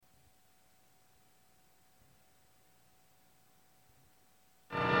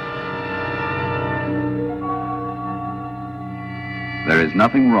There is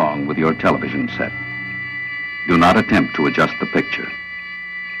nothing wrong with your television set. Do not attempt to adjust the picture.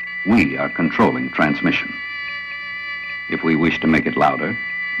 We are controlling transmission. If we wish to make it louder,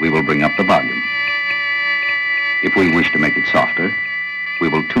 we will bring up the volume. If we wish to make it softer, we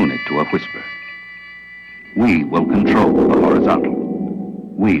will tune it to a whisper. We will control the horizontal.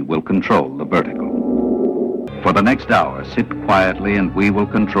 We will control the vertical. For the next hour, sit quietly and we will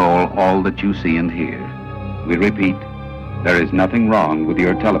control all that you see and hear. We repeat, there is nothing wrong with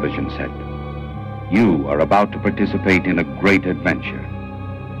your television set. You are about to participate in a great adventure.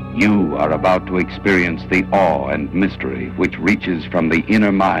 You are about to experience the awe and mystery which reaches from the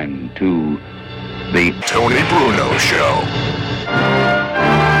inner mind to the Tony Bruno Show.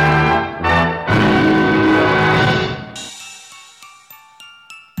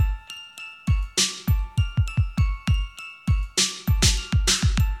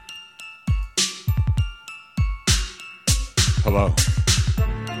 Hello.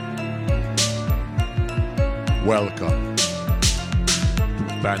 Welcome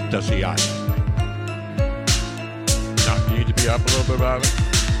to Fantasy Island. Not need to be up a little bit about it?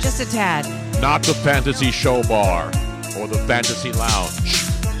 Just a tad. Not the Fantasy Show Bar or the Fantasy Lounge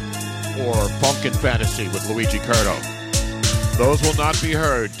or Funkin' Fantasy with Luigi Curto. Those will not be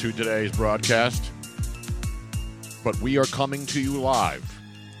heard to today's broadcast. But we are coming to you live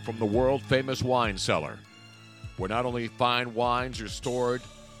from the world-famous wine cellar, where not only fine wines are stored,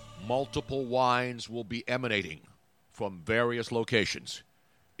 multiple wines will be emanating from various locations,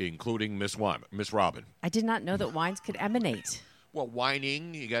 including Miss Robin. I did not know that wines could emanate. Well,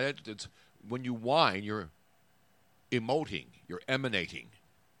 whining, you get it? It's, when you whine, you're emoting, you're emanating.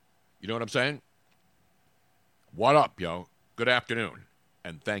 You know what I'm saying? What up, yo? Good afternoon,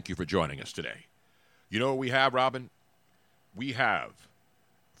 and thank you for joining us today. You know what we have, Robin? We have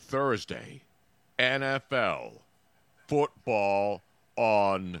Thursday NFL football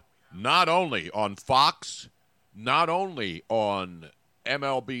on not only on Fox, not only on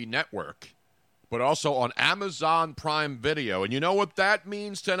MLB Network, but also on Amazon Prime Video. And you know what that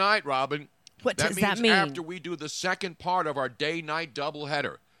means tonight, Robin? What does that mean? After we do the second part of our day-night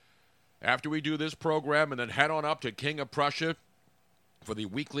doubleheader, after we do this program and then head on up to King of Prussia for the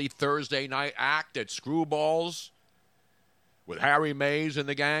weekly Thursday night act at Screwballs with Harry Mays and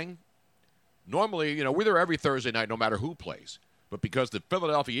the gang. Normally, you know, we're there every Thursday night no matter who plays. But because the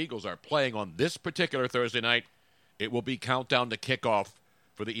Philadelphia Eagles are playing on this particular Thursday night, it will be countdown to kickoff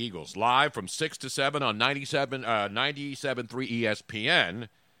for the Eagles. Live from 6 to 7 on 97.3 ESPN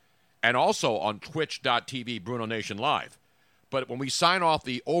and also on twitch.tv Bruno Nation Live. But when we sign off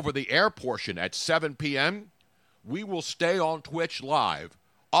the over-the-air portion at 7 p.m., we will stay on Twitch Live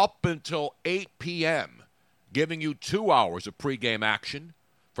up until 8 p.m., giving you 2 hours of pregame action.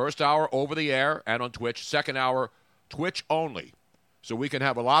 First hour over the air and on Twitch. Second hour, Twitch only. So we can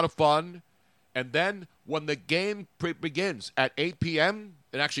have a lot of fun. And then when the game begins at 8 p.m.,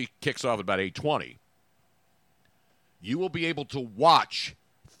 it actually kicks off at about 8:20, you will be able to watch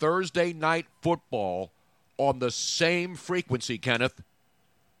Thursday night football on the same frequency, Kenneth.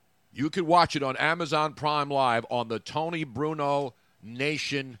 You can watch it on Amazon Prime Live on the Tony Bruno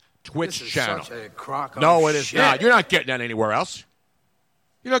Nation Twitch channel. Such a crock of No, it is shit. not. You're not getting that anywhere else.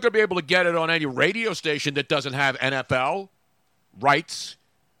 You're not going to be able to get it on any radio station that doesn't have NFL rights.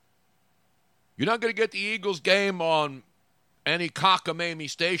 You're not going to get the Eagles game on any cockamamie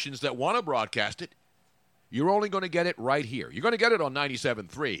stations that want to broadcast it. You're only going to get it right here. You're going to get it on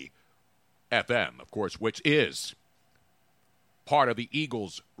 97.3 FM, of course, which is part of the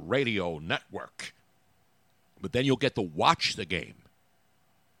Eagles radio network. But then you'll get to watch the game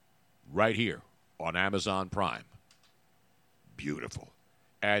right here on Amazon Prime. Beautiful.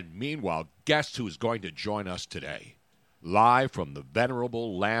 And meanwhile, guess who's going to join us today? Live from the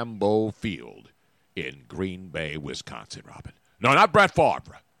venerable Lambeau Field in Green Bay, Wisconsin, Robin. No, not Brett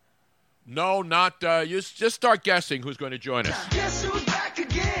Favre. No, not, just start guessing who's going to join us. Guess who's back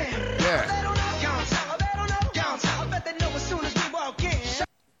again? Yeah.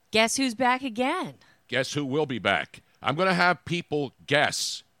 Guess who's back again? Guess who will be back? I'm going to have people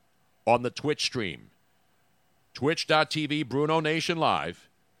guess on the Twitch stream. Twitch.tv, Bruno Nation Live.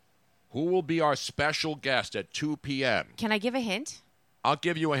 Who will be our special guest at 2 p.m.? Can I give a hint? I'll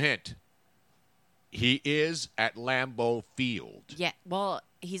give you a hint. He is at Lambeau Field. Yeah, well,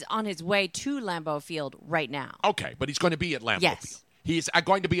 he's on his way to Lambeau Field right now. Okay, but he's going to be at Lambeau Yes. Field. He's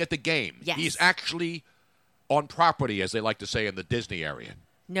going to be at the game. Yes. He's actually on property, as they like to say in the Disney area.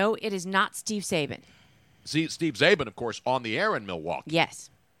 No, it is not Steve Saban. See, Steve Zabin, of course, on the air in Milwaukee. Yes.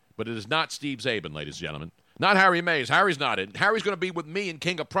 But it is not Steve Zabin, ladies and gentlemen. Not Harry Mays. Harry's not in. Harry's going to be with me in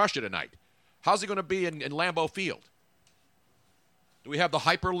King of Prussia tonight. How's he going to be in Lambeau Field? Do we have the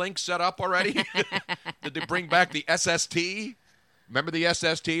hyperlink set up already? Did they bring back the SST? Remember the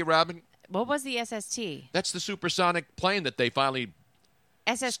SST, Robin? What was the SST? That's the supersonic plane that they finally...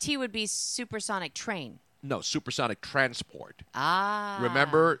 SST would be supersonic train. No, supersonic transport. Ah.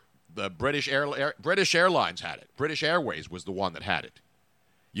 Remember, the British Airlines had it. British Airways was the one that had it.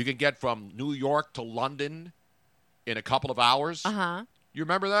 You can get from New York to London in a couple of hours. Uh-huh. You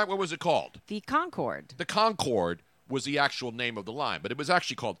remember that? What was it called? The Concorde. The Concorde was the actual name of the line, but it was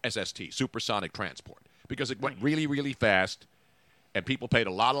actually called SST, Supersonic Transport, because it went really, really fast, and people paid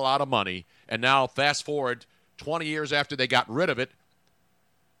a lot of money. And now, fast forward 20 years after they got rid of it,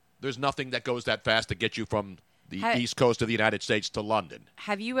 there's nothing that goes that fast to get you from the east coast of the United States to London.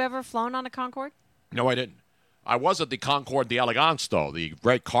 Have you ever flown on a Concorde? No, I didn't. I was at the Concorde de Elegance, though, the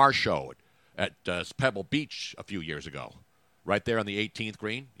great car show at Pebble Beach a few years ago, right there on the 18th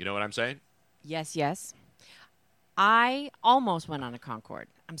green. You know what I'm saying? Yes, yes. I almost went on a Concorde.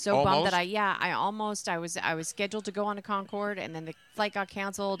 I'm so bummed that I was scheduled to go on a Concorde, and then the flight got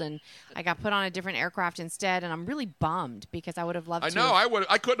canceled, and I got put on a different aircraft instead, and I'm really bummed because I would have loved to. I know.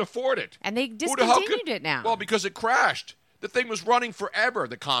 I couldn't afford it. And they discontinued it now. Well, because it crashed. The thing was running forever,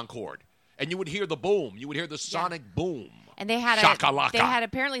 the Concorde, and you would hear the boom. You would hear the sonic boom. And they had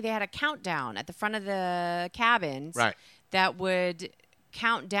apparently a countdown at the front of the cabins that would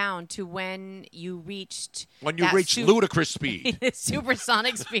count down to when you reached ludicrous speed.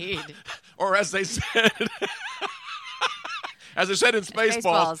 Supersonic speed. Or as they said in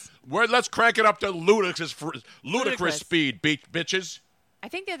Spaceballs, let's crank it up to ludicrous speed, bitches. I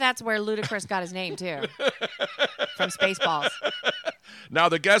think that's where Ludacris got his name, too, from Spaceballs. Now,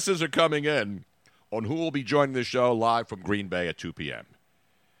 the guesses are coming in on who will be joining the show live from Green Bay at 2 p.m.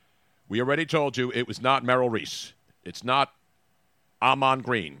 We already told you it was not Merrill Reese. It's not Amon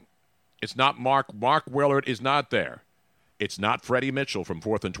Green. It's not Mark. Mark Willard is not there. It's not Freddie Mitchell from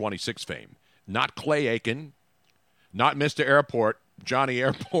 4th and 26 fame. Not Clay Aiken. Not Mr. Airport, Johnny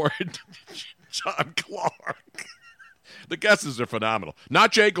Airport, John Clark. The guesses are phenomenal.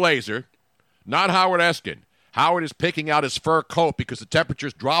 Not Jay Glazer. Not Howard Eskin. Howard is picking out his fur coat because the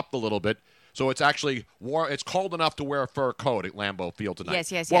temperatures dropped a little bit. So it's actually it's cold enough to wear a fur coat at Lambeau Field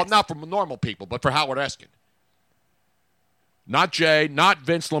tonight. Yes. Well, not for normal people, but for Howard Eskin. Not Jay, not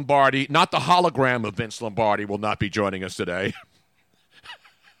Vince Lombardi, not the hologram of Vince Lombardi will not be joining us today.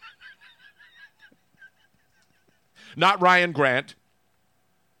 Not Ryan Grant.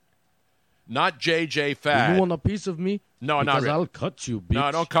 Not J.J. Fad. You want a piece of me? No, because not really. I'll cut you, bitch.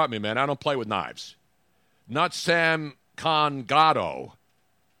 No, don't cut me, man. I don't play with knives. Not Sam Congato.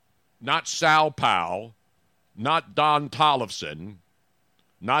 Not Sal Powell. Not Don Tollefson.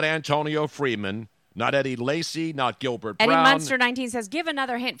 Not Antonio Freeman. Not Eddie Lacy, not Gilbert Eddie Brown. Munster 19 says, give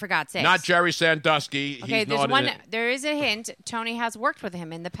another hint, for God's sake. Not Jerry Sandusky. Okay, there is a hint. Tony has worked with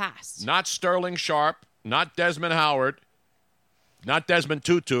him in the past. Not Sterling Sharp. Not Desmond Howard. Not Desmond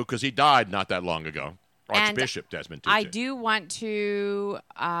Tutu, because he died not that long ago. Archbishop Desmond Tutu. I do want to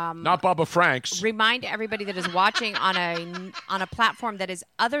not Bubba Franks. Remind everybody that is watching on a platform that is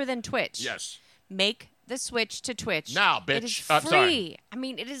other than Twitch. Yes. Make the switch to Twitch. Now, bitch. It is free. Sorry. I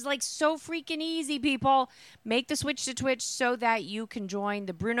mean, it is like so freaking easy, people. Make the switch to Twitch so that you can join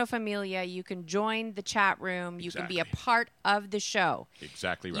the Bruno Familia. You can join the chat room. You can be a part of the show.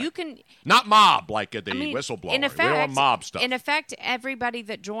 Exactly right. You can not mob like the whistleblower. In effect, we don't want mob stuff. In effect, everybody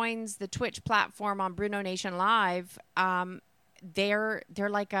that joins the Twitch platform on Bruno Nation Live, they're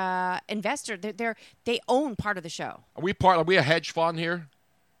like a investor. They own part of the show. Are we a hedge fund here?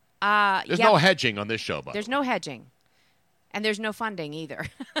 There's no hedging on this show, There's no hedging. And there's no funding either.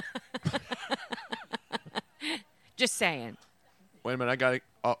 Just saying. Wait a minute, I got it.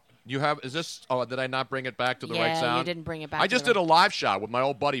 Oh, did I not bring it back to the right sound? Yeah, you didn't bring it back. I just did a live shot with my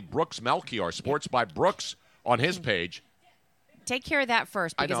old buddy Brooks Melchior, Sports by Brooks, on his page. Take care of that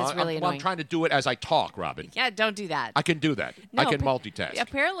first because it's really annoying. I'm trying to do it as I talk, Robin. Yeah, don't do that. I can do that. No, I can multitask.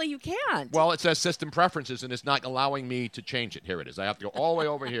 Apparently you can't. Well, it says system preferences, and it's not allowing me to change it. Here it is. I have to go all the way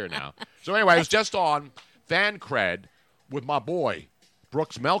over here now. So anyway, I was just on Fan Cred with my boy,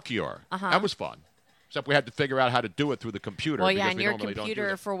 Brooks Melchior. That was fun. Except we had to figure out how to do it through the computer. Well, yeah, and your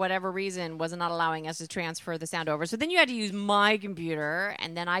computer, for whatever reason, was not allowing us to transfer the sound over. So then you had to use my computer,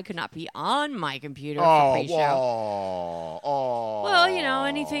 and then I could not be on my computer for pre-show. Well,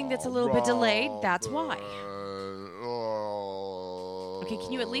 anything that's a little bit delayed, that's why. Okay,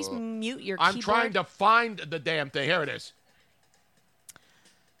 can you at least mute your keyboard? I'm trying to find the damn thing. Here it is.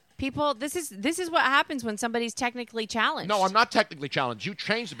 People, this is what happens when somebody's technically challenged. No, I'm not technically challenged. You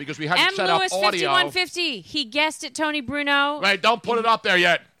changed it because we had to set up audio. M. Lewis 5150. He guessed it, Tony Bruno. Wait, don't put it up there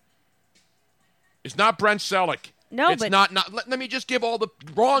yet. It's not Brent Selleck. No, it's but not. Let me just give all the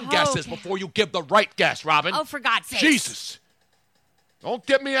wrong guesses before you give the right guess, Robin. Oh, for God's sake! Jesus! Don't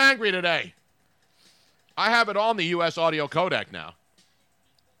get me angry today. I have it on the U.S. audio codec now.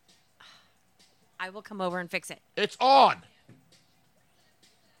 I will come over and fix it. It's on.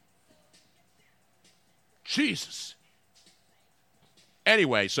 Jesus.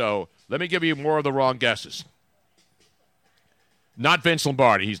 Anyway, so let me give you more of the wrong guesses. Not Vince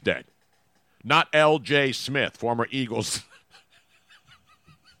Lombardi, he's dead. Not L.J. Smith, former Eagles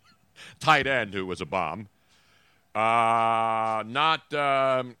tight end who was a bomb. Not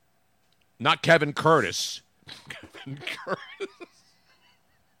Kevin Curtis. Kevin Curtis.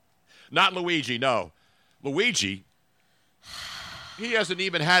 Not Luigi, no. Luigi, he hasn't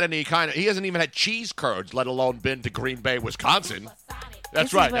even had he hasn't even had cheese curds, let alone been to Green Bay, Wisconsin.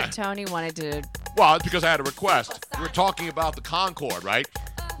 That's right. This is what Tony wanted to... Well, it's because I had a request. We're talking about the Concorde, right?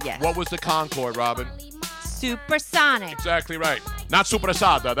 Yes. What was the Concorde, Robin? Supersonic. Exactly right. Not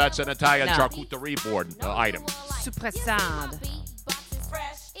Supersada. That's an Italian No. charcuterie board item. Supersonic.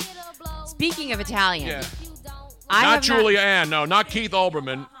 Speaking of Italian, Yeah. I Not have Julia Ann. No, not Keith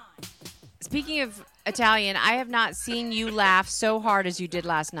Olbermann. Speaking of Italian, I have not seen you laugh so hard as you did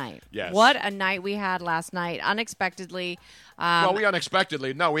last night. Yes. What a night we had last night, unexpectedly. Well, we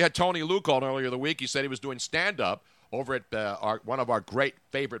unexpectedly. No, we had Tony Luke on earlier the week. He said he was doing stand-up over at one of our great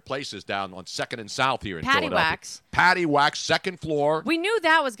favorite places down on 2nd and South here in Patty Philadelphia. Wax. Patty Wax, second floor. We knew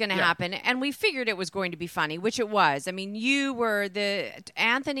that was going to Yeah. happen, and we figured it was going to be funny, which it was. I mean, you were the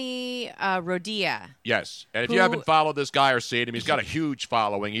Anthony Rodia. Yes. And if Who- you haven't followed this guy or seen him, he's got a huge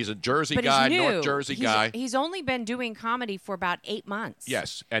following. He's a Jersey But guy, he's new. North Jersey He's- guy. He's only been doing comedy for about 8 months.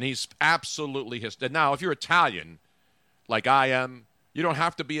 Yes, and he's absolutely hysterical. Now, if you're Italian, like I am, you don't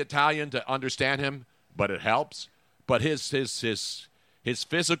have to be Italian to understand him, but it helps. But his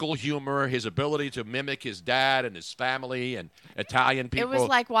physical humor, his ability to mimic his dad and his family and Italian people. It was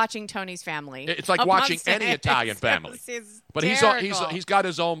like watching Tony's family. It's like up watching on stage. any Italian family. It was But hysterical. he's got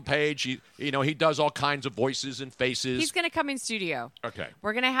his own page. He does all kinds of voices and faces. He's going to come in studio. Okay.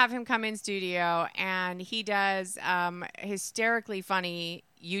 We're going to have him come in studio, and he does hysterically funny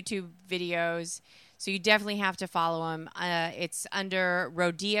YouTube videos. So you definitely have to follow him. It's under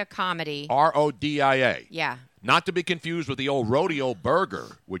Rodia Comedy. Rodia. Yeah. Not to be confused with the old Rodeo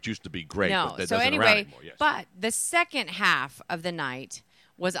Burger, which used to be great, No. but that So doesn't around anyway, anymore. Yes. but the second half of the night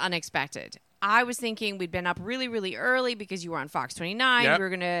was unexpected. I was thinking we'd been up really, really early because you were on Fox 29. Yep. We were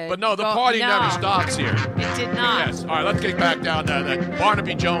going to But no, the party never stops here. It did not. Yes. All right, let's get back down to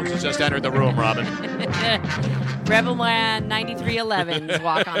Barnaby Jones has just entered the room, Robin. Rebel Man 9311's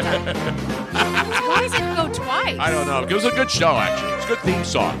walk on time. Why does it go twice? I don't know. It was a good show, actually. It's a good theme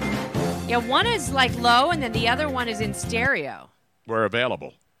song. Yeah, one is like low, and then the other one is in stereo. We're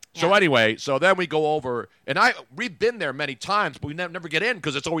available. So Yeah. anyway, so then we go over, and we've been there many times, but we never get in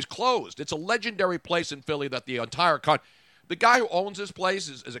because it's always closed. It's a legendary place in Philly that the entire the guy who owns this place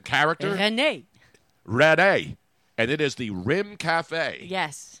is a character, Rene. Rene, and it is the Rim Cafe.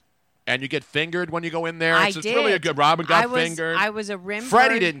 Yes. And you get fingered when you go in there. I It's did. really a good. Robin got I was, fingered. I was a rim Freddie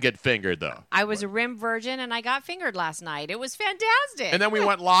virgin. didn't get fingered though. I was a rim virgin, and I got fingered last night. It was fantastic. And then we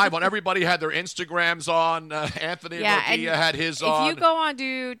went live on. Everybody had their Instagrams on. Anthony and Rodia had his if on. you go on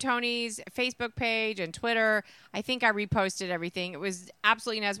to Tony's Facebook page and Twitter, I think I reposted everything. It was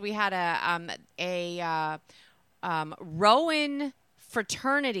absolutely nice. We had a Rowan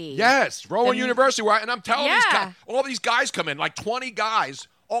fraternity. Yes, Rowan University. And I'm telling these Yeah. guys, all these guys come in, like 20 guys,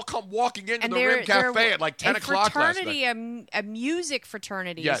 all come walking into And the Rim Cafe at like 10 o'clock last night. fraternity, a music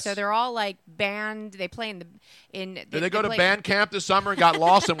fraternity. Yes. So they're all like band. They play in. Did they go to play- band camp this summer and got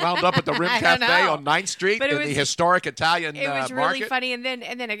lost and wound up at the Rim I don't Cafe know. on 9th Street But it in the was- historic Italian It was really market? funny, and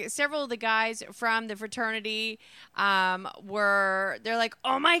then several of the guys from the fraternity they're like,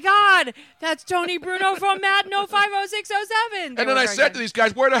 "Oh my God, that's Tony Bruno from Madden 050607." And then I said to these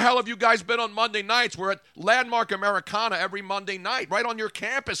guys, where the hell have you guys been on Monday nights? We're at Landmark Americana every Monday night, right on your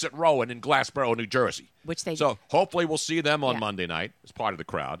campus at Rowan in Glassboro, New Jersey. Which they So hopefully we'll see them on Yeah. Monday night as part of the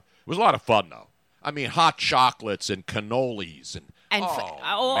crowd. It was a lot of fun, though. I mean, hot chocolates and cannolis and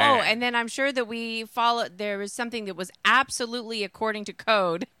man. and then I'm sure that we followed. There was something that was absolutely according to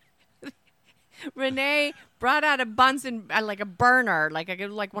code. Renee brought out a Bunsen, like a burner, like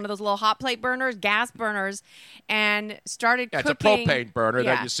one of those little hot plate burners, gas burners, and started Yeah, cooking. it's a propane burner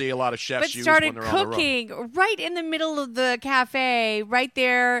that Yeah. you see a lot of chefs But use started when they're on the road. cooking right in the middle of the cafe, right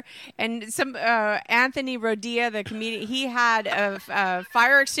there. And some Anthony Rodia, the comedian, he had a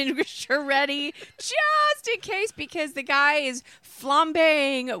fire extinguisher ready just in case, because the guy is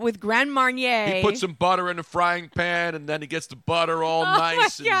flambeing with Grand Marnier. He puts some butter in the frying pan, and then he gets the butter all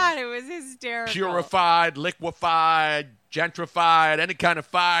nice Oh, my God. It was hysterical. purified, liquefied, gentrified, any kind of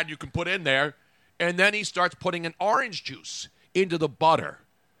fied you can put in there. And then he starts putting an orange juice into the butter.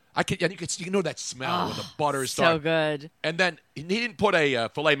 You know that smell when the butter is so good. And then he didn't put a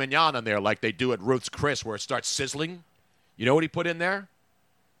filet mignon in there like they do at Ruth's Chris where it starts sizzling. You know what he put in there?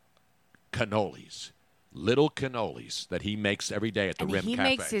 Cannolis. Little cannolis that he makes every day at the Rim Cafe. He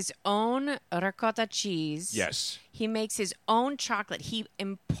makes his own ricotta cheese. Yes. He makes his own chocolate. He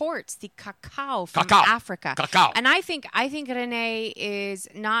imports the cacao from Africa. Cacao. And I think René is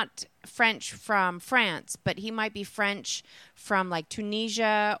not French from France, but he might be French from like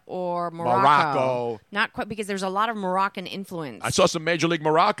Tunisia or Morocco. Not quite, because there's a lot of Moroccan influence. I saw some Major League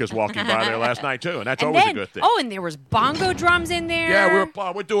Maracas walking by there last night too, and that's always a good thing. Oh, and there was bongo drums in there.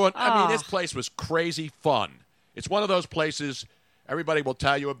 Yeah, we're doing. I mean, this place was crazy fun. It's one of those places everybody will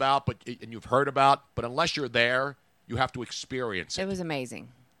tell you about, and you've heard about, but unless you're there, you have to experience it. It was amazing.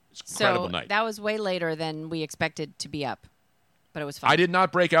 It's an incredible night. That was way later than we expected to be up, but it was fun. I did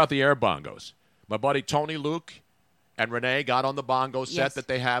not break out the air bongos. My buddy Tony Luke and Renee got on the bongo set that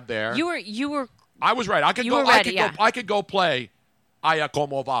they have there. You were. I was right. I could go play Aya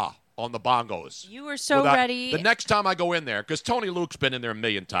Como Va on the bongos. You were so ready. The next time I go in there, because Tony Luke's been in there a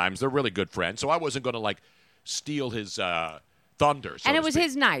million times. They're really good friends, so I wasn't going to steal his thunder. And it was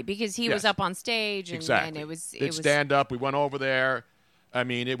his night because he was up on stage. And it was stand up. We went over there. I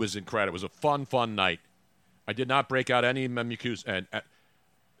mean, it was incredible. It was a fun night. I did not break out any mucus. And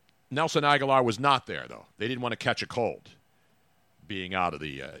Nelson Aguilar was not there, though. They didn't want to catch a cold being out of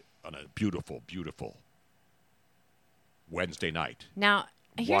the on a beautiful, beautiful Wednesday night. Now,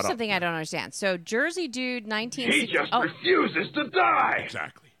 here's something I don't understand. So, Jersey Dude, 1960. He just refuses to die.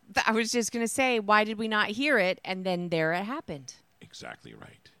 Exactly. I was just going to say, why did we not hear it? And then there it happened. Exactly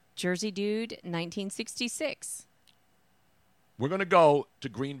right. Jersey Dude, 1966. We're going to go to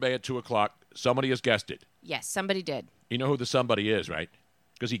Green Bay at 2 o'clock. Somebody has guessed it. Yes, somebody did. You know who the somebody is, right?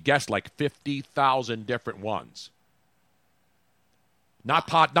 Because he guessed like 50,000 different ones. Not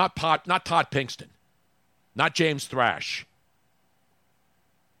Todd Pinkston. Not James Thrash.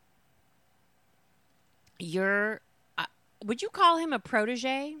 Would you call him a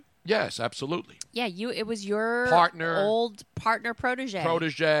protege? Yes, absolutely. Yeah, it was your old partner protege.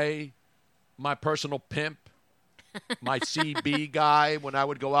 Protege, my personal pimp, my CB guy when I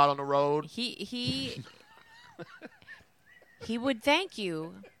would go out on the road. He would thank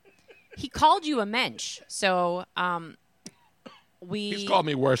you. He called you a mensch, so He's called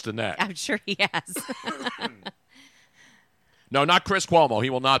me worse than that. I'm sure he has. No, not Chris Cuomo. He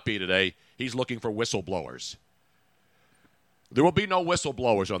will not be today. He's looking for whistleblowers. There will be no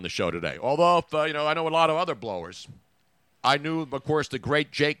whistleblowers on the show today. Although, I know a lot of other blowers. I knew, of course, the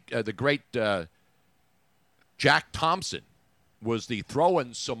great Jack Thompson was the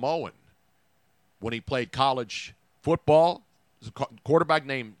throw-in Samoan when he played college football. A quarterback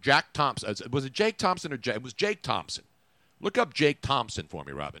named Jack Thompson. Was it Jake Thompson or Jake? It was Jake Thompson. Look up Jake Thompson for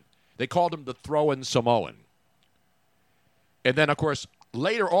me, Robin. They called him the throw-in Samoan. And then, of course,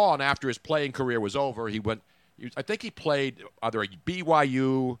 later on, after his playing career was over, I think he played either at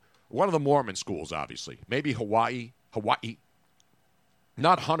BYU, one of the Mormon schools, obviously. Maybe Hawaii.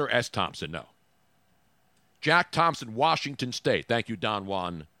 Not Hunter S. Thompson, no. Jack Thompson, Washington State. Thank you, Don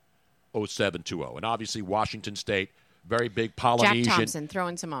Juan 0720. And obviously, Washington State, very big Polynesian. Jack Thompson,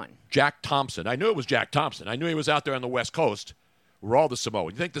 throwing Samoan. Jack Thompson. I knew it was Jack Thompson. I knew he was out there on the West Coast where all the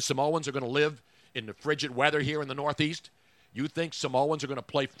Samoans. You think the Samoans are going to live in the frigid weather here in the Northeast? You think Samoans are going to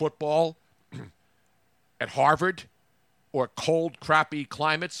play football at Harvard or cold, crappy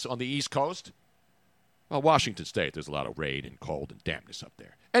climates on the East Coast? Well, Washington State, there's a lot of rain and cold and dampness up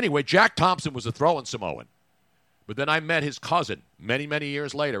there. Anyway, Jack Thompson was a throwing Samoan. But then I met his cousin many, many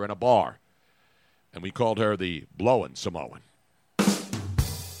years later in a bar, and we called her the blowing Samoan.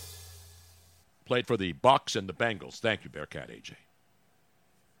 Played for the Bucks and the Bengals. Thank you, Bearcat AJ.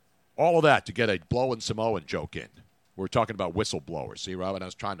 All of that to get a blowing Samoan joke in. We're talking about whistleblowers. See, Robin, I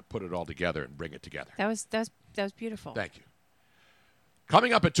was trying to put it all together and bring it together. That was beautiful. Thank you.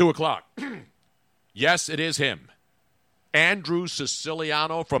 Coming up at 2 o'clock, yes, it is him. Andrew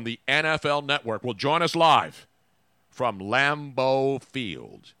Siciliano from the NFL Network will join us live from Lambeau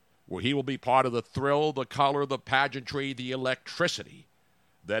Field, where he will be part of the thrill, the color, the pageantry, the electricity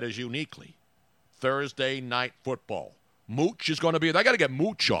that is uniquely Thursday night football. Mooch is going to be there. I got to get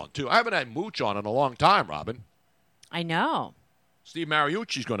Mooch on, too. I haven't had Mooch on in a long time, Robin. I know. Steve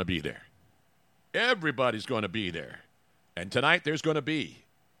Mariucci's going to be there. Everybody's going to be there. And tonight there's going to be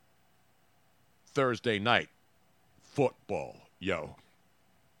Thursday night football Yo.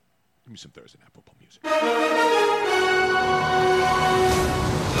 Give me some Thursday Night Football music.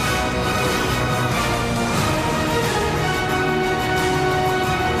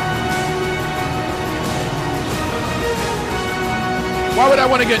 Why would I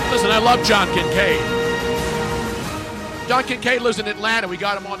want to listen, I love John Kincaid. John Kincaid lives in Atlanta. We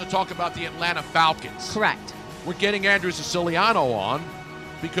got him on to talk about the Atlanta Falcons. Correct. We're getting Andrew Siciliano on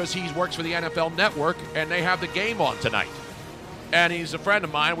because he works for the NFL Network, and they have the game on tonight. And he's a friend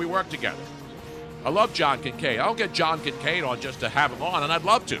of mine. We work together. I love John Kincaid. I don't get John Kincaid on just to have him on, and I'd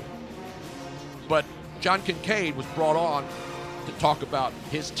love to. But John Kincaid was brought on to talk about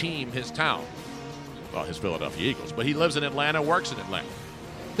his team, his town. Well, his Philadelphia Eagles. But he lives in Atlanta, works in Atlanta.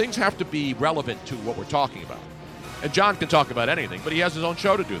 Things have to be relevant to what we're talking about. And John can talk about anything, but he has his own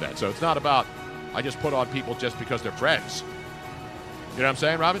show to do that. So it's not about, I just put on people just because they're friends. You know what I'm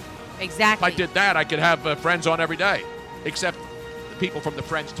saying, Robin? Exactly. If I did that, I could have friends on every day. Except the people from the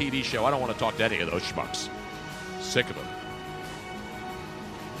Friends TV show. I don't want to talk to any of those schmucks. Sick of them.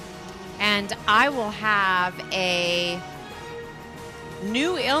 And I will have a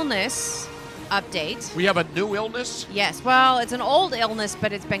new illness update. We have a new illness? Yes. Well, it's an old illness,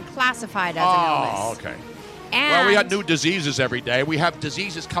 but it's been classified as an illness. Oh, okay. And well, we got new diseases every day. We have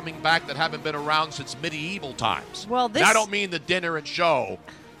diseases coming back that haven't been around since medieval times. Well, this... And I don't mean the dinner and show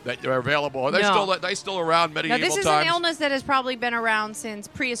that are available. Are they still around medieval times? No, this is an illness that has probably been around since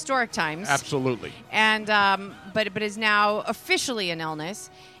prehistoric times. Absolutely. And but is now officially an illness.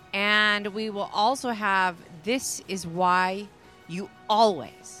 And we will also have, this is why you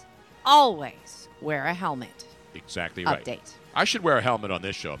always wear a helmet. Exactly right. Update. I should wear a helmet on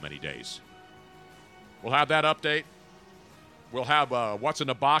this show many days. We'll have that update. We'll have what's in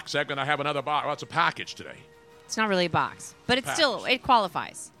the box segment. I have another box. Well, it's a package today. It's not really a box, but it's still, it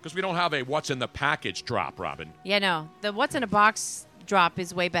qualifies. Because we don't have a what's in the package drop, Robin. Yeah, no. The what's in a box drop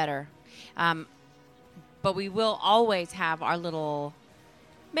is way better. But we will always have our little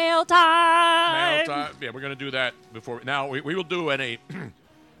mail time. Mail time. Yeah, we're going to do that before. Now, we will do an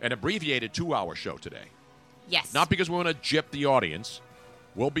abbreviated 2-hour show today. Yes. Not because we want to gyp the audience.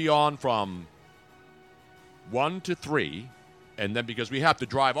 We'll be on from 1 to 3, and then because we have to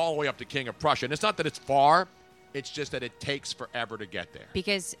drive all the way up to King of Prussia. And it's not that it's far, it's just that it takes forever to get there.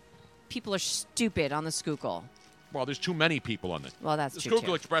 Because people are stupid on the Schuylkill. Well, there's too many people on it. Well, that's the true,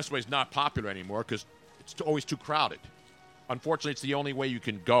 Schuylkill Expressway is not popular anymore because it's always too crowded. Unfortunately, it's the only way you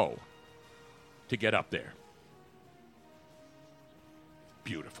can go to get up there.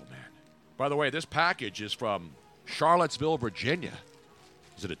 Beautiful, man. By the way, this package is from Charlottesville, Virginia.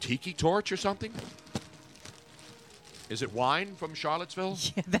 Is it a tiki torch or something? Is it wine from Charlottesville?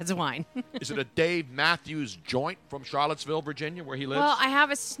 Yeah, that's wine. Is it a Dave Matthews joint from Charlottesville, Virginia, where he lives? Well, I have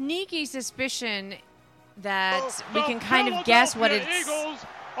a sneaky suspicion that we can kind of guess what it's... Eagles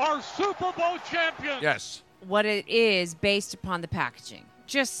are Super Bowl champions. Yes. What it is based upon the packaging.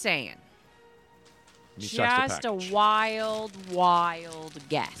 Just saying. Just a wild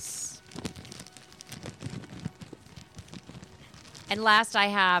guess. And last, I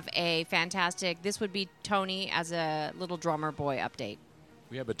have a fantastic, this would be Tony as a little drummer boy update.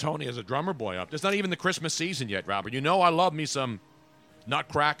 We have a Tony as a drummer boy up. It's not even the Christmas season yet, Robert. You know I love me some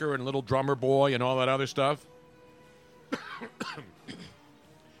Nutcracker and Little Drummer Boy and all that other stuff.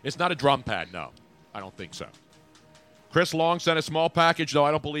 It's not a drum pad, no. I don't think so. Chris Long sent a small package, though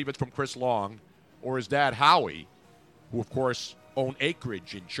I don't believe it's from Chris Long or his dad, Howie, who, of course, own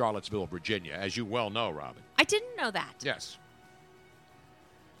acreage in Charlottesville, Virginia, as you well know, Robin. I didn't know that. Yes.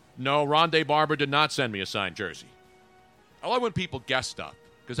 No, Rondé Barber did not send me a signed jersey. I love when people guess stuff,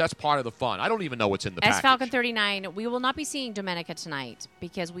 because that's part of the fun. I don't even know what's in the package. Falcon 39, we will not be seeing Domenica tonight,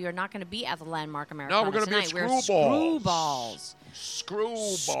 because we are not going to be at the Landmark Americana tonight. No, we're going to be at Screwballs.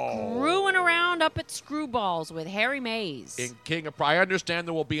 Screwballs. Screwing around up at Screwballs with Harry Mays. In King of Prussia. I understand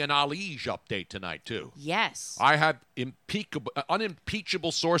there will be an Alige update tonight, too. Yes. I have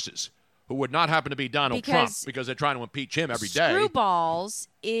unimpeachable sources who would not happen to be Donald Trump because they're trying to impeach him every day. Screwballs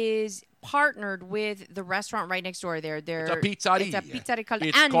is partnered with the restaurant right next door. It's a pizzeria. It's a pizzeria called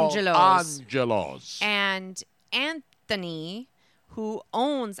It's Angelo's. called Angelo's. And Anthony, who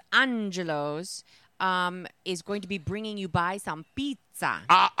owns Angelo's, is going to be bringing you by some pizza.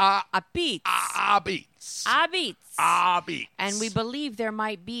 A pizza. Beats. And we believe there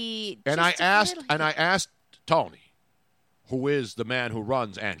might be. And I asked Tony, who is the man who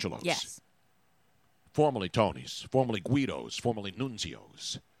runs Angelo's. Yes. Formerly Tony's, formerly Guido's, formerly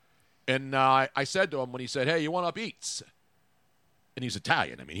Nunzio's. And I said to him when he said, "Hey, you want a beats?" And he's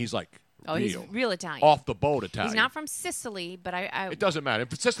Italian. I mean, he's like Oh, he's real Italian. Off the boat Italian. He's not from Sicily, but I It doesn't matter.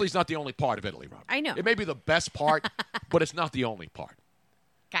 Sicily's not the only part of Italy, Rob. I know. It may be the best part, but it's not the only part.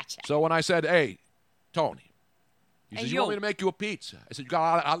 Gotcha. So when I said, hey, Tony, he says, you yo. want me to make you a pizza? I said, you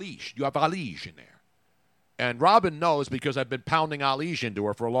got Alige. You have Alige in there. And Robin knows because I've been pounding Alige into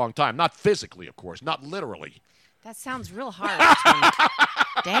her for a long time. Not physically, of course. Not literally. That sounds real hard, Tony.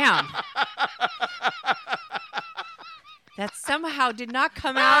 Damn. That somehow did not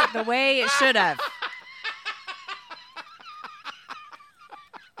come out the way it should have.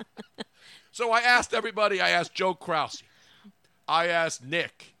 So I asked everybody. I asked Joe Krause. I asked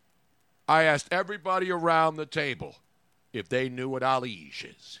Nick. I asked everybody around the table if they knew what Alige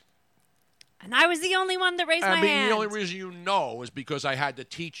is. And I was the only one that raised my hand. The only reason you know is because I had to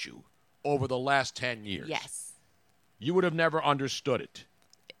teach you over the last 10 years. Yes. You would have never understood it.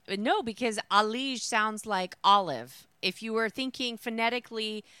 No, because Alige sounds like olive. If you were thinking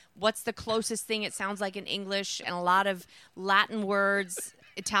phonetically, what's the closest thing it sounds like in English? And a lot of Latin words,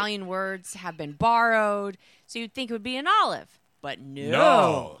 Italian words have been borrowed. So you'd think it would be an olive. But no.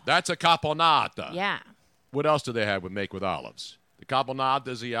 No, that's a caponata. Yeah. What else do they have with olives? The caponata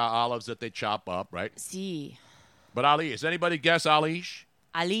is the olives that they chop up, right? See. But Alige, does anybody guess Alige?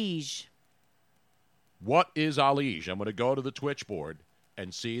 Alige. What is Alige? I'm going to go to the Twitch board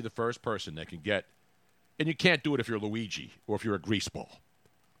and see the first person that can get. And you can't do it if you're Luigi or if you're a greaseball.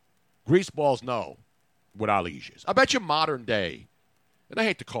 Greaseballs know what Alige is. I bet you modern day, and I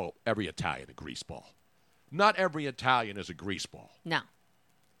hate to call every Italian a greaseball. Not every Italian is a greaseball. No.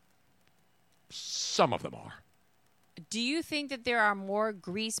 Some of them are. Do you think that there are more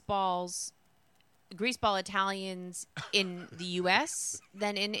greaseball Italians in the U.S.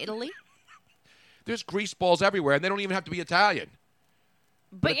 than in Italy? There's greaseballs everywhere, and they don't even have to be Italian.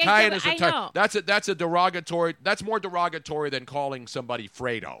 But Italian is I know. That's a derogatory. That's more derogatory than calling somebody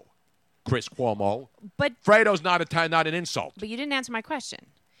Fredo, Chris Cuomo. But Fredo's not an insult. But you didn't answer my question.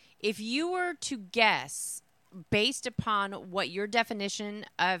 If you were to guess, based upon what your definition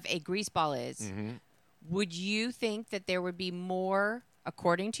of a greaseball is, would you think that there would be more,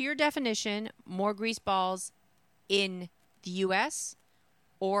 according to your definition, more greaseballs in the U.S.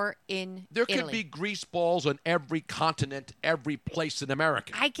 or in There Italy? could be greaseballs on every continent, every place in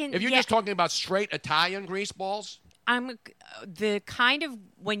America. If you're just talking about straight Italian greaseballs, I'm the kind of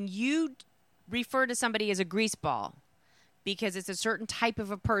when you refer to somebody as a greaseball, because it's a certain type of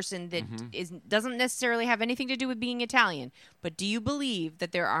a person that doesn't necessarily have anything to do with being Italian. But do you believe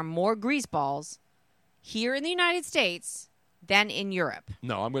that there are more greaseballs here in the United States than in Europe?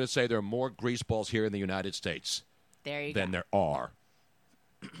 no, I'm going to say there are more greaseballs here in the United States There you than go. there are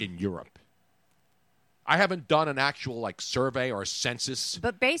in Europe. I haven't done an actual survey or census.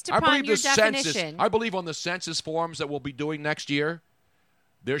 But based I upon believe your the census. definition, I believe on the census forms that we'll be doing next year,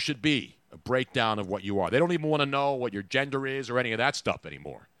 there should be a breakdown of what you are. They don't even want to know what your gender is or any of that stuff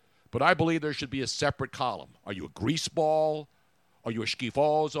anymore. But I believe there should be a separate column. Are you a greaseball? Are you a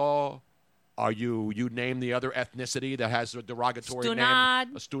schifoso? Are you name the other ethnicity that has a derogatory name? A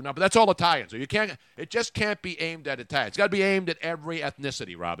stunad. But that's all Italian. So it just can't be aimed at Italians. It's got to be aimed at every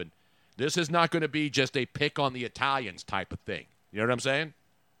ethnicity, Robin. This is not going to be just a pick on the Italians type of thing. You know what I'm saying?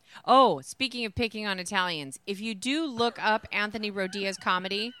 oh, speaking of picking on Italians, if you do look up Anthony Rodia's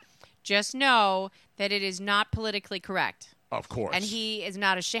comedy, just know that it is not politically correct. Of course. And he is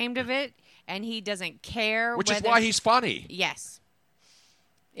not ashamed of it, and he doesn't care. Which is why he's funny. Yes.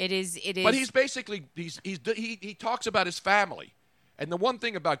 It is. But he's basically he talks about his family, and the one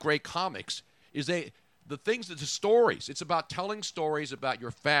thing about great comics is the stories. It's about telling stories about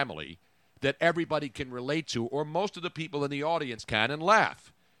your family that everybody can relate to, or most of the people in the audience can, and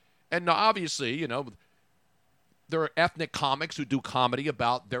laugh. And now, obviously, there are ethnic comics who do comedy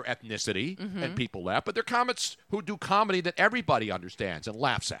about their ethnicity, and people laugh. But there are comics who do comedy that everybody understands and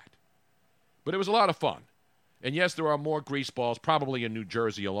laughs at. But it was a lot of fun. And yes, there are more greaseballs probably in New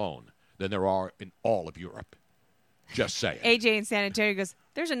Jersey alone than there are in all of Europe. Just saying. AJ in San Antonio goes,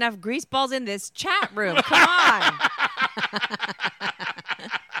 there's enough greaseballs in this chat room. Come on.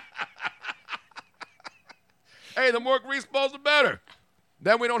 Hey, the more greaseballs, the better.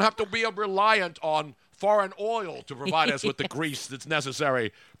 Then we don't have to be reliant on foreign oil to provide us with the grease that's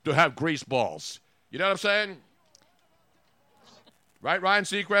necessary to have greaseballs. You know what I'm saying? Right, Ryan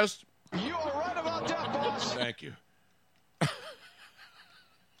Seacrest? You are right about that, boss. Thank you.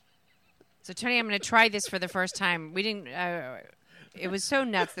 So, Tony, I'm going to try this for the first time. We didn't. It was so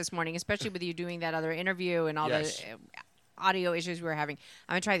nuts this morning, especially with you doing that other interview and all the audio issues we were having.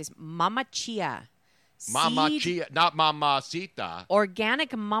 I'm going to try this. Mama Chia. Mama Chia, not Mamacita.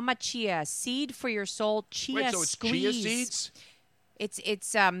 Organic Mama Chia. Seed for your soul. Chia Wait, so it's squeeze. chia seeds?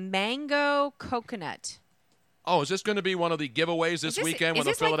 It's mango coconut. Oh, is this going to be one of the giveaways this weekend with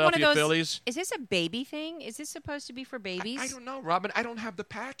the Philadelphia Phillies? Is this a baby thing? Is this supposed to be for babies? I don't know, Robin. I don't have the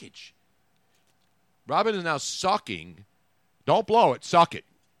package. Robin is now sucking. Don't blow it. Suck it.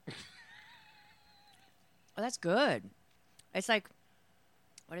 Oh, that's good. It's like,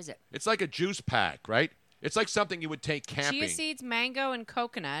 what is it? It's like a juice pack, right? It's like something you would take camping. Chia seeds, mango, and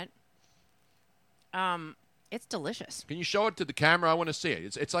coconut. It's delicious. Can you show it to the camera? I want to see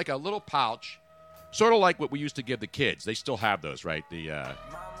it. It's like a little pouch, sort of like what we used to give the kids. They still have those, right? The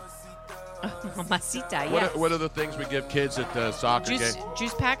Mamacita, yes. What are the things we give kids at the soccer game?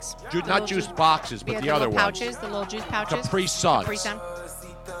 Juice packs? Not juice boxes, but the other ones. The little juice pouches. Capri Suns. Capri Sun.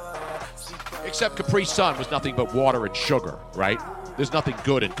 Except Capri Sun was nothing but water and sugar, right? There's nothing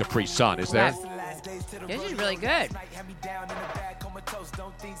good in Capri Sun, is there? This is really good.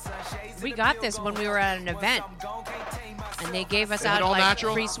 We got this when we were at an event, and they gave us out like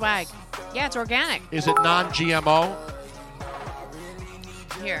natural? free swag. Yeah, it's organic. Is it non-GMO?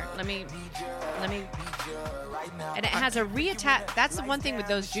 Here, let me. And it has a reattach. That's the one thing with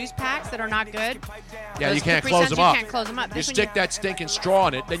those juice packs that are not good. Yeah, those you can't Capri close Suns, them up. You can't close them up. You stick that stinking straw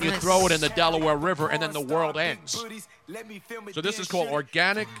in it, then you throw it in the Delaware River, and then the world ends. So this is called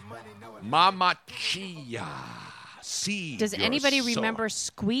organic Mamacita. Does anybody remember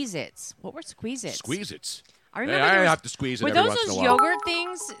Squeeze-Its? What were Squeeze-Its? Squeeze-Its. I remember. I have to squeeze it every once in a while. Were those yogurt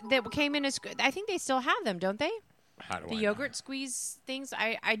things that came in as? I think they still have them, don't they? How do the yogurt squeeze things?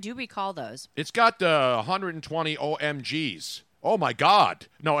 I do recall those. It's got 120 OMGs. Oh my God!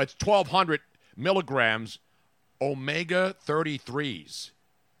 No, it's 1,200 milligrams omega 33s.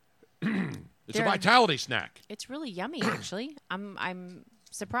 It's a vitality snack. It's really yummy, actually. I'm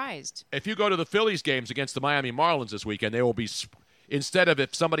surprised. If you go to the Phillies games against the Miami Marlins this weekend, they will be, instead of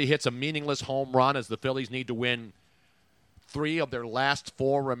if somebody hits a meaningless home run, as the Phillies need to win 3 of their last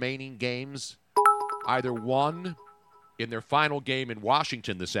 4 remaining games, either one in their final game in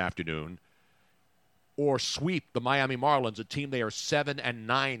Washington this afternoon, or sweep the Miami Marlins, a team they are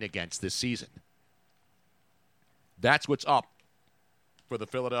 7-9 against this season. That's what's up for the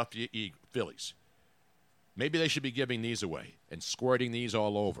Philadelphia Phillies. Maybe they should be giving these away and squirting these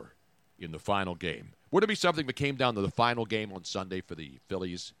all over in the final game. Would it be something that came down to the final game on Sunday for the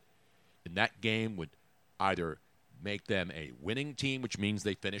Phillies? And that game would either make them a winning team, which means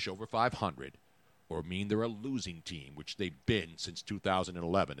they finish over 500, or mean they're a losing team, which they've been since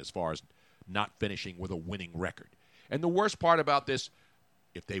 2011 as far as not finishing with a winning record. And the worst part about this,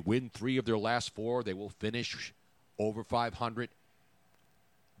 if they win 3 of their last 4, they will finish over 500.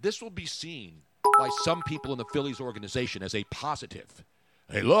 This will be seen by some people in the Phillies organization as a positive.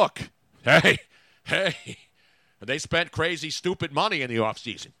 Hey, look. Hey. They spent crazy, stupid money in the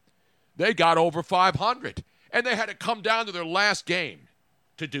offseason. They got over 500, and they had to come down to their last game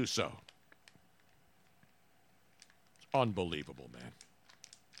to do so. Unbelievable, man.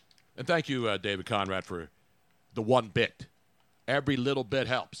 And thank you, David Conrad, for the 1 bit. Every little bit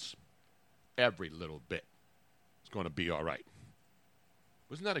helps. Every little bit. It's going to be all right.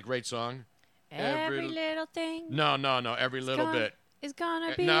 Wasn't that a great song? Every little thing. No. Every little bit. It's going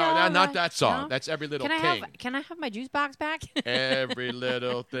to be No, all right. not that song. No? That's Every Little Can King. Can I have my juice box back? Every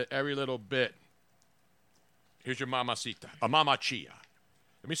little bit. Here's your mamacita. A mamachia.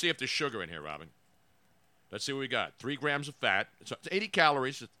 Let me see if there's sugar in here, Robin. Let's see what we got. 3 grams of fat. It's 80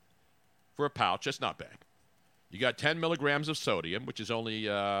 calories for a pouch. That's not bad. You got 10 milligrams of sodium, which is only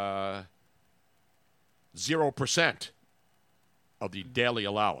 0% of the daily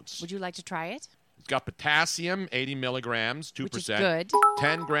allowance. Would you like to try it? It's got potassium, 80 milligrams, 2%. Which is good.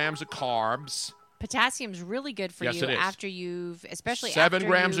 10 grams of carbs. Potassium's really good for you after you've, especially 7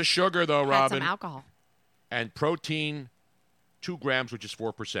 grams of sugar, though, Robin. Some alcohol. And protein, 2 grams, which is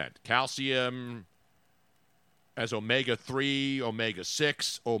 4%. Calcium as omega-3,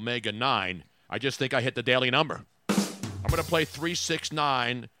 omega-6, omega-9. I just think I hit the daily number. I'm going to play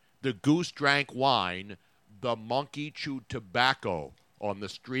 369, the Goose Drank Wine, the Monkey Chewed Tobacco on the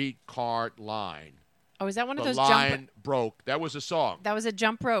streetcar line. Oh, is that one of those The line broke. That was a song. That was a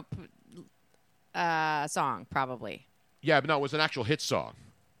jump rope song, probably. Yeah, but no, it was an actual hit song.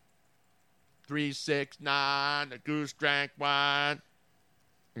 369, the Goose Drank Wine.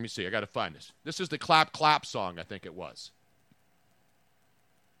 Let me see. I got to find this. This is the Clap Clap song, I think it was.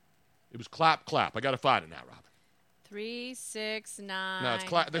 It was Clap Clap. I got to find it now, Robin. 369. No,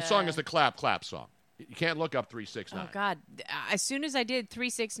 it's the song is the Clap Clap song. You can't look up 369. Oh, God. As soon as I did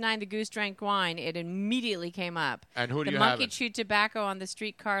 369, the Goose Drank Wine, it immediately came up. And who do you have? have? The monkey chewed tobacco on the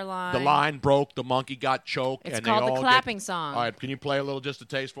streetcar line. The line broke. The monkey got choked. It's and called they all the clapping song. All right, can you play a little, just a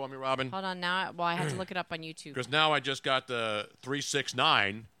taste for me, Robin? Hold on now. Well, I have to look it up on YouTube. Because now I just got the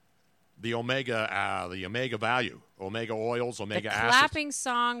 369, the omega value, omega oils, omega the acids. clapping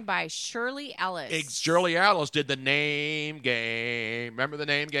song by Shirley Ellis. Shirley Ellis did the name game. Remember the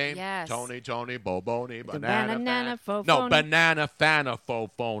name game? Yes. Tony, Boboni, banana Fana. fo No, phony. banana fana fo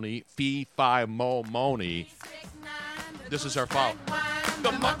phony, fee fi mo moni. This is our fault.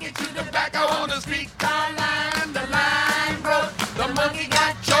 The monkey chewed tobacco on the street line. The line broke. The monkey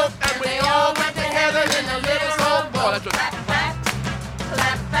got choked, and we all went together in a little slow boy. That's what.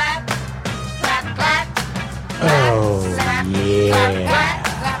 Oh, yeah.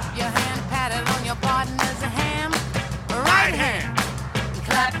 Clap your hand, pat it on your partner's ham. Right hand.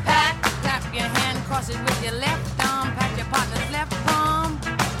 Clap, clap your hand, cross it with your left arm, pat your partner's left palm.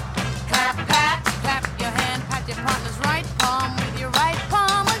 Clap, clap your hand, pat your partner's right palm with your right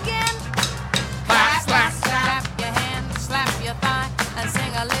palm again. Clap, slap your hand, slap your thigh, and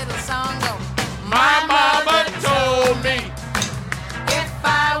sing a little song. Go. My mama told me If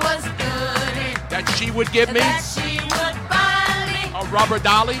I was goody, that she would give me that she would buy me a rubber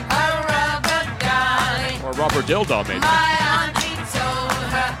dolly a rubber dolly. or a rubber dildo, maybe. My auntie told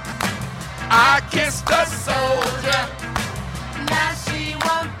her, I kissed a soldier. now she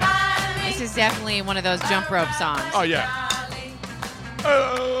won't buy me. This is definitely one of those jump rope songs. Oh, yeah.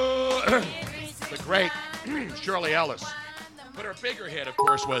 The great Shirley Ellis. But her bigger hit, of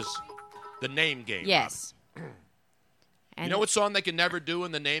course, was the name game. Yes. Robin. And You know what song they can never do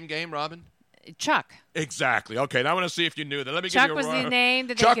in the name game, Robin? Chuck. Exactly. Okay, now I want to see if you knew that. Let me Chuck give you was a the name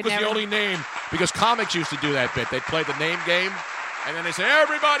that they Chuck could was never... the only name because comics used to do that bit. They'd play the name game, and then they say,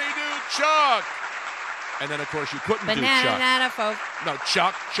 everybody do Chuck. And then, of course, you couldn't do Chuck. Banana fo. No,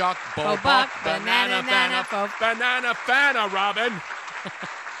 Chuck, Bo Bo Buck, Buck, Banana banana, Fana, Banana Fana, Robin.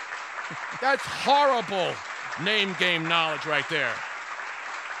 That's horrible name game knowledge right there.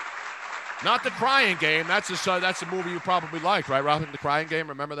 Not the Crying Game. That's a movie you probably liked, right, Robin? The Crying Game.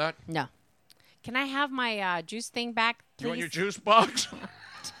 Remember that? No. Can I have my juice thing back, please? You want your juice box?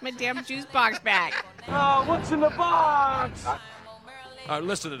 My damn juice box back. Oh, what's in the box?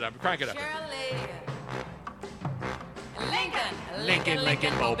 Listen to them. Crank it up.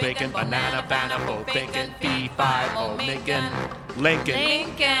 Lincoln, Bo Bacon, Banana Fana, Bo Bacon, P5, Bo Lincoln, Lincoln.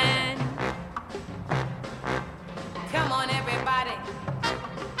 Lincoln. Come on, everybody.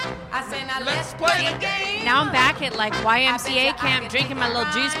 I say now let's play the game. Now I'm back at like YMCA camp drinking my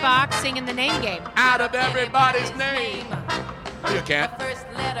little juice box, singing the name game. Out of everybody's name. No, you can't. The first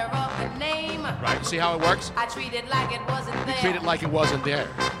letter of the name. Right, you see how it works? I treat it like it wasn't there. Treat it like it wasn't there.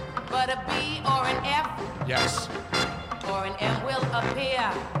 But a B or an F Yes. or an M will appear.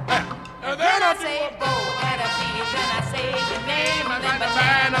 And Then I say Bo and a B, then I say the name, and then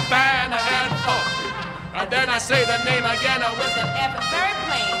Banana Fana, and oh. And then I say the name again with an F, very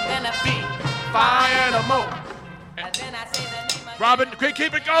plain, then a B. Fire and a mo. And then I say the name again. Robin,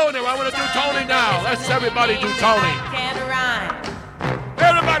 keep it going there. I want to do Tony now. Let's everybody do Tony. Can't rhyme.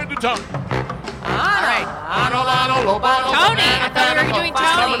 Everybody do Tony. All right. Arnold, Lobano, Tony, I thought we were doing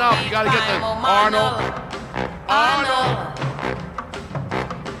Tony. Coming up, you got to get the Arnold.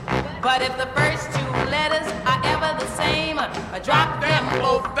 But if the first two letters are ever the same, drop them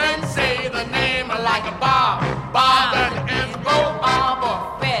both, then say the name like a Bob. Bob and F, go Bob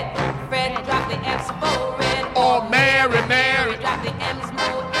or Fred. Fred, drop the F's for Red. Or Mary. Drop the M's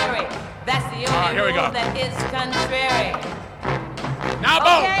more airy. That's the All right, only here we go. rule that is contrary. Now,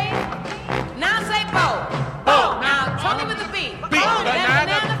 Bo. Okay? Now say Bo. Bo. Now Tony with the B. B. Bo, then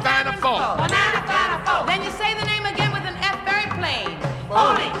Banana Fana Fo. Banana Fana Fo. Then you say the name again with an F very plain.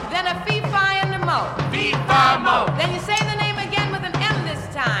 Phony. Then a fee, fi, and a mo. B5mo. Then you say the name again with an M this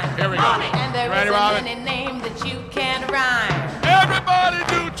time. Here we go. Phony. And there Ready, isn't Robin? any name that you can't rhyme. Everybody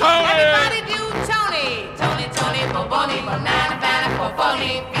do Tony. Everybody do Tony. Tony, Boboni, Banana Fana Fo,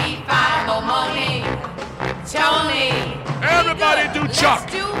 phony, fee, fi, mo, money. Tony. Everybody do Chuck.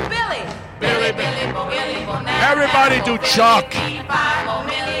 Let's do Billy. Billy. Banana Everybody Fana do Fo, Chuck. fee, fi, mo,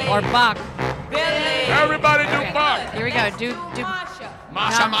 milli. Or Buck. Billy. Everybody do Okay. Buck. Here we go. Do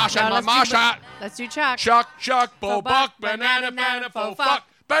Masha, let's do let's do Chuck. Chuck, Bo Buck, Banana Fana, Fo Fuck.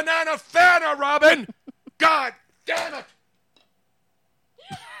 Banana Fana, Robin. God damn it.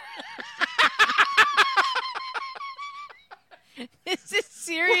 This is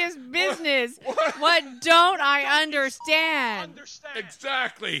serious business. What don't I understand?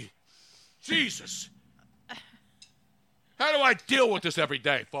 Exactly. Jesus. How do I deal with this every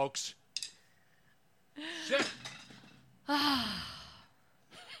day, folks? Sit. I'm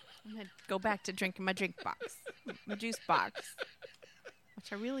going to go back to drinking my drink box, my juice box,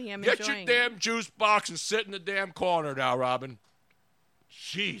 which I really am Get enjoying. your damn juice box and sit in the damn corner now, Robin.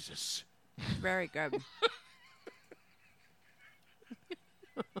 Jesus. Very good.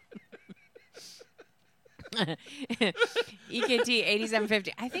 EKT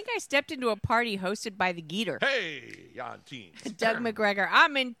 8750. I think I stepped into a party hosted by the Geeter. Hey, Jan Teens. Doug McGregor.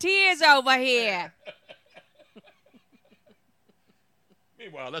 I'm in tears over here.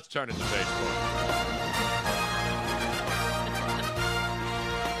 Meanwhile, let's turn it to baseball.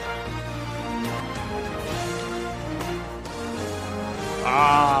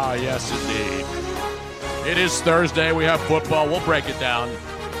 Ah, yes, indeed. It is Thursday. We have football. We'll break it down.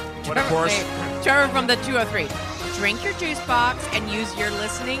 But of course, Trevor from the 203. Drink your juice box and use your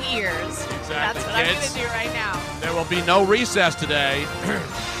listening ears. Exactly, That's what I'm going kids. to do right now. There will be no recess today.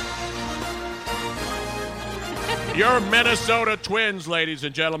 Your Minnesota Twins, ladies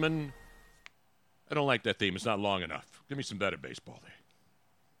and gentlemen. I don't like that theme. It's not long enough. Give me some better baseball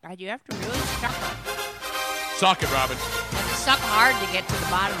there. God, you have to really suck. Suck it, Robin. You have to suck hard to get to the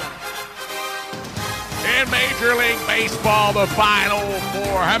bottom of it. In Major League Baseball, the Final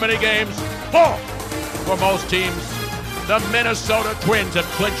Four. How many games? 4 for most teams. The Minnesota Twins have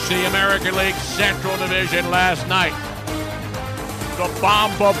clinched the American League Central Division last night. The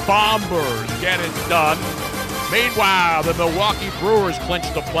Bombers get it done. Meanwhile, the Milwaukee Brewers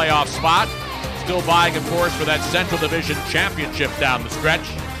clinched the playoff spot. Still vying, of course, for that Central Division championship down the stretch.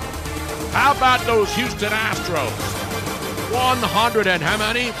 How about those Houston Astros? 100 and how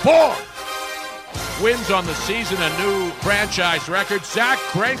many? 4 wins on the season, a new franchise record. Zach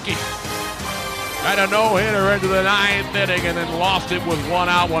Greinke had a no-hitter into the 9th inning and then lost it with 1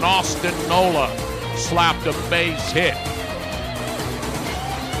 out when Austin Nola slapped a base hit.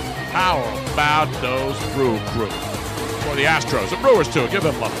 How about those Brew Crew? For the Astros, the Brewers too, give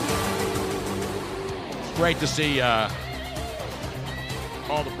them love. It's great to see all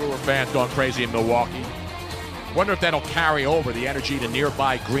the Brewer fans going crazy in Milwaukee. Wonder if that'll carry over the energy to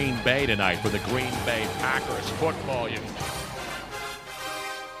nearby Green Bay tonight for the Green Bay Packers football unit.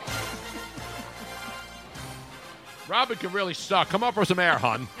 Robin can really suck. Come up for some air,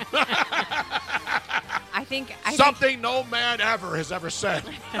 hon. I think Something no man ever has ever said.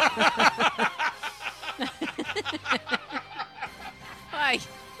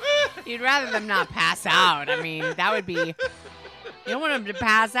 You'd rather them not pass out. I mean, that would be... You don't want them to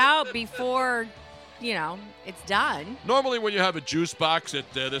pass out before, it's done. Normally when you have a juice box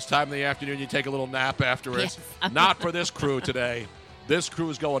at this time of the afternoon, you take a little nap afterwards. Yes. Not for this crew today. This crew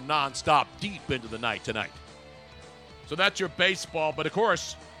is going nonstop deep into the night tonight. So that's your baseball. But, of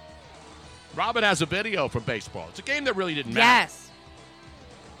course, Robin has a video from baseball. It's a game that really didn't matter. Yes.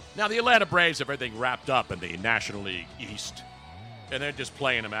 Now, the Atlanta Braves have everything wrapped up in the National League East, and they're just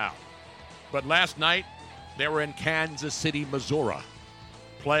playing them out. But last night, they were in Kansas City, Missouri,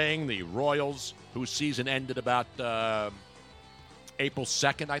 playing the Royals, whose season ended about April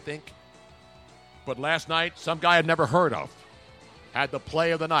 2nd, I think. But last night, some guy I'd never heard of had the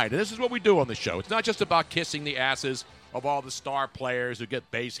play of the night. And this is what we do on the show. It's not just about kissing the asses of all the star players who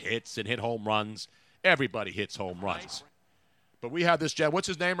get base hits and hit home runs. Everybody hits home runs. But we have this gentleman. What's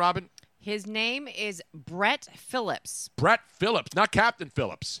his name, Robin? His name is Brett Phillips. Brett Phillips, not Captain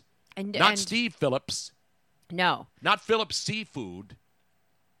Phillips. Not Steve Phillips. No. Not Phillips Seafood.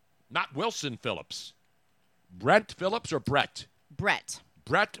 Not Wilson Phillips. Brent Phillips or Brett? Brett.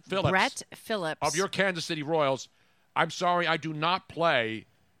 Brett Phillips. Brett Phillips. Of your Kansas City Royals. I'm sorry, I do not play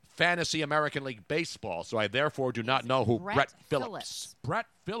Fantasy American League Baseball, so I therefore do not know who Brett Phillips. Brett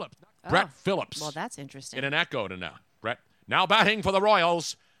Phillips. Oh. Brett Phillips. Well, that's interesting. In an echo to now. Brett. Now batting for the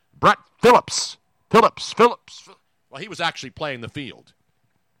Royals, Brett Phillips. Phillips. Well, he was actually playing the field,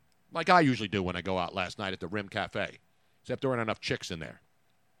 like I usually do when I go out last night at the Rim Cafe, except there weren't enough chicks in there.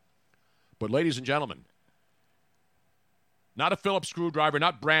 But ladies and gentlemen, not a Phillips screwdriver,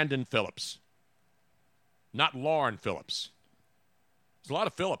 not Brandon Phillips, not Lauren Phillips. There's a lot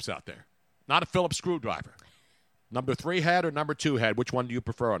of Phillips out there. Not a Phillips screwdriver. Number 3 head or number 2 head? Which one do you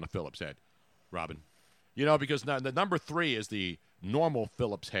prefer on a Phillips head, Robin? Because the number 3 is the normal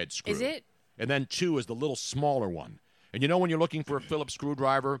Phillips head screw. Is it? And then 2 is the little smaller one. And when you're looking for a Phillips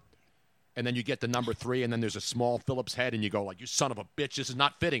screwdriver, and then you get the number 3, and then there's a small Phillips head, and you go like, you son of a bitch, this is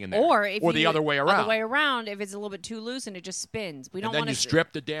not fitting in there. Or the other way around. Other way around, if it's a little bit too loose and it just spins. We don't and then want you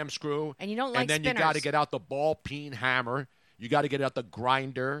strip the damn screw. And you don't like And then spinners. you got to get out the ball peen hammer. You got to get out the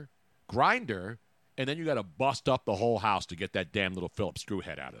grinder, and then you got to bust up the whole house to get that damn little Phillips screw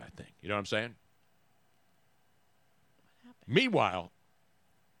head out of that thing. You know what I'm saying? Meanwhile,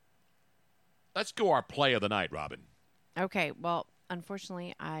 Let's go our play of the night, Robin. Okay. Well,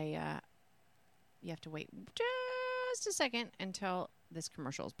 unfortunately, you have to wait just a second until this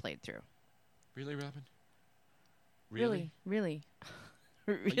commercial is played through. Really, Robin? Really?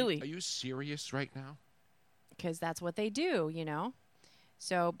 Really? Are you serious right now? Because that's what they do, you know.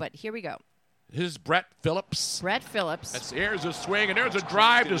 So, but here we go. This is Brett Phillips. Brett Phillips. Here's a swing, and there's a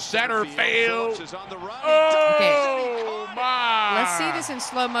drive to center field. Oh, my. Let's see this in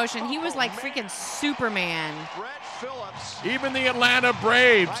slow motion. He was like freaking Superman. Brett Phillips. Even the Atlanta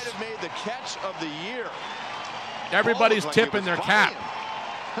Braves. Might have made the catch of the year. Everybody's tipping their cap.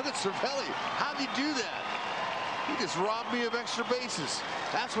 Look at Cervelli. How'd he do that? He just robbed me of extra bases.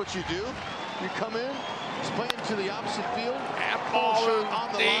 That's what you do. You come in, he's playing to the opposite field. That ball is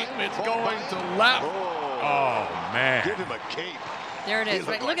deep. It's going to left. Oh, man. Give him a cape. There it is.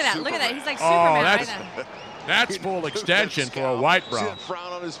 Look at that. Look at that. He's like Superman. Right That's full extension for a white bro. See that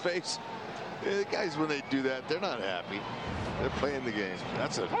frown on his face? Yeah, the guys, when they do that, they're not happy. They're playing the game.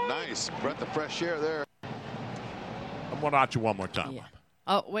 That's a nice breath of fresh air there. I'm going to watch it one more time. Yeah.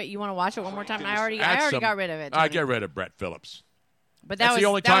 Oh, wait, you want to watch it one more time? I already got rid of it. I get rid of Brett Phillips. But that's the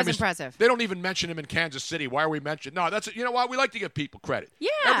only time was impressive. They don't even mention him in Kansas City. Why are we mentioning? No, you know what? We like to give people credit. Yeah.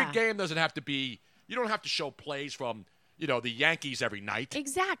 Every game doesn't have to be. You don't have to show plays from the Yankees every night.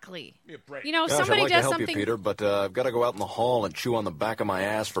 Exactly. Give me a break. Somebody does something. You, Peter, but I've got to go out in the hall and chew on the back of my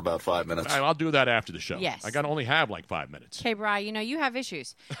ass for about 5 minutes. All right, I'll do that after the show. Yes. I only have like 5 minutes. Okay, Bri, you have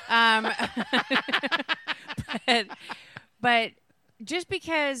issues. But just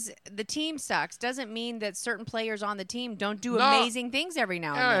because the team sucks doesn't mean that certain players on the team don't do amazing things every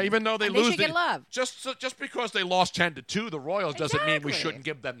now and then. Even though they lose, they should get love. Just because they lost 10-2, the Royals doesn't mean we shouldn't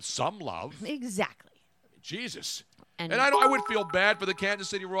give them some love. Exactly. Jesus. And I would feel bad for the Kansas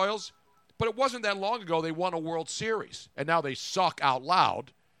City Royals, but it wasn't that long ago they won a World Series, and now they suck out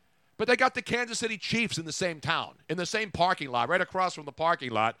loud. But they got the Kansas City Chiefs in the same town, in the same parking lot, right across from the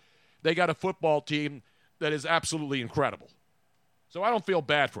parking lot. They got a football team that is absolutely incredible. So I don't feel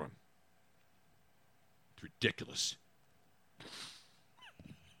bad for him. It's ridiculous.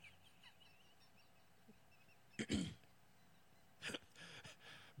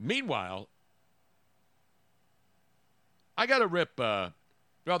 Meanwhile, I got to rip the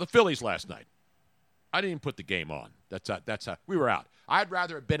Phillies last night. I didn't even put the game on. That's how we were out. I'd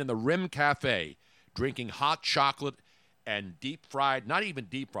rather have been in the Rim Cafe drinking hot chocolate and deep-fried, not even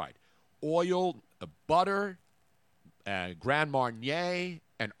deep-fried, oil, butter, Grand Marnier,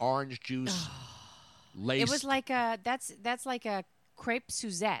 and orange juice. Laced. It was like that's like a crepe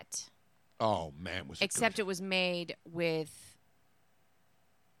Suzette. Oh, man, was it Except good. It was made with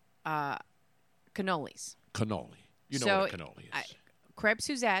cannolis. Cannoli. You know what a cannoli is. Crepe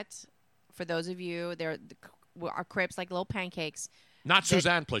Suzette, for those of you, are crepes like little pancakes. Not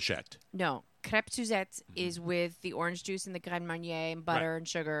Suzanne Plachette. No. Crepe Suzette is with the orange juice and the Grand Marnier and butter and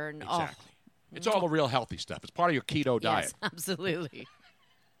sugar. And, exactly. It's all the real healthy stuff. It's part of your keto diet. Yes, absolutely.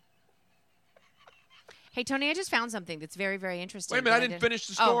 Hey, Tony, I just found something that's very, very interesting. Wait a minute, I didn't finish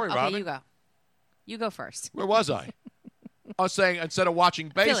the story, okay, Robin. you go. You go first. Where was I? I was saying instead of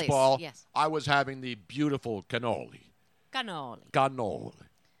watching baseball, Phillies, yes. I was having the beautiful cannoli. Cannoli.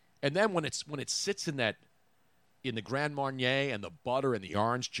 And then when it sits in the Grand Marnier and the butter and the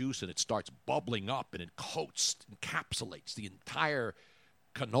orange juice and it starts bubbling up and it coats, encapsulates the entire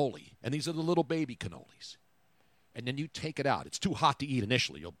cannoli. And these are the little baby cannolis. And then you take it out. It's too hot to eat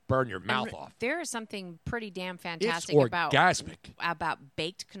initially. You'll burn your mouth off. There is something pretty damn fantastic it's orgasmic. about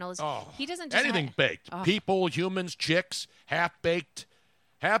baked cannolis. Oh, he doesn't just anything baked. Oh. People, humans, chicks, half-baked.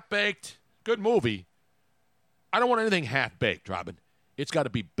 Half-baked, good movie. I don't want anything half-baked, Robin. It's got to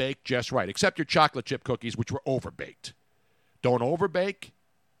be baked just right, except your chocolate chip cookies, which were overbaked. Don't overbake.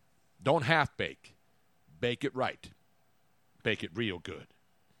 Don't half-bake. Bake it right. Bake it real good.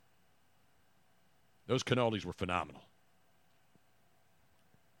 Those cannolis were phenomenal.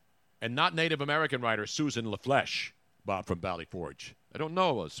 And not Native American writer Susan LaFleche, Bob from Valley Forge. I don't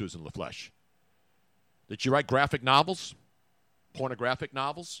know Susan LaFleche. Did she write graphic novels? Pornographic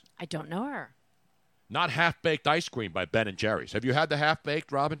novels? I don't know her. Not Half-Baked Ice Cream by Ben & Jerry's. Have you had the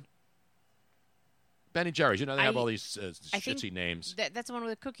Half-Baked, Robin? Ben & Jerry's. You know, they have all these shitsy names. That's the one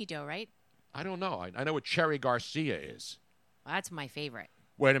with cookie dough, right? I don't know. I know what Cherry Garcia is. Well, that's my favorite.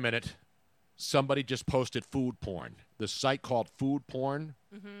 Wait a minute. Somebody just posted food porn. The site called Food Porn.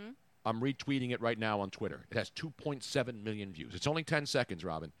 Mm-hmm. I'm retweeting it right now on Twitter. It has 2.7 million views. It's only 10 seconds,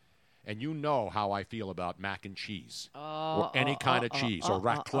 Robin. And you know how I feel about mac and cheese. Or any kind of cheese. Or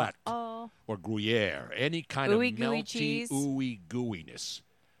raclette. Or Gruyere. Any kind of melty, cheese. ooey gooiness.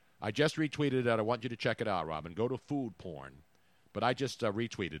 I just retweeted it. I want you to check it out, Robin. Go to Food Porn. but I just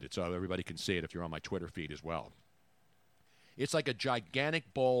retweeted it so everybody can see it if you're on my Twitter feed as well. It's like a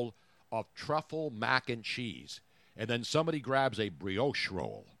gigantic bowl of truffle mac and cheese, and then somebody grabs a brioche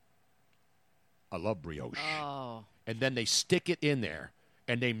roll. I love brioche. Oh. And then they stick it in there,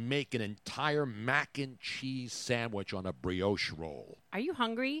 and they make an entire mac and cheese sandwich on a brioche roll. Are you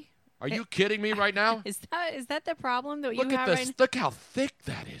hungry? Are you kidding me right now? Is that the problem that Look you at have this. right Look how thick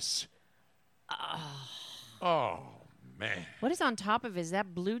that is. Oh, man. What is on top of it? Is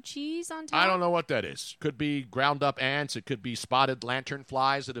that blue cheese on top? I don't know what that is. Could be ground up ants. It could be spotted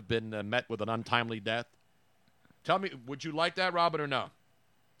lanternflies that have been met with an untimely death. Tell me, would you like that, Robin, or no?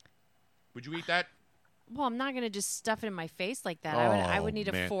 Would you eat that? Well, I'm not going to just stuff it in my face like that. I would need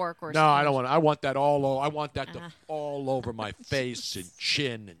a fork or no, something. I don't want. I want that all over. I want that to all over my face and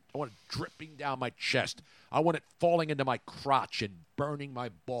chin, and I want it dripping down my chest. I want it falling into my crotch and burning my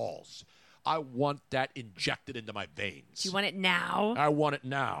balls. I want that injected into my veins. Do you want it now? I want it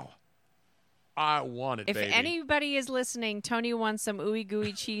now. I want it, if baby. If anybody is listening, Tony wants some ooey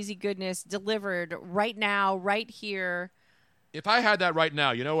gooey cheesy goodness delivered right now, right here. If I had that right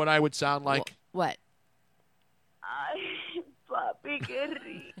now, you know what I would sound like? What? Ay, papi, qué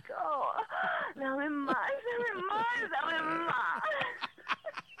rico. Dame más, dame más.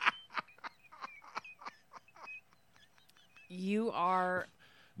 You are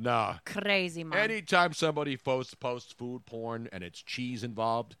crazy, Mom. Anytime somebody posts food porn and it's cheese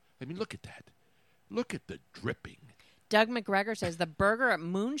involved, I mean, look at that. Look at the dripping. Doug McGregor says the burger at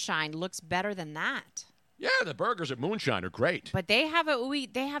Moonshine looks better than that. Yeah, the burgers at Moonshine are great. But they have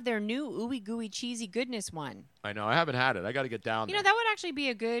their new ooey gooey cheesy goodness one. I know. I haven't had it. I got to get down there. You know, that would actually be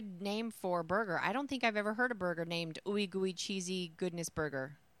a good name for a burger. I don't think I've ever heard a burger named ooey gooey cheesy goodness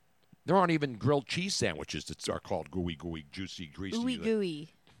burger. There aren't even grilled cheese sandwiches that are called gooey gooey juicy greasy. Ooey gooey.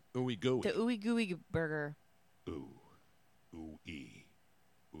 Ooey gooey. The ooey gooey burger. Ooh. Ooey.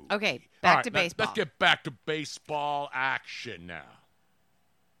 Ooh. Okay, back to baseball. Let's get back to baseball action now.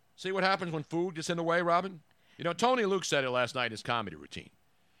 See what happens when food gets in the way, Robin? You know, Tony Luke said it last night in his comedy routine.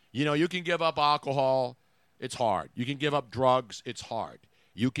 You know, you can give up alcohol. It's hard. You can give up drugs. It's hard.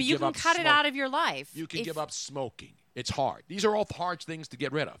 You can cut it out of your life. You can give up smoking. It's hard. These are all hard things to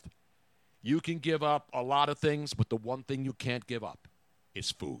get rid of. You can give up a lot of things, but the one thing you can't give up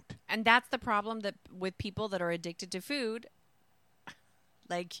is food. And that's the problem that with people that are addicted to food,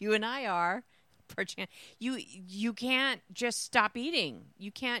 like you and I are. You can't just stop eating. You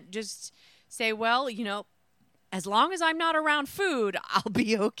can't just say, well, you know, as long as I'm not around food, I'll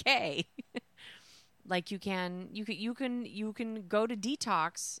be okay. Like you can go to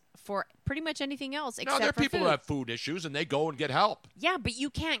detox for pretty much anything else except for food. No, there are people who have food issues and they go and get help. Yeah, but you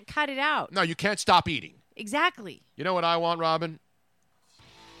can't cut it out. No, you can't stop eating. Exactly. You know what I want, Robin?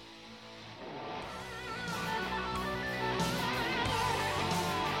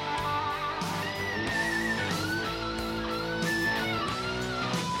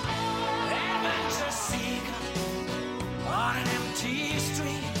 On an empty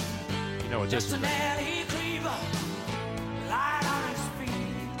street, you know what this is? Just an alley creeper, light on his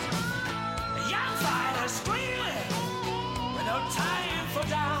feet. A young fighter screaming with no time for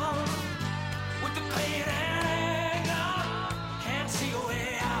down. With the pain and anger, can't see a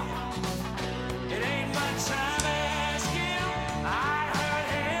way out. It ain't much I'm asking. I heard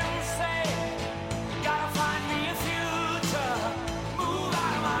him say, gotta find me a future. Move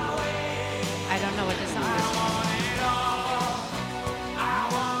out of my way. I don't know what this song is.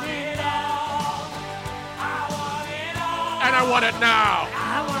 And I want it now.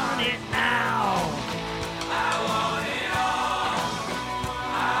 I want it now. I want it all.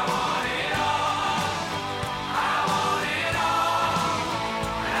 I want it all. I want it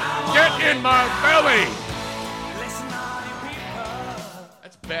all. Get in my belly. Listen, all you people.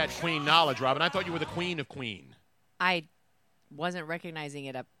 That's bad Queen knowledge, Robin. I thought you were the Queen of Queen. I wasn't recognizing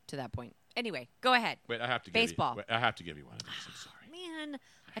it up to that point. Anyway, go ahead. Wait, I have to baseball. I have to give you one of these. I'm sorry. Man,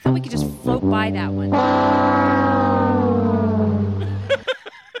 I thought we could just float by that one.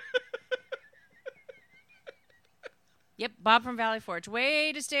 Yep, Bob from Valley Forge.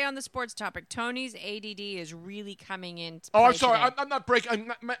 Way to stay on the sports topic. Tony's ADD is really coming in. Oh, I'm sorry. I'm not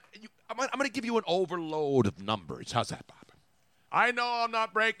breaking. I'm going to give you an overload of numbers. How's that, Bob? I know I'm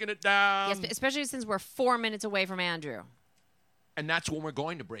not breaking it down. Yes, especially since we're 4 minutes away from Andrew. And that's when we're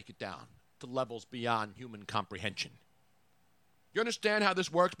going to break it down to levels beyond human comprehension. You understand how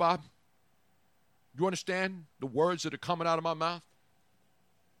this works, Bob? You understand the words that are coming out of my mouth?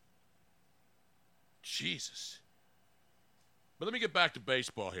 Jesus. But let me get back to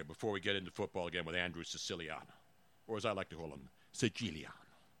baseball here before we get into football again with Andrew Siciliano, or as I like to call him, Siciliano.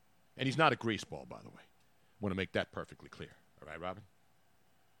 And he's not a greaseball, by the way. I want to make that perfectly clear. All right, Robin?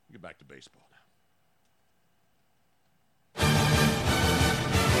 Get back to baseball now.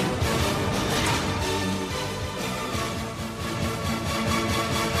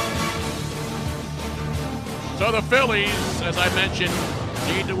 So the Phillies, as I mentioned,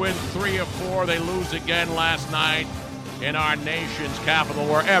 need to win 3 of 4. They lose again last night in our nation's capital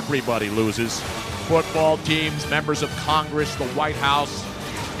where everybody loses. Football teams, members of Congress, the White House,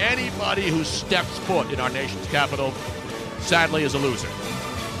 anybody who steps foot in our nation's capital, sadly, is a loser.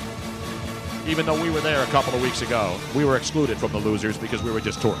 Even though we were there a couple of weeks ago, we were excluded from the losers because we were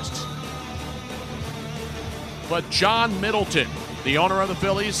just tourists. But John Middleton, the owner of the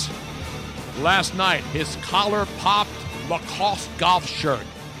Phillies, last night, his collar-popped Lacoste golf shirt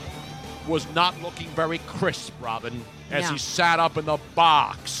was not looking very crisp, Robin, as he sat up in the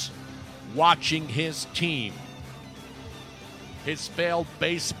box watching his team, his failed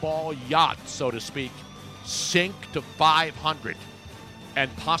baseball yacht, so to speak, sink to 500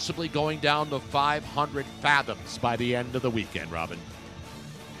 and possibly going down to 500 fathoms by the end of the weekend, Robin.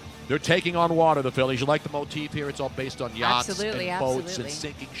 They're taking on water, the Phillies. You like the motif here? It's all based on yachts and boats and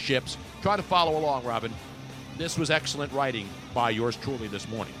sinking ships. Try to follow along, Robin. This was excellent writing by yours truly this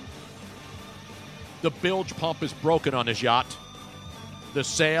morning. The bilge pump is broken on his yacht. The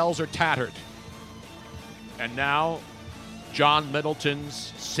sails are tattered. And now, John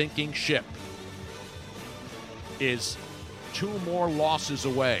Middleton's sinking ship is 2 more losses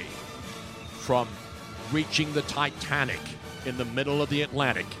away from reaching the Titanic in the middle of the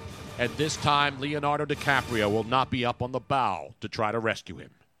Atlantic. And this time, Leonardo DiCaprio will not be up on the bow to try to rescue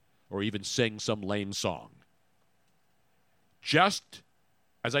him or even sing some lame song. Just,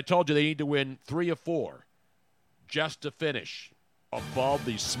 as I told you, they need to win 3 of 4 just to finish above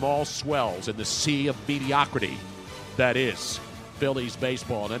these small swells in the sea of mediocrity that is Phillies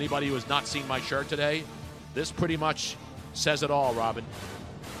baseball. And anybody who has not seen my shirt today, this pretty much says it all, Robin.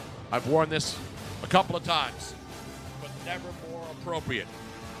 I've worn this a couple of times, but never more appropriate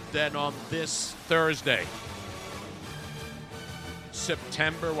than on this Thursday.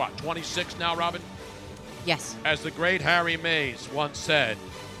 September, 26th now, Robin? Yes. As the great Harry Mays once said,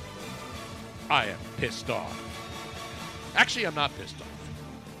 I am pissed off. Actually, I'm not pissed off.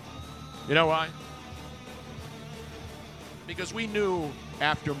 You know why? Because we knew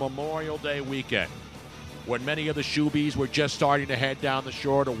after Memorial Day weekend, when many of the shoobies were just starting to head down the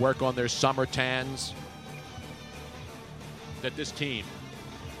shore to work on their summer tans, that this team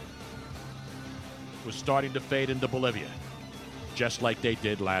was starting to fade into Bolivia, just like they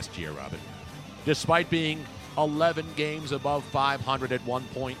did last year, Robin. Despite being 11 games above 500 at one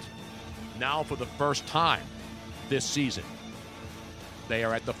point, now for the first time this season, they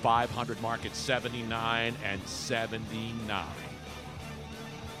are at the 500 mark at 79 and 79.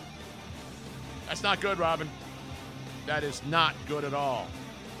 That's not good, Robin. That is not good at all.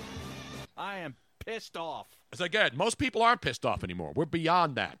 I am pissed off. As again, most people aren't pissed off anymore. We're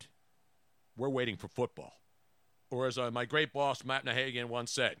beyond that. We're waiting for football. Or as my great boss, Matt Nahagan,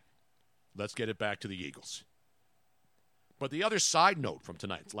 once said, let's get it back to the Eagles. But the other side note from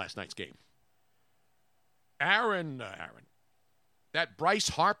last night's game, Aaron, that Bryce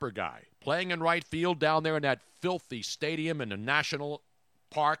Harper guy playing in right field down there in that filthy stadium in the National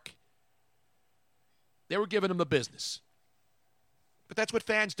Park, they were giving him the business. But that's what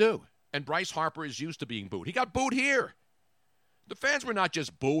fans do. And Bryce Harper is used to being booed. He got booed here. The fans were not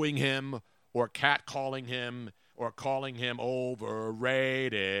just booing him or catcalling him or calling him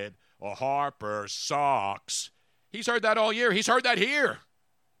overrated or Harper sucks. He's heard that all year. He's heard that here.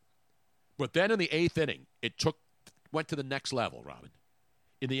 But then in the 8th inning, went to the next level, Robin.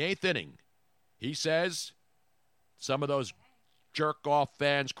 In the 8th inning, he says some of those jerk-off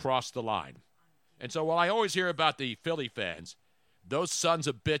fans crossed the line. And so while I always hear about the Philly fans, those sons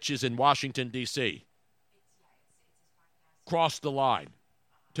of bitches in Washington, D.C. crossed the line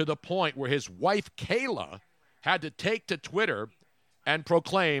to the point where his wife, Kayla, had to take to Twitter and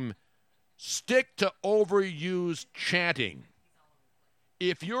proclaim, stick to overused chanting.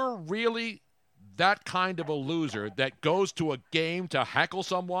 If you're really that kind of a loser that goes to a game to heckle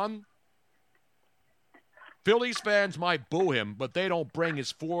someone, Phillies fans might boo him, but they don't bring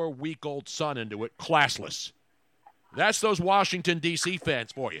his 4-week-old son into it. Classless. That's those Washington, D.C.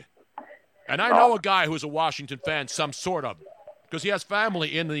 fans for you. And I know a guy who's a Washington fan, some sort of, because he has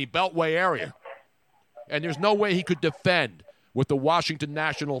family in the Beltway area. And there's no way he could defend what the Washington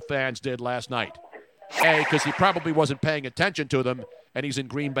National fans did last night. A, because he probably wasn't paying attention to them, and he's in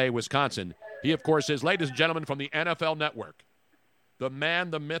Green Bay, Wisconsin. He, of course, is, ladies and gentlemen, from the NFL Network, the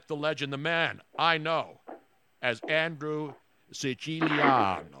man, the myth, the legend, the man I know as Andrew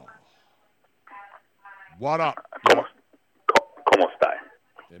Siciliano. What up?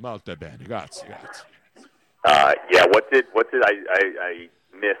 Molto bene. Grazie. Yeah, what did I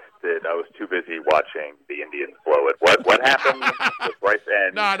missed it? I was too busy watching the Indians blow it. What happened with Bryce?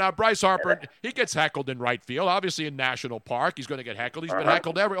 No, Bryce Harper, he gets heckled in right field. Obviously in National Park, he's going to get heckled. He's been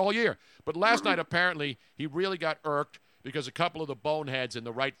heckled all year. But last night, apparently, he really got irked because a couple of the boneheads in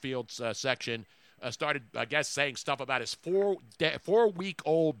the right field section started, I guess, saying stuff about his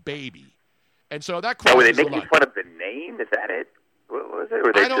 4-week-old baby. And so that causes were they a making lot. fun of the name? Is that it? What was it?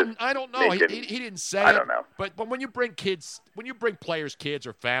 Or I don't know. He didn't say it. I don't know. But when you bring players' kids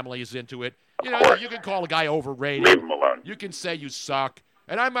or families into it, you can call a guy overrated. Leave him alone. You can say you suck.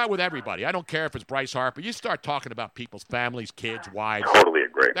 And I'm out with everybody. I don't care if it's Bryce Harper. You start talking about people's families, kids, wives. Totally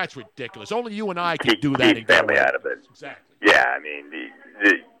agree. That's ridiculous. Only you and I can do that. Keep family out of it. Exactly. Yeah, I mean,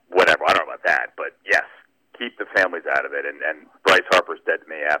 whatever. I don't know about that, but yes, keep the families out of it. And Bryce Harper's dead to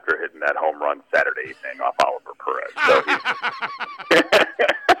me after hitting that home run Saturday evening off Oliver Perez. So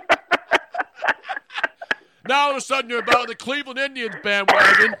now all of a sudden you're about the Cleveland Indians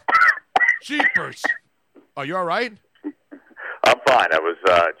bandwagon. Jeepers. Are you all right? I'm fine. I was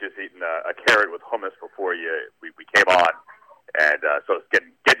just eating a carrot with hummus before we came on, and so it's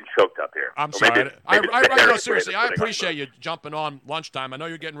getting choked up here. I'm so sorry. No, seriously, I appreciate you jumping on lunchtime. I know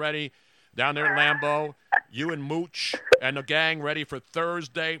you're getting ready down there at Lambeau. You and Mooch and the gang ready for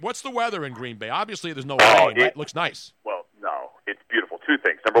Thursday. What's the weather in Green Bay? Obviously, there's no rain. Right? It looks nice. Well, no, it's beautiful. Two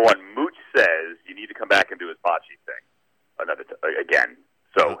things. Number one, Mooch says you need to come back and do his bocce thing again.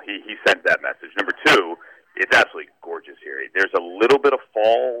 So he sent that message. Number two, it's absolutely gorgeous here. There's a little bit of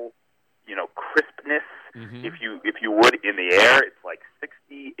fall, crispness, if you would, in the air. It's like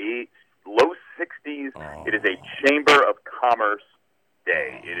 68, low 60s. Oh. It is a Chamber of Commerce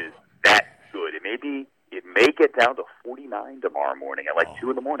day. It is that good. It may get down to 49 tomorrow morning at 2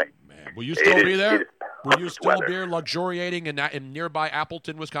 in the morning. Man, will you still be there? Will you still be luxuriating in nearby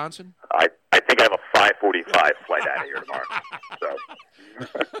Appleton, Wisconsin? I think I have a 5:45 flight out of here tomorrow.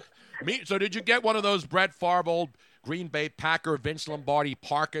 So did you get one of those Brett Favre old Green Bay Packer Vince Lombardi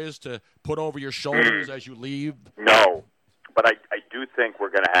parkas to put over your shoulders as you leave? No, but I do think we're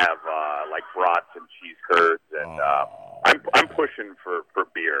going to have brats and cheese curds, and I'm pushing for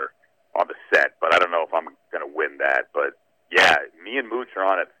beer on the set, but I don't know if I'm going to win that. But yeah, me and Mooch are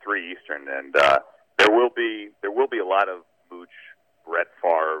on at 3 Eastern, and there will be a lot of Mooch, Brett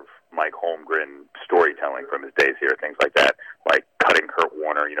Favre, Mike Holmgren storytelling from his days here, things like that, like cutting Kurt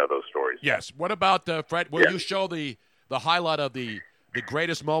Warner, those stories. Yes. What about Fred? Will you show the highlight of the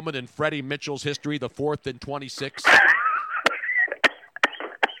greatest moment in Freddie Mitchell's history, the 4th and 26?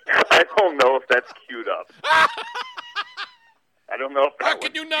 I don't know if that's queued up. I don't know if that. How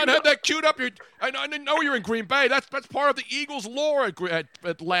can you not have that queued up? I know you're in Green Bay. That's part of the Eagles' lore at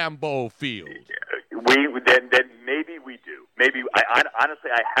Lambeau Field. Then maybe we do. Maybe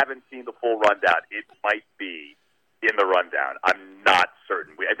honestly, I haven't seen the full rundown. It might be in the rundown. I'm not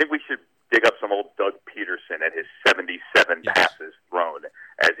certain. I think we should dig up some old Doug Peterson and his 77 passes thrown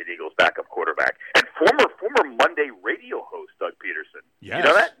as an Eagles backup quarterback, and former Monday radio host Doug Peterson. Yes. You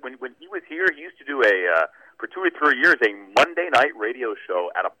know that when he was here, he used to do for 2 or 3 years a Monday night radio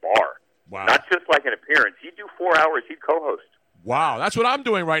show at a bar. Wow. Not just like an appearance. He'd do 4 hours. He'd co-host. Wow, that's what I'm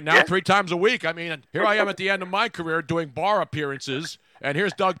doing right now, 3 times a week. I mean, here I am at the end of my career doing bar appearances, and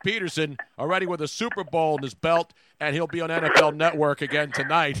here's Doug Peterson already with a Super Bowl in his belt, and he'll be on NFL Network again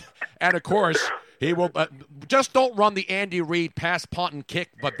tonight. And, of course, he will just don't run the Andy Reid pass, punt, and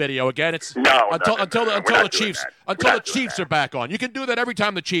kick video again. It's until the Chiefs are back on. You can do that every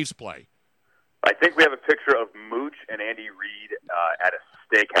time the Chiefs play. I think we have a picture of Mooch and Andy Reid at a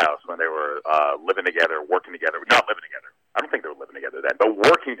steakhouse when they were living together, working together. Not living together. I don't think they were living together then, but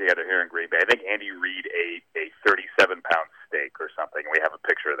working together here in Green Bay. I think Andy Reid ate a 37-pound steak or something. We have a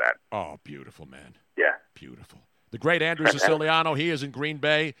picture of that. Oh, beautiful, man. Yeah. Beautiful. The great Andrew Siciliano, he is in Green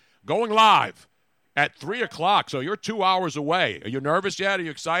Bay, going live at 3 o'clock, so you're 2 hours away. Are you nervous yet? Are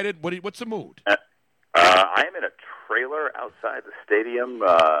you excited? What's the mood? I am in a trailer outside the stadium.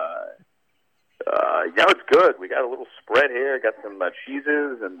 It's good. We got a little spread here. Got some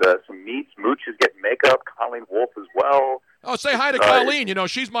cheeses and some meats. Mooch is getting makeup. Colleen Wolfe as well. Oh, say hi to Colleen.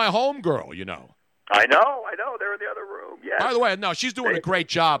 She's my homegirl, I know. They're in the other room. Yes. By the way, no, she's doing a great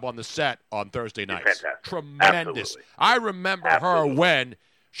job on the set on Thursday nights. Fantastic. Tremendous. Absolutely. I remember her when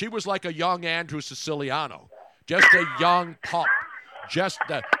she was like a young Andrew Siciliano. Just a young pup. Just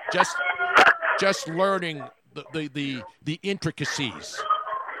learning the intricacies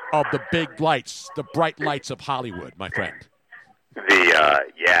of the big lights, the bright lights of Hollywood, my friend.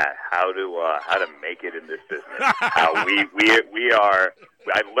 How to make it in this business. How we are.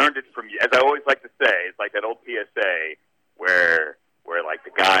 I've learned it from, as I always like to say, it's like that old PSA where like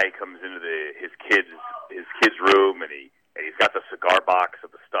the guy guy comes into his kid's room, and he's got the cigar box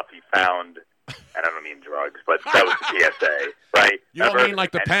of the stuff he found. And I don't mean drugs, but that was the PSA, right? You don't mean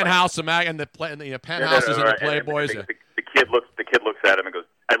like the penthouse and the penthouses and the Playboys. The kid looks at him and goes,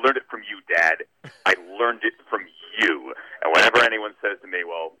 "I learned it from you, Dad. I learned it from you." And whenever anyone says to me,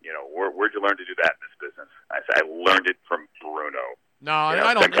 "Well, where'd you learn to do that in this business?" I say, "I learned it from Bruno." No,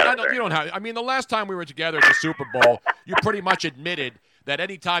 I don't. You don't have. I mean, the last time we were together at the Super Bowl, you pretty much admitted that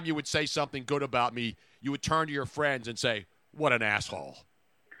any time you would say something good about me, you would turn to your friends and say, "What an asshole."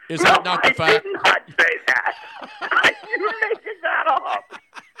 Is that not the fact? I did not say that. You're making that up.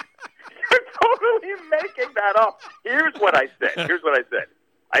 You're totally making that up. Here's what I said.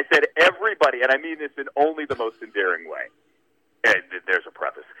 I said everybody, and I mean this in only the most endearing way. And there's a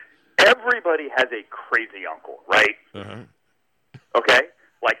preface. Everybody has a crazy uncle, right? Uh-huh. Okay?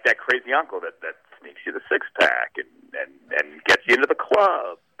 Like that crazy uncle that sneaks you the six-pack and gets you into the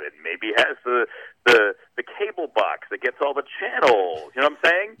club and maybe has the cable box that gets all the channels. You know what I'm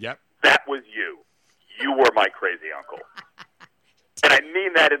saying? Yep. That was you. You were my crazy uncle. And I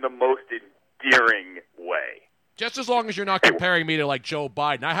mean that in the most endearing way. Just as long as you're not comparing me to, like, Joe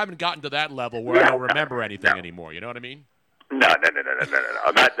Biden. I haven't gotten to that level where I don't remember anything anymore. You know what I mean? No.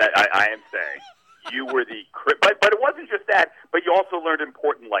 I'm not that. I am saying you were the... But it wasn't just that, but you also learned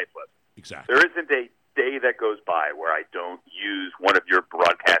important life lessons. Exactly. There isn't a day that goes by where I don't use one of your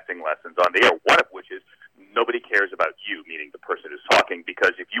broadcasting lessons on the air, one of which is nobody cares about you, meaning the person who's talking,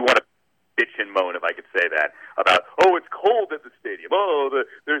 because if you want to bitch and moan, if I could say that, about, it's cold at the stadium,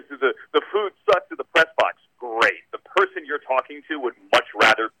 the food sucks at the press box, great. The person you're talking to would much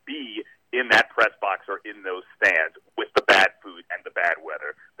rather be in that press box or in those stands with the bad food and the bad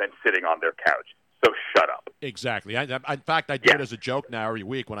weather than sitting on their couch. So shut up. Exactly. In fact, I do it as a joke now every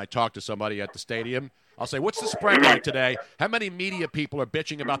week when I talk to somebody at the stadium. I'll say, "What's the spread like today? How many media people are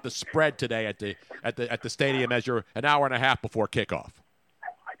bitching about the spread today at the stadium as you're an hour and a half before kickoff?"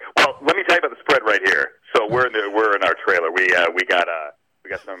 Well, let me tell you about the spread right here. So we're in our trailer. We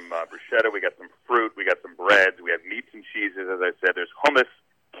got some bruschetta, we got some fruit, we got some breads, we have meats and cheeses. As I said, there's hummus,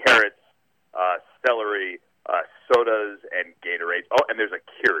 carrots, celery, sodas, and Gatorade. Oh, and there's a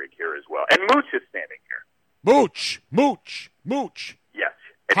Keurig here as well. And Mooch is standing here. Mooch. Yes.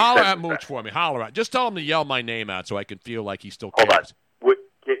 Holler at Mooch for me. Holler at. Just tell him to yell my name out so I can feel like he still cares. Hold on.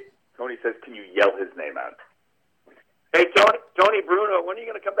 Tony says, "Can you yell his name out?" Hey, Tony Bruno, when are you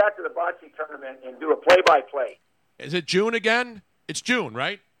going to come back to the bocce tournament and do a play-by-play? Is it June again? It's June,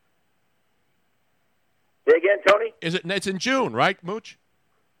 right? Say again, Tony? It's in June, right, Mooch?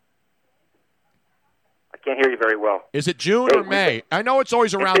 I can't hear you very well. Is it June or May? I know it's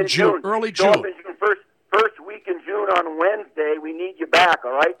always around June, early June. June. First week in June on Wednesday. We need you back,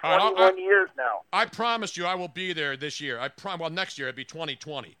 all right? 21 years now. I promise you I will be there this year. Next year. It'll be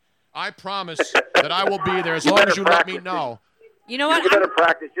 2020. I promise that I will be there as long as you let me know. You know what? You better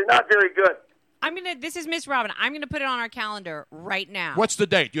practice. You're not very good. This is Miss Robin. I'm going to put it on our calendar right now. What's the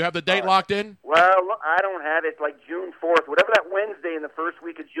date? You have the date locked in? Well, I don't have it. It's like June 4th. Whatever that Wednesday in the first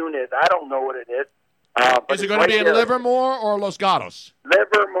week of June is. I don't know what it is. Is it going to be in Livermore or Los Gatos?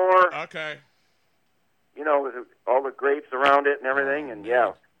 Livermore. Okay. You know, with all the grapes around it and everything, and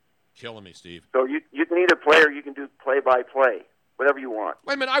yeah. Killing me, Steve. So you can either play or you can do play-by-play, whatever you want.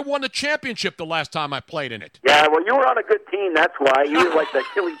 Wait a minute, I won the championship the last time I played in it. Yeah, well, you were on a good team, that's why. You were like the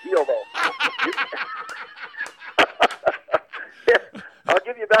Achilles heel, though. I'll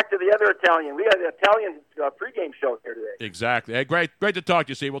give you back to the other Italian. We had an Italian pregame show here today. Exactly. Hey, great to talk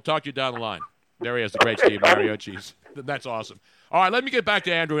to you, Steve. We'll talk to you down the line. There he is, the great Steve Mariucci. That's awesome. All right, let me get back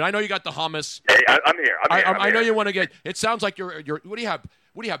to Andrew. I know you got the hummus. Hey, I'm here. I know you want to get. It sounds like you're. What do you have?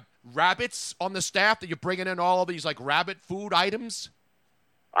 What do you have? Rabbits on the staff that you're bringing in all of these like rabbit food items?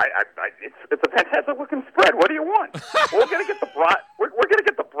 It's a fantastic looking spread. What do you want? We're gonna get the brat. We're gonna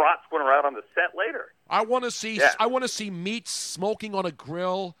get the brats when we're out on the set later. I want to see. Yeah. I want to see meat smoking on a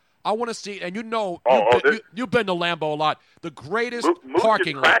grill. I want to see, and you've been to Lambeau a lot. The greatest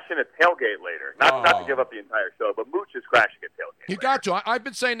parking lot. Mooch is crashing a tailgate later. Not to give up the entire show, but Mooch is crashing a tailgate. You got to. I've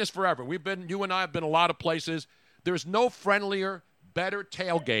been saying this forever. You and I have been a lot of places. There's no friendlier, better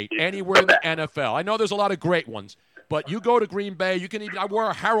tailgate anywhere in the NFL. I know there's a lot of great ones, but you go to Green Bay, I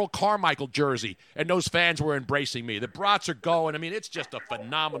wore a Harold Carmichael jersey, and those fans were embracing me. The brats are going. I mean, it's just a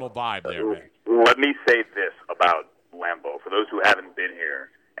phenomenal vibe there, man. Let me say this about Lambeau. For those who haven't been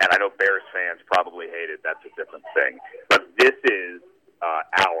here, and I know Bears fans probably hate it. That's a different thing. But this is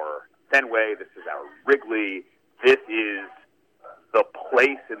our Fenway. This is our Wrigley. This is the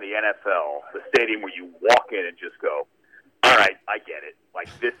place in the NFL, the stadium where you walk in and just go, all right, I get it. Like,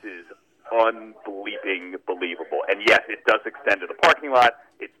 this is unbelieving believable. And yes, it does extend to the parking lot.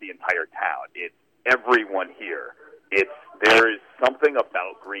 It's the entire town. It's everyone here. There is something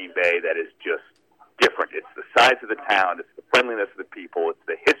about Green Bay that is just different. It's the size of the town. It's the friendliness of the people. It's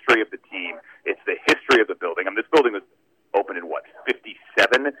the history of the team. It's the history of the building. I mean, this building was opened in,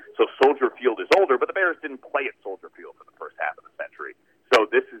 57? So Soldier Field is older, but the Bears didn't play at Soldier Field for the first half of the century. So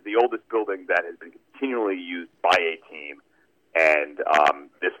this is the oldest building that has been continually used by a team. And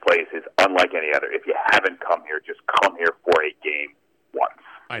this place is unlike any other. If you haven't come here, just come here for a game once.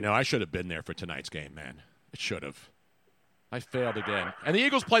 I know. I should have been there for tonight's game, man. I should have. I failed again. And the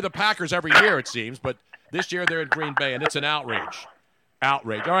Eagles play the Packers every year, it seems, but this year they're in Green Bay, and it's an outrage.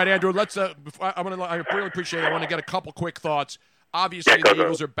 Outrage. All right, Andrew, let's. I really appreciate it. I want to get a couple quick thoughts. Obviously, the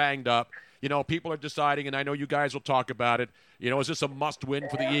Eagles are banged up. You know, people are deciding, and I know you guys will talk about it. You know, is this a must-win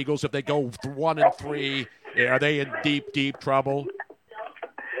for the Eagles? If they go 1-3, are they in deep, deep trouble?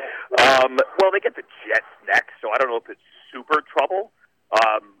 Well, they get the Jets next, so I don't know if it's super trouble.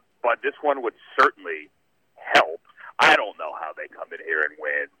 But this one would certainly help. I don't know how they come in here and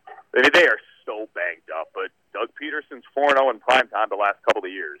win. I mean, they are so banged up, but Doug Peterson's 4-0 in primetime the last couple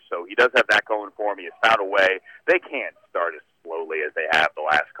of years, so he does have that going for him. He has found a way. They can't start as slowly as they have the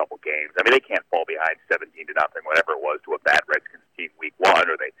last couple games. I mean, they can't fall behind 17-0, whatever it was, to a bad Redskins team week 1,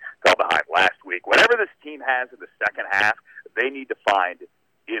 or they fell behind last week. Whatever this team has in the second half, they need to find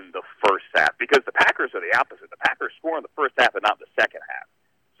in the first half, because the Packers are the opposite. The Packers score in the first half and not in the second half.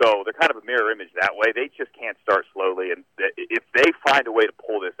 So they're kind of a mirror image that way. They just can't start slowly, and if they find a way to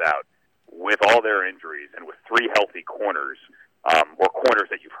pull this out with all their injuries and with 3 healthy corners, or corners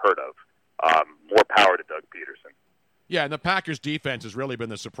that you've heard of, more power to Doug Peterson. Yeah, and the Packers' defense has really been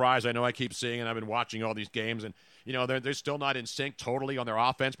the surprise. I know I keep seeing, and I've been watching all these games, and you know they're still not in sync totally on their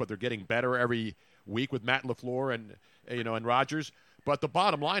offense, but they're getting better every week with Matt LaFleur and Rodgers. But the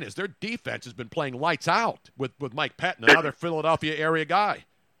bottom line is their defense has been playing lights out with Mike Pettin, another Philadelphia area guy.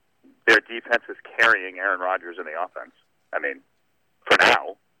 Their defense is carrying Aaron Rodgers in the offense. I mean, for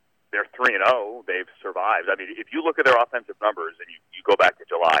now, they're 3-0. They've survived. I mean, if you look at their offensive numbers and you go back to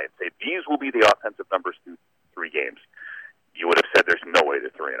July and say, these will be the offensive numbers through 3 games, you would have said there's no way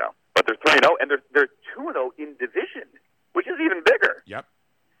they're 3-0. But they're 3-0, and they're 2-0 in division, which is even bigger. Yep.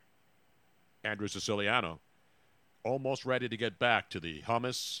 Andrew Siciliano, almost ready to get back to the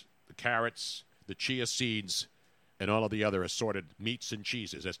hummus, the carrots, the chia seeds, and all of the other assorted meats and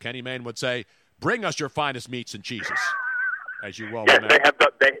cheeses. As Kenny Mayne would say, bring us your finest meats and cheeses. As you well remember. They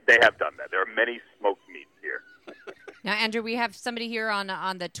have done that. There are many smoked meats here. Now, Andrew, we have somebody here on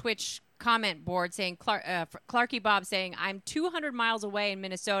the Twitch comment board saying, Clarky Bob saying, I'm 200 miles away in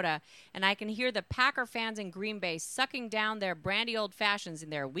Minnesota, and I can hear the Packer fans in Green Bay sucking down their brandy old fashions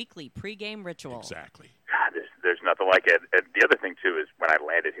in their weekly pregame ritual. Exactly. God, there's nothing like it. And the other thing, too, is when I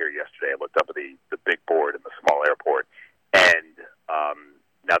landed here yesterday, I looked up at the big board in the small airport, and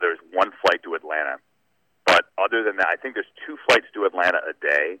now there's 1 flight to Atlanta. But other than that, I think there's 2 flights to Atlanta a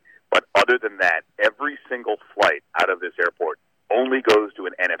day. But other than that, every single flight out of this airport only goes to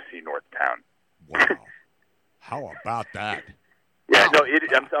an NFC North town. Wow. How about that? Yeah, no,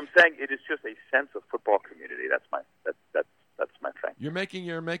 I'm saying it is just a sense of football community. That's my thing.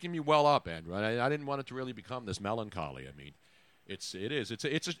 You're making me well up, Andrew. I didn't want it to really become this melancholy. I mean, it's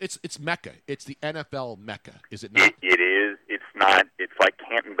Mecca. It's the NFL Mecca, is it not? It is. It's not. It's like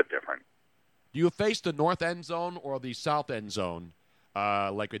Canton, but different. Do you face the north end zone or the south end zone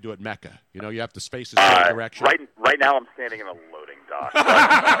like we do at Mecca? You know, you have to face the same direction. Right now, I'm standing in a loading dock.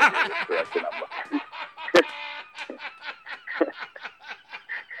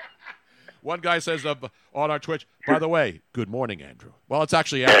 One guy says on our Twitch, by the way, good morning, Andrew. Well, it's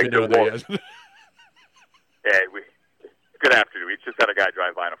actually afternoon. Good afternoon. We just had a guy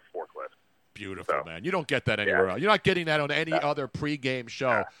drive by on a forklift. Beautiful, man. You don't get that anywhere else. You're not getting that on any other pregame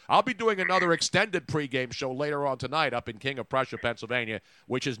show. I'll be doing another extended pregame show later on tonight up in King of Prussia, Pennsylvania,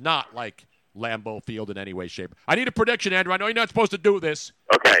 which is not like Lambeau Field in any way, shape. I need a prediction, Andrew. I know you're not supposed to do this.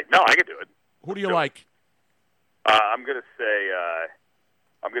 Okay. No, I can do it. Who do you like? I'm going to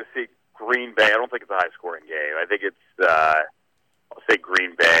say Green Bay. I don't think it's a high-scoring game. I think it's, I'll say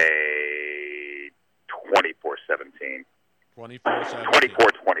Green Bay 24-17. 24-17.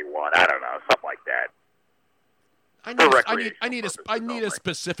 24-21. I don't know, something like that. I need a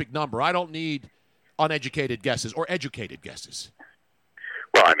specific number. I don't need uneducated guesses or educated guesses.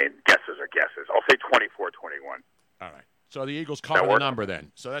 Well, I mean, guesses are guesses. I'll say 24-21. All right. So the Eagles cover the number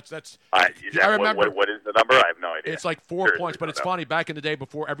then. So that's. I remember. What is the number? I have no idea. It's like 4 points, but it's funny. Back in the day,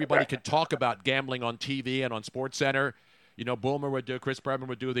 before everybody could talk about gambling on TV and on SportsCenter, you know, Boomer would do, Chris Berman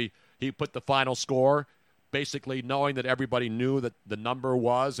would do he put the final score. basically knowing that everybody knew that the number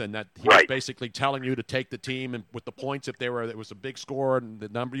was, and that he was basically telling you to take the team and with the points if it was a big score and the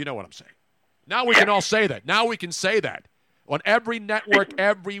number. You know what I'm saying? Now we can all say that. Now we can say that on every network,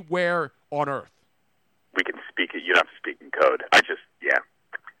 everywhere on earth. We can speak it. You don't have to speak in code.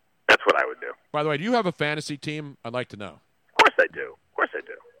 That's what I would do. By the way, do you have a fantasy team? I'd like to know. Of course I do.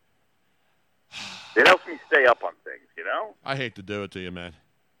 It helps me stay up on things, you know? I hate to do it to you, man.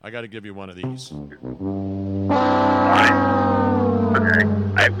 I got to give you one of these. Fine. Okay.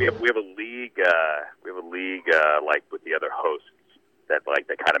 We have a league. Like with the other hosts that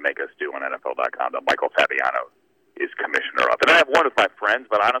kind of make us do on NFL.com. That Michael Fabiano is commissioner of, and I have one with my friends.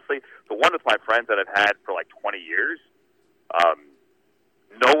 But honestly, the one with my friends that I've had for like 20 years,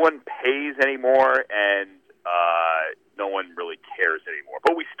 no one pays anymore, and no one really cares anymore.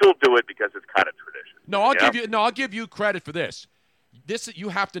 But we still do it because it's kind of tradition. I'll give you credit for this. You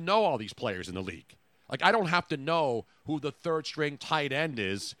have to know all these players in the league. Like, I don't have to know who the third-string tight end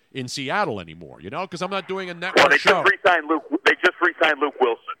is in Seattle anymore, you know, because I'm not doing a network show. They just re-signed Luke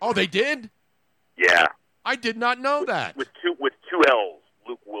Wilson. Oh, they did? Yeah. I did not know that. With two L's,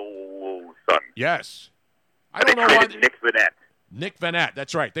 Luke Wilson. Yes. I don't know why. Nick Vannett.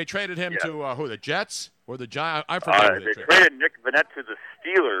 That's right. They traded him to the Jets or the Giants? I forgot. They traded Nick Vannett to the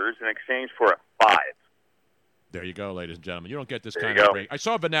Steelers in exchange for a 5. There you go, ladies and gentlemen. You don't get this kind of break. I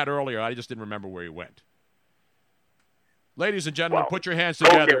saw Vannett earlier. I just didn't remember where he went. Ladies and gentlemen, put your hands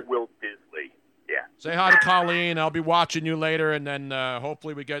together. Will Disley. Yeah. Say hi to Colleen. I'll be watching you later, and then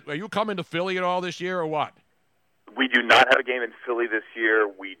hopefully we get. Are you coming to Philly at all this year, or what? We do not have a game in Philly this year.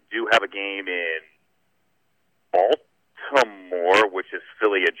 We do have a game in Baltimore, which is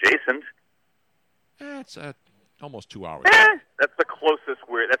Philly adjacent. It's almost 2 hours. That's the closest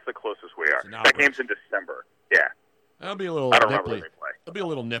we are. That game's in December. Yeah. That'll be a little. I don't remember where they play. It'll be a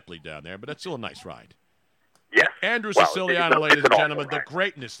little nipply down there, but that's still a nice ride. Yes. Andrew Siciliano, ladies and gentlemen, the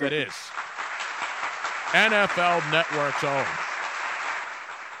greatness that is NFL Network's own.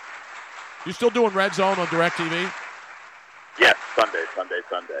 You still doing Red Zone on DirecTV? Yes, Sunday.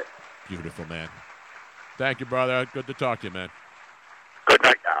 Beautiful, man. Thank you, brother. Good to talk to you, man.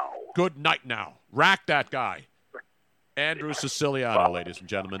 Good night now. Rack that guy. Andrew Siciliano, ladies and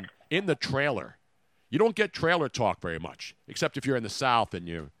gentlemen, in the trailer. You don't get trailer talk very much, except if you're in the South and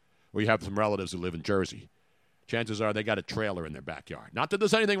you have some relatives who live in Jersey. Chances are they got a trailer in their backyard. Not that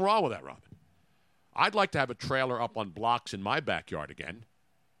there's anything wrong with that, Robin. I'd like to have a trailer up on blocks in my backyard again,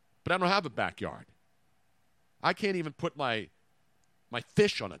 but I don't have a backyard. I can't even put my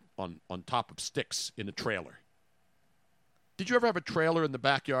fish on top of sticks in a trailer. Did you ever have a trailer in the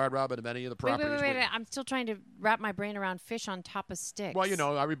backyard, Robin, of any of the properties? Wait. I'm still trying to wrap my brain around fish on top of sticks. Well, you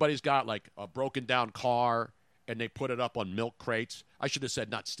know, everybody's got like a broken down car, and they put it up on milk crates. I should have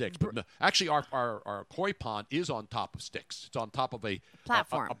said not sticks, but actually our koi pond is on top of sticks. It's on top of a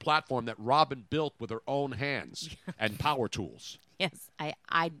platform that Robin built with her own hands and power tools. Yes,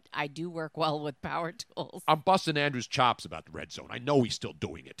 I do work well with power tools. I'm busting Andrew's chops about the Red Zone. I know he's still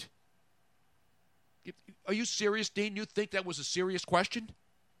doing it. Are you serious, Dean? You think that was a serious question?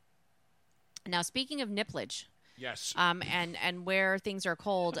 Now, speaking of nipplage, yes, and where things are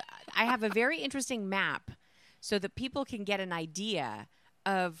cold, I have a very interesting map so that people can get an idea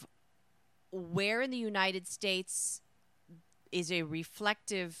of where in the United States is a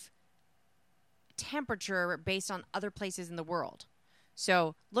reflective temperature based on other places in the world.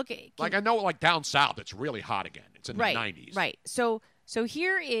 So look at I know, like down south, it's really hot again. It's in the 90s. Right. So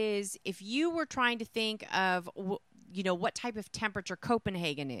here is, if you were trying to think of, what type of temperature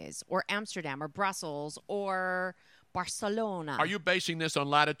Copenhagen is, or Amsterdam, or Brussels, or Barcelona. Are you basing this on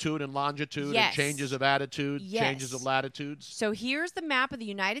latitude and longitude and changes of attitude, changes of latitudes? So here's the map of the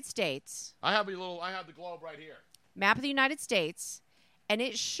United States. I have the globe right here. Map of the United States, and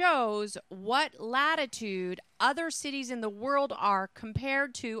it shows what latitude other cities in the world are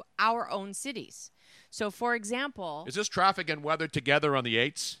compared to our own cities. So, for example... Is this traffic and weather together on the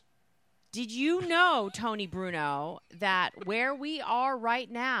 8s? Did you know, Tony Bruno, that where we are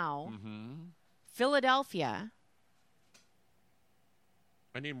right now, Philadelphia...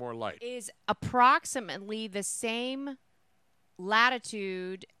 I need more light. ...is approximately the same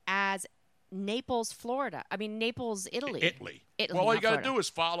latitude as Naples, Florida. I mean, Naples, Italy. Italy. Well, all you got to do is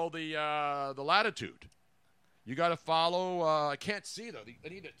follow the latitude. You got to follow... I can't see, though.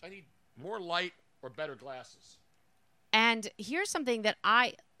 I need more light or better glasses. And here's something that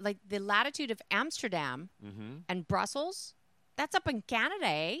I like: the latitude of Amsterdam and Brussels. That's up in Canada,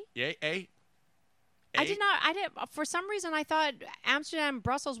 eh? Yeah, I did. For some reason, I thought Amsterdam and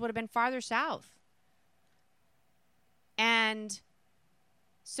Brussels would have been farther south. And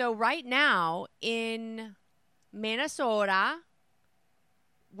so right now in Minnesota.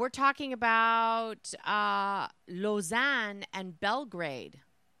 We're talking about Lausanne and Belgrade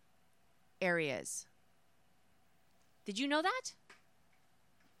areas. Did you know that?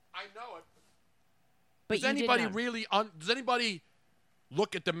 I know it. But does anybody does anybody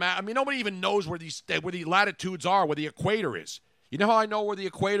look at the map? I mean, nobody even knows where the latitudes are, where the equator is. You know how I know where the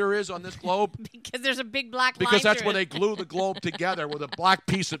equator is on this globe? Because there's a big black line. Because that's where they glue the globe together with a black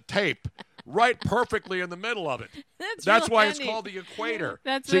piece of tape, right perfectly in the middle of it. That's really why handy. it's called the equator.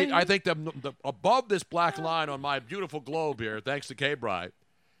 That's See, really I think the above this black line on my beautiful globe here, thanks to K-Bri,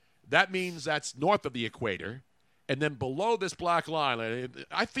 that means that's north of the equator. And then below this black line,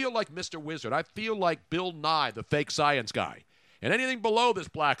 I feel like Mr. Wizard. I feel like Bill Nye, the fake science guy. And anything below this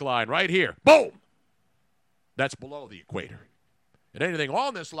black line right here, boom, that's below the equator. And anything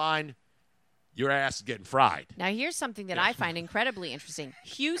on this line, your ass is getting fried. Now, here's something that I find incredibly interesting.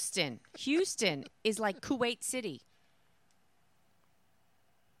 Houston is like Kuwait City.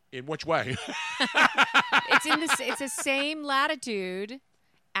 In which way? It's the same latitude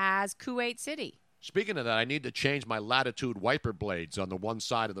as Kuwait City. Speaking of that, I need to change my latitude wiper blades on the one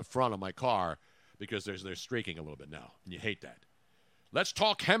side of the front of my car because they're streaking a little bit now, and you hate that. Let's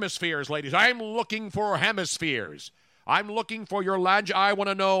talk hemispheres, ladies. I'm looking for hemispheres. I'm looking for your I want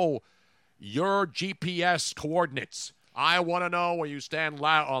to know your GPS coordinates. I want to know where you stand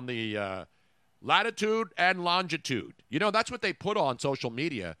on the latitude and longitude. You know, that's what they put on social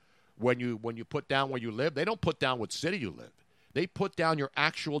media when you put down where you live. They don't put down what city you live. They put down your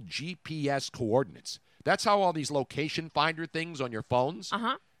actual GPS coordinates. That's how all these location finder things on your phones.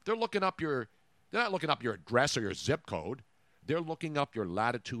 They're looking up they're not looking up your address or your zip code. They're looking up your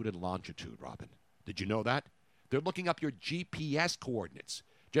latitude and longitude, Robin. Did you know that? They're looking up your GPS coordinates,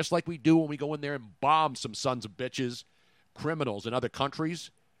 just like we do when we go in there and bomb some sons of bitches, criminals in other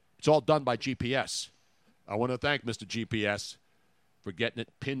countries. It's all done by GPS. I want to thank Mr. GPS for getting it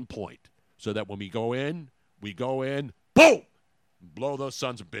pinpoint so that when we go in, boom, blow those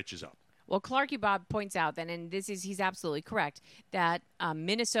sons of bitches up. Well, Clarky Bob points out that, and he's absolutely correct, that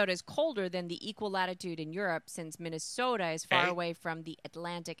Minnesota is colder than the equal latitude in Europe since Minnesota is far away from the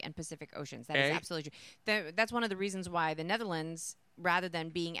Atlantic and Pacific Oceans. That is absolutely true. That's one of the reasons why the Netherlands, rather than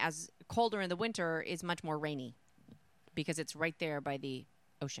being as colder in the winter, is much more rainy because it's right there by the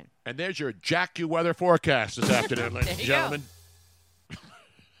ocean. And there's your Jack U weather forecast this afternoon, ladies and gentlemen.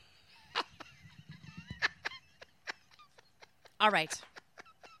 All right.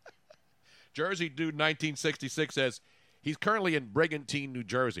 Jersey Dude 1966 says he's currently in Brigantine, New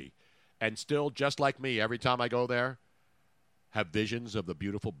Jersey, and still, just like me, every time I go there, have visions of the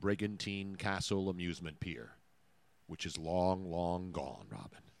beautiful Brigantine Castle Amusement Pier, which is long, long gone,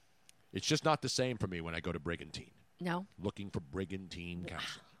 Robin. It's just not the same for me when I go to Brigantine. No. Looking for Brigantine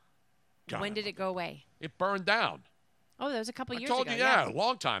Castle. God, when did it go away? It burned down. Oh, that was a couple years ago. I told ago. you, yeah, a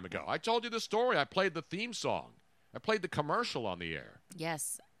long time ago. I told you the story. I played the theme song. I played the commercial on the air.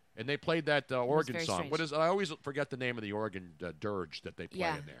 Yes. And they played that organ song. Strange. What is? I always forget the name of the organ dirge that they play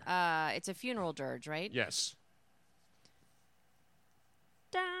in there. It's a funeral dirge, right? Yes.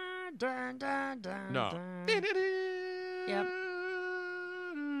 Dun, dun, dun, dun, No. Dun. Yep.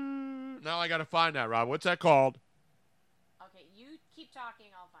 Now I got to find that, Rob. What's that called? Okay, you keep talking.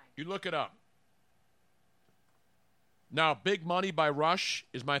 I'll find it. You look it up. Now, Big Money by Rush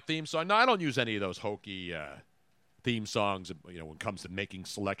is my theme song. No, I don't use any of those hokey theme songs, when it comes to making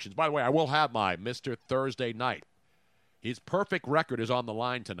selections. By the way, I will have my Mr. Thursday Night. His perfect record is on the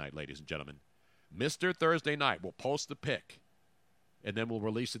line tonight, ladies and gentlemen. Mr. Thursday Night. We'll post the pic, and then we'll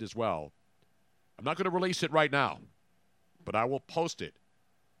release it as well. I'm not going to release it right now, but I will post it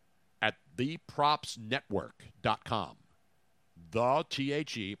at thepropsnetwork.com. The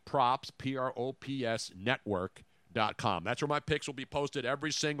THE Props, P-R-O-P-S Network.com. That's where my picks will be posted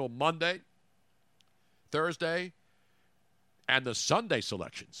every single Monday, Thursday, and the Sunday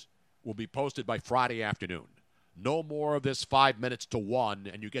selections will be posted by Friday afternoon. No more of this 5 minutes to one,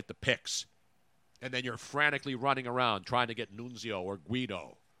 and you get the picks. And then you're frantically running around trying to get Nunzio or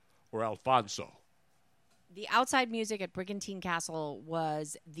Guido or Alfonso. The outside music at Brigantine Castle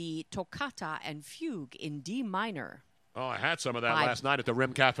was the Toccata and Fugue in D minor. Oh, I had some of that last night at the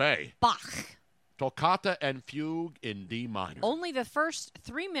Rim Cafe. Bach. Toccata and Fugue in D minor. Only the first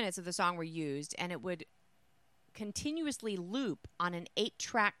 3 minutes of the song were used, and it would continuously loop on an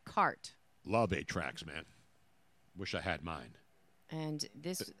 8-track cart. Love 8 tracks, man. Wish I had mine. And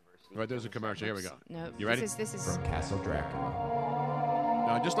this... Right, there's a commercial. Here we go. No, you ready? This is from Castle Dracula.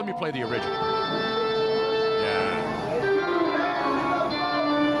 No, just let me play the original. Yeah.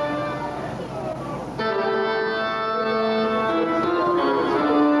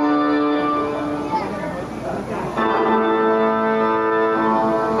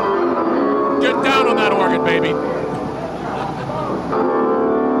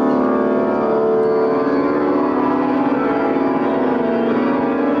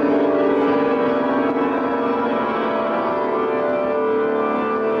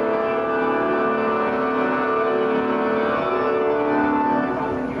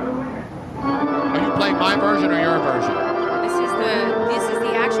 play my version or your version? This is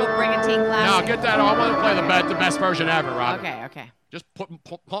the actual Brigantine classic. No, get that. I want to play the best version ever, Rob. Okay. Just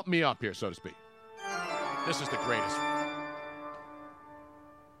pump me up here, so to speak. This is the greatest.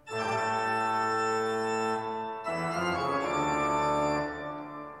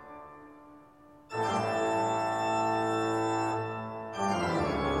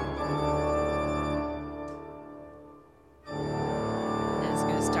 Then it's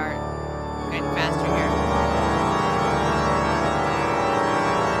going to start getting faster here.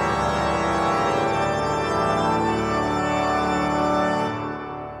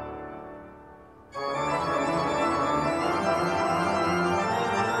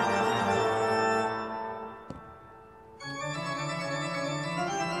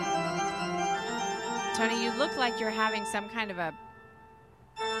 Tony, you look like you're having some kind of a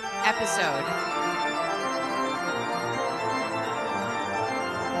episode.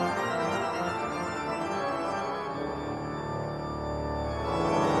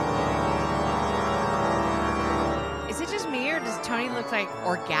 Is it just me, or does Tony look like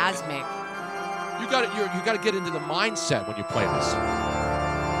orgasmic? You got to get into the mindset when you play this.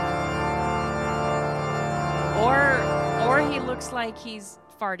 Or he looks like he's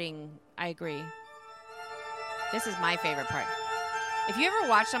farting. I agree. This is my favorite part. If you ever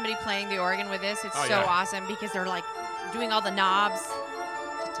watch somebody playing the organ with this, it's awesome because they're like doing all the knobs.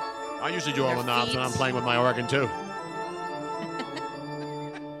 I usually do all the knobs when I'm playing with my organ too.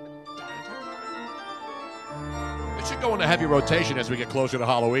 It should go into heavy rotation as we get closer to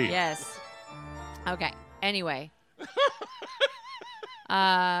Halloween. Yes. Okay. Anyway.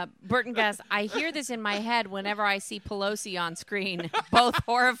 Burton Gus, I hear this in my head whenever I see Pelosi on screen. Both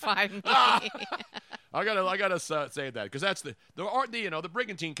horrify me. I gotta say that because that's the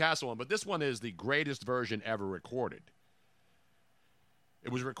Brigantine Castle one, but this one is the greatest version ever recorded.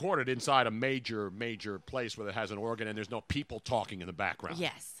 It was recorded inside a major place where it has an organ and there's no people talking in the background.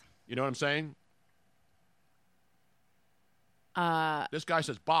 Yes. You know what I'm saying? This guy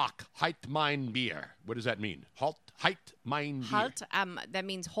says Bach, halt mein Bier. What does that mean? Halt mein Bier. Halt, that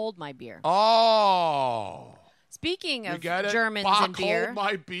means hold my beer. Oh. Speaking of Germans Bach, and beer. Hold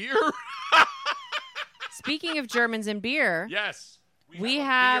my beer? Speaking of Germans and beer. Yes. We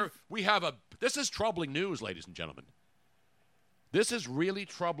have this is troubling news, ladies and gentlemen. This is really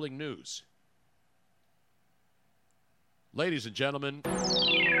troubling news. Ladies and gentlemen,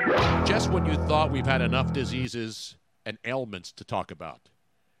 just when you thought we've had enough diseases and ailments to talk about,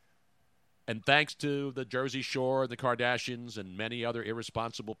 and thanks to the Jersey Shore, the Kardashians, and many other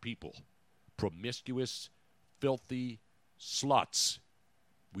irresponsible people, promiscuous, filthy sluts,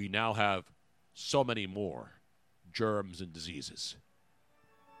 we now have so many more germs and diseases.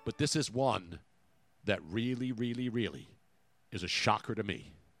 But this is one that really, really, really is a shocker to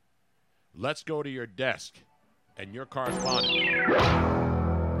me. Let's go to your desk and your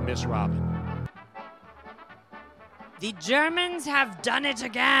correspondent, Miss Robin. The Germans have done it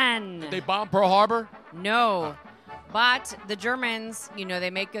again. Did they bomb Pearl Harbor? No. But the Germans, they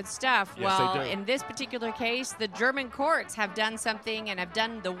make good stuff. Yes, well, they do. In this particular case, the German courts have done something and have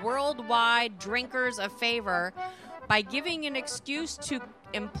done the worldwide drinkers a favor by giving an excuse to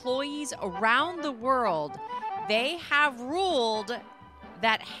employees around the world. They have ruled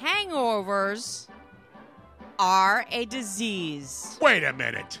that hangovers are a disease. Wait a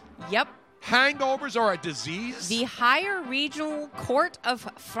minute. Yep. Hangovers are a disease? The Higher Regional Court of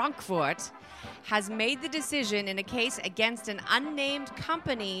Frankfurt has made the decision in a case against an unnamed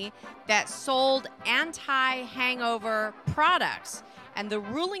company that sold anti-hangover products. And the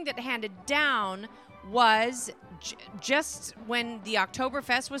ruling that handed down was just when the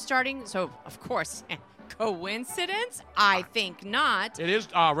Oktoberfest was starting. So, of course, coincidence? I think not.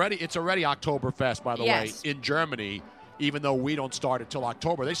 It's already Oktoberfest, by the way, in Germany, even though we don't start until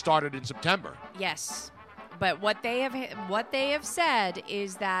October. They started in September. Yes. But what they have said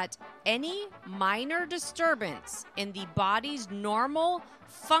is that any minor disturbance in the body's normal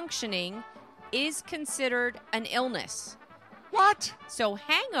functioning is considered an illness. What? So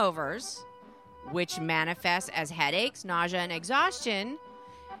hangovers, which manifest as headaches, nausea, and exhaustion,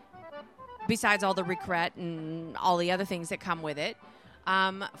 besides all the regret and all the other things that come with it,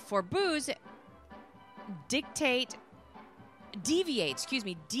 for booze, deviate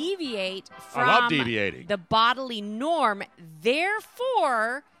from I love deviating. the bodily norm.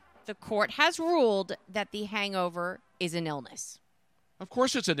 Therefore, the court has ruled that the hangover is an illness. Of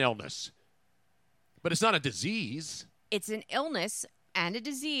course it's an illness. But it's not a disease. It's an illness and a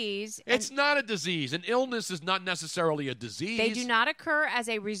disease. It's not a disease. An illness is not necessarily a disease. They do not occur as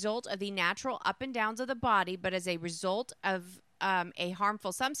a result of the natural up and downs of the body, but as a result of a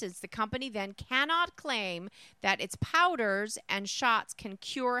harmful substance, the company then cannot claim that its powders and shots can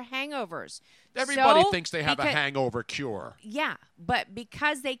cure hangovers. Everybody thinks they have a hangover cure. Yeah, but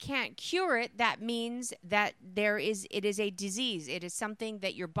because they can't cure it, that means that it is a disease. It is something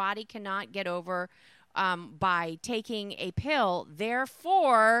that your body cannot get over by taking a pill.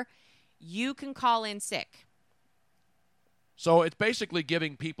 Therefore, you can call in sick. So it's basically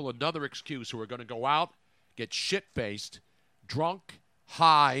giving people another excuse who are going to go out, get shit-faced, drunk,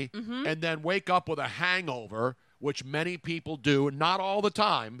 high, and then wake up with a hangover, which many people do, not all the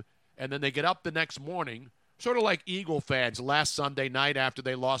time, and then they get up the next morning, sort of like Eagle fans last Sunday night after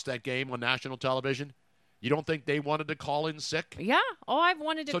they lost that game on national television. You don't think they wanted to call in sick? Yeah. Oh, I've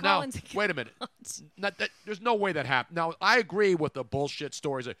wanted to call in sick. Wait a minute. There's no way that happened. Now, I agree with the bullshit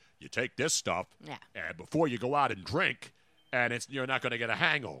stories that you take this stuff and before you go out and drink, and you're not going to get a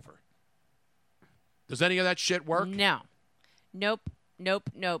hangover. Does any of that shit work? No. Nope.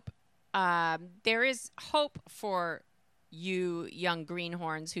 There is hope for you young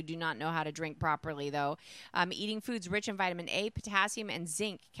greenhorns who do not know how to drink properly, though. Eating foods rich in vitamin A, potassium, and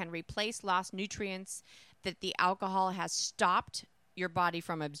zinc can replace lost nutrients that the alcohol has stopped your body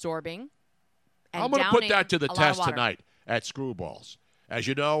from absorbing. And I'm going to put that to the test water. tonight at Screwballs. As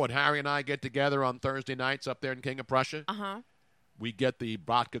you know, when Harry and I get together on Thursday nights up there in King of Prussia, we get the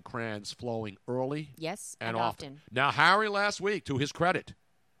vodka crans flowing early and often. Now, Harry last week, to his credit,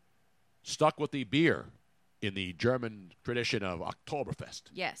 stuck with the beer in the German tradition of Oktoberfest.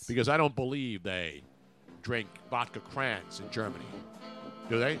 Yes. Because I don't believe they drink vodka crans in Germany.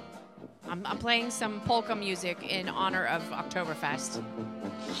 Do they? I'm playing some polka music in honor of Oktoberfest.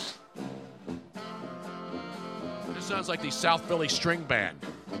 This sounds like the South Philly String Band.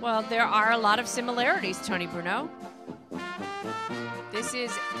 Well, there are a lot of similarities, Tony Bruno. This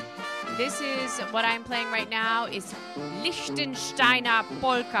is what I'm playing right now is Liechtensteiner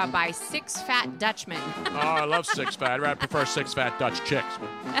Polka by Six Fat Dutchmen. Oh, I love Six Fat. I prefer Six Fat Dutch Chicks.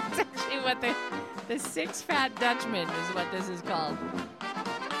 That's actually what the Six Fat Dutchmen is what this is called.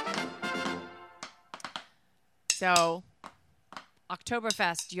 So,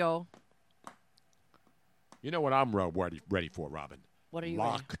 Oktoberfest, yo. You know what I'm ready for, Robin? What are you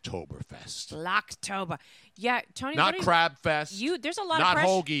Locktoberfest. Locktober. Yeah, Tony. Not Crab Fest. There's a lot not of pressure.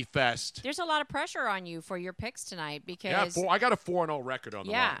 Not Hoagie Fest. There's a lot of pressure on you for your picks tonight because I got a 4-0 record on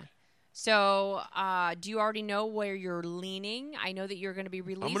the line. So, do you already know where you're leaning? I know that you're going to be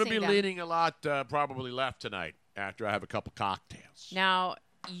releasing. I'm going to be leaning a lot, probably left tonight after I have a couple cocktails. Now,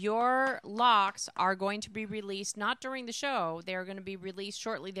 your locks are going to be released not during the show. They're going to be released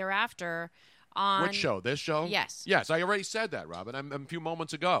shortly thereafter. On which show? This show? Yes. Yes, I already said that, Robin, a few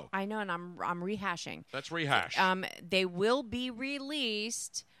moments ago. I know, and I'm rehashing. Let's rehash. They will be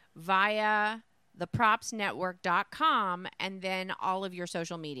released via thepropsnetwork.com and then all of your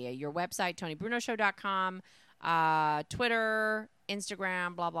social media, your website, TonyBrunoShow.com, Twitter,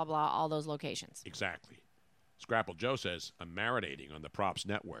 Instagram, blah, blah, blah, all those locations. Exactly. Scrapple Joe says, I'm marinating on the Props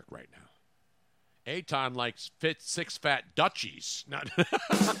Network right now. Aton likes Six Fat Dutchies.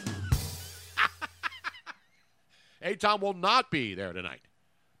 Aton will not be there tonight,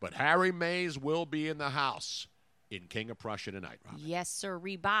 but Harry Mays will be in the house in King of Prussia tonight, Robin. Yes, sir,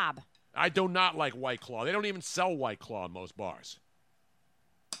 Bob. I do not like White Claw. They don't even sell White Claw in most bars.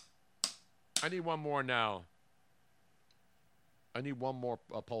 I need one more now. I need one more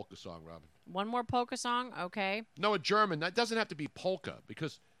polka song, Robin. One more polka song? Okay. No, a German. That doesn't have to be polka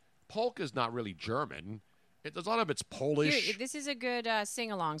because polka is not really German. A lot of it's Polish. Here, this is a good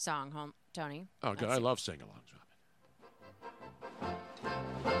sing-along song, Tony. Oh, good. I love sing-alongs, Robin.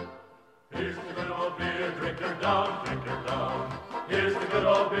 Here's the good old beer, drink her down, drink her down. Here's the good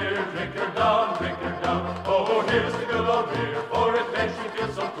old beer, drink her down, drink her down. Oh, here's the good old beer, for it makes you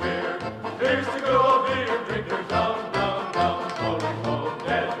feel so queer. Here's the good old beer, drink her down, down, down. Rolling home,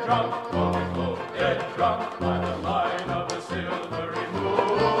 dead drunk, rolling home, dead drunk. By the light of a silvery moon.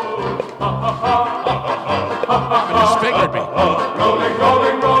 Ha, ha, ha, ha, ha, ha, ha. He just fingered me. Rolling,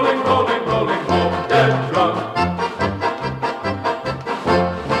 rolling, rolling, rolling, rolling home, dead drunk.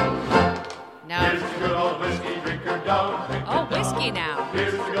 Now. Here's the good old whiskey, drink her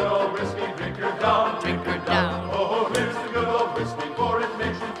down, drink her down. Oh, here's the good old whiskey, for it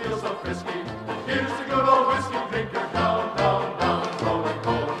makes you feel so frisky. Here's the good old whiskey, drink her down, down, down. Rolling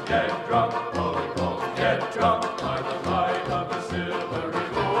home, dead drunk, rolling home, dead drunk. By the light of the silvery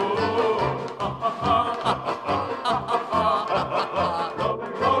moon.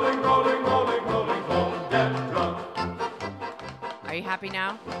 Rolling, rolling, rolling, rolling, rolling home, dead drunk. Are you happy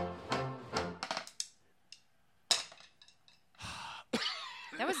now?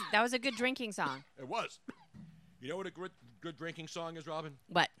 That was a good drinking song. It was. You know what a good drinking song is, Robin?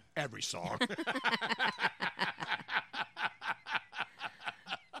 What? Every song.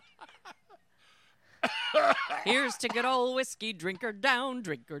 Here's to good old whiskey, drink her down,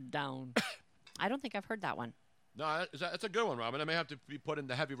 drink her down. I don't think I've heard that one. No, that's a good one, Robin. I may have to be put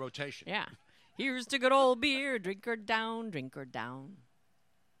into heavy rotation. Yeah. Here's to good old beer, drink her down, drink her down.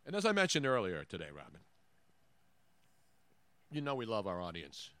 And as I mentioned earlier today, Robin, you know we love our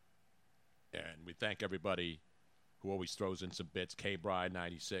audience. And we thank everybody who always throws in some bits. K-Bride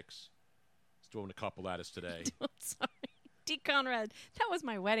 96 is throwing a couple at us today. I'm sorry. D. Conrad, that was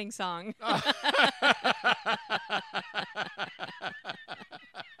my wedding song.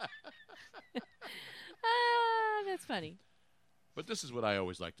 That's funny. But this is what I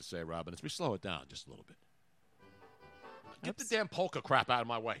always like to say, Robin, is we slow it down just a little bit. Get the damn polka crap out of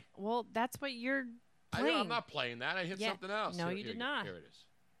my way. Well, that's what you're playing. I'm not playing that. I hit something else. No, you did not. Here it is.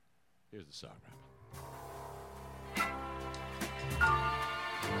 Here's the song, Robin.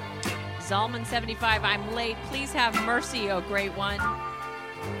 Zalman 75, I'm late. Please have mercy, oh great one.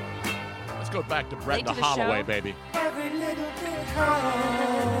 Let's go back to Brenda Late to the Holloway, show. baby. Every little bit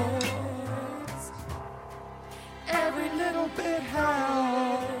hurts. Every little bit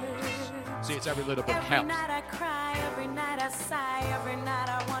hurts. See, it's every little bit Every helps. night I cry, every night I sigh, every night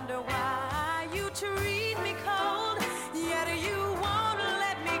I wonder why you treat me cold, yet you won't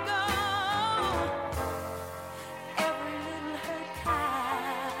let me go. Every little hurt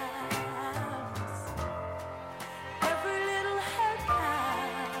counts. Every little hurt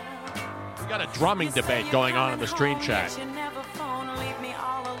counts. We got a drumming debate going on in the stream chat. You never phone, leave me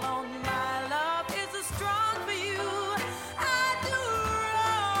all alone. My love is as strong for you. I do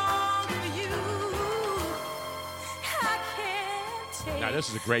wrong for you. I can't take. Now, this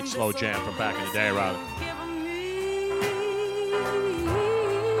is a great slow jam from back in the day, Robin.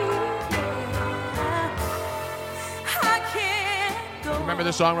 Remember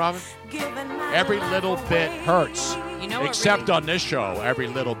this song, Robin? Every little bit hurts. You know what Except really- on this show, every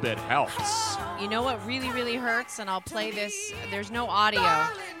little bit helps. You know what really, really hurts? And I'll play this. There's no audio.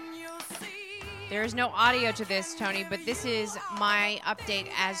 There is no audio to this, Tony, but this is my update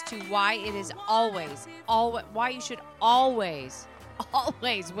as to why it is always, why you should always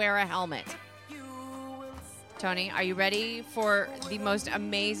wear a helmet. Tony, are you ready for the most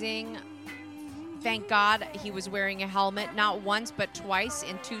amazing? Thank God he was wearing a helmet, not once, but twice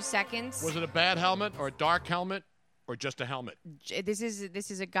in 2 seconds. Was it a bad helmet or a dark helmet or just a helmet? This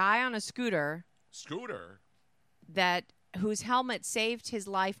is a guy on a scooter. Scooter? Whose helmet saved his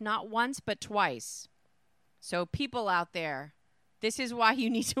life not once, but twice. So people out there, this is why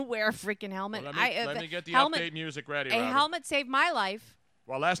you need to wear a freaking helmet. Well, let me get the helmet, update music ready, A Robin. helmet saved my life.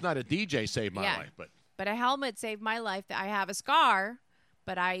 Well, last night a DJ saved my Yeah. life, but But a helmet saved my life. I have a scar,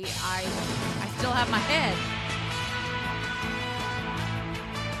 but I still have my head.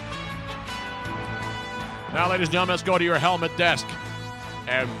 now, ladies and gentlemen, let's go to your helmet desk.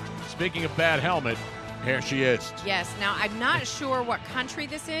 And speaking of bad helmet, here she is. Yes. Now, I'm not sure what country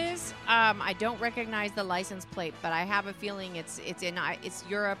this is. I don't recognize the license plate, but I have a feeling it's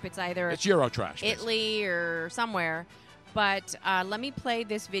Europe. It's either It's Eurotrash. Italy or somewhere. But let me play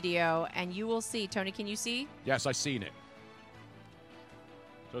this video, and you will see. Tony, can you see? Yes, I seen it.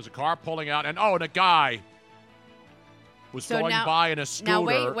 There's a car pulling out, and a guy was going by in a scooter.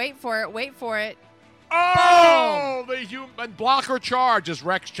 Now, wait for it. Oh, the human blocker charge, as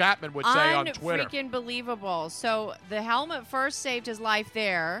Rex Chapman would say on Twitter. Unfreaking believable. So the helmet first saved his life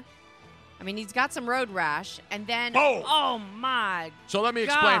there. I mean, he's got some road rash, and then oh my! So let me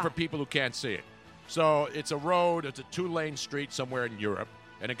explain God. for people who can't see it. So it's a road, it's a 2-lane street somewhere in Europe,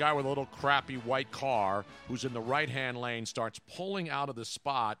 and a guy with a little crappy white car who's in the right-hand lane starts pulling out of the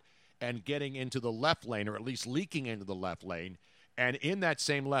spot and getting into the left lane, or at least leaking into the left lane. And in that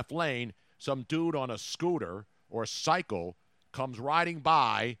same left lane, some dude on a scooter or a cycle comes riding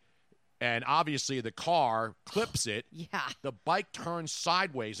by, and obviously the car clips it. Yeah. The bike turns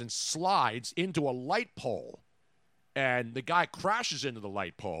sideways and slides into a light pole. And the guy crashes into the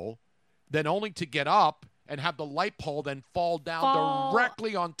light pole, then only to get up and have the light pole then fall down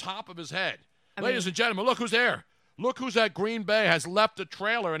directly on top of his head. Ladies and gentlemen, look who's there. Look who's at Green Bay, has left the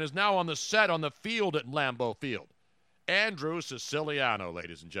trailer and is now on the set on the field at Lambeau Field. Andrew Siciliano,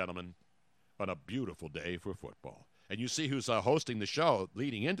 ladies and gentlemen, on a beautiful day for football. And you see who's hosting the show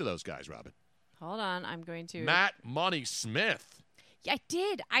leading into those guys, Robin. Hold on, I'm going to... Matt Money Smith. Yeah, I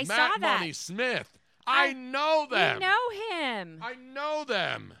did. I saw Matt that. Money Smith. I know them. You know him. I know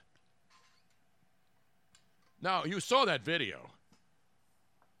them. Now, you saw that video.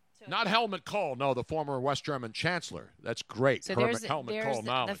 Not Helmut Kohl, no, the former West German chancellor. That's great. So Helmut there's Kohl the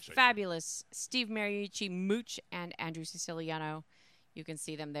knowledge. fabulous Steve Mariucci, Mooch, and Andrew Siciliano. You can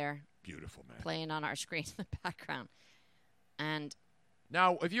see them there. Beautiful, man. Playing on our screen in the background. And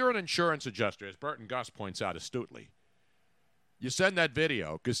now, if you're an insurance adjuster, as Burton Gus points out astutely, you send that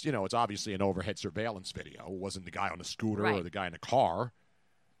video because, it's obviously an overhead surveillance video. It wasn't the guy on the scooter or the guy in the car.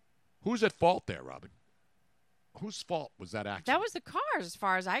 Who's at fault there, Robin? Whose fault was that accident? that was the car, as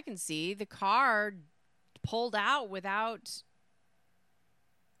far as I can see. The car pulled out without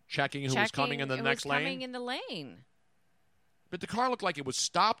checking who was coming in the next lane? Coming in the lane. But the car looked like it was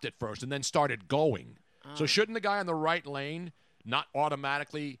stopped at first and then started going. So shouldn't the guy in the right lane not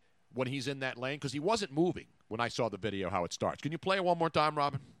automatically, when he's in that lane, because he wasn't moving when I saw the video how it starts. Can you play it one more time,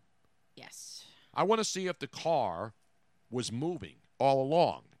 Robin? Yes. I want to see if the car was moving all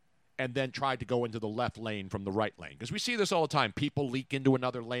along and then tried to go into the left lane from the right lane. Because we see this all the time. People leak into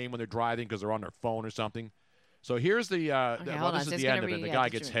another lane when they're driving because they're on their phone or something. So here's the this is the end of it. The guy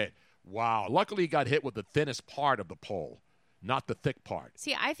gets hit. Wow. Luckily, he got hit with the thinnest part of the pole, not the thick part.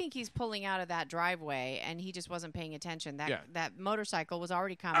 See, I think he's pulling out of that driveway, and he just wasn't paying attention. That motorcycle was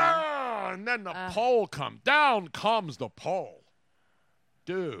already coming. And then the pole comes. Down comes the pole.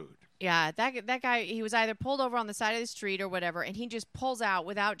 Dude. Yeah, that guy, he was either pulled over on the side of the street or whatever, and he just pulls out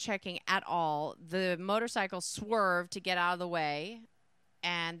without checking at all. The motorcycle swerved to get out of the way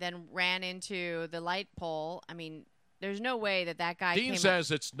and then ran into the light pole. I mean, there's no way that guy Dean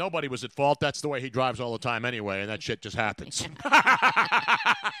says nobody was at fault. That's the way he drives all the time anyway, and that shit just happens. And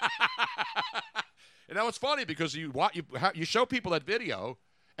now it's funny because you show people that video,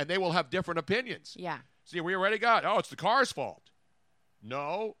 and they will have different opinions. Yeah. See, we already got, it's the car's fault.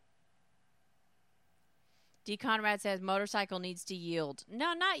 No. D. Conrad says motorcycle needs to yield.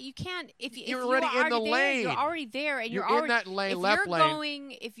 No, you can't. If you're already in the lane, you're already there, and you're already in that lane, left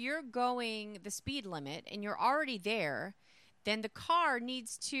lane. If you're going the speed limit and you're already there, then the car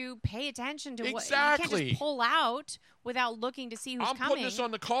needs to pay attention to what. You can't just pull out without looking to see who's coming. I'm putting this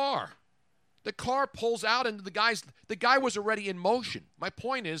on the car. The car pulls out, and the guy was already in motion. My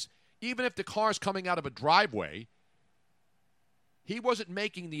point is, even if the car's coming out of a driveway, he wasn't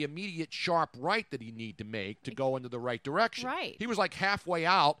making the immediate sharp right that he needed to make to go into the right direction. Right. He was like halfway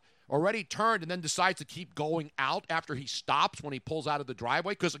out, already turned, and then decides to keep going out after he stops when he pulls out of the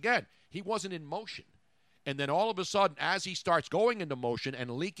driveway. Because, again, he wasn't in motion. And then all of a sudden, as he starts going into motion and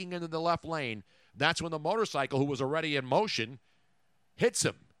leaking into the left lane, that's when the motorcycle, who was already in motion, hits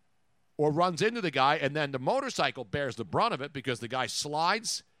him or runs into the guy. And then the motorcycle bears the brunt of it because the guy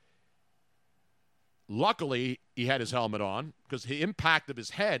slides. Luckily, he had his helmet on because the impact of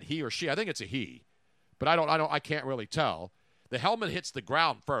his head, he or she, I think it's a he, but I can't really tell. The helmet hits the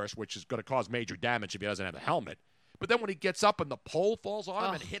ground first, which is going to cause major damage if he doesn't have a helmet. But then when he gets up and the pole falls on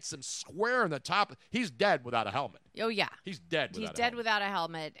him and hits him square in the top, he's dead without a helmet. Oh, yeah. He's dead without a helmet. He's dead without a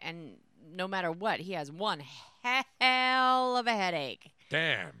helmet, and no matter what, he has one hell of a headache.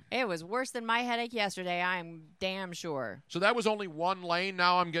 Damn. It was worse than my headache yesterday, I'm damn sure. So that was only one lane?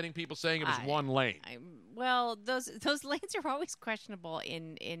 Now I'm getting people saying it was one lane. Well, those lanes are always questionable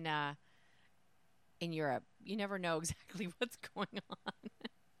in Europe. You never know exactly what's going on.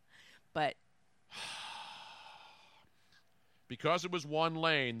 But because it was one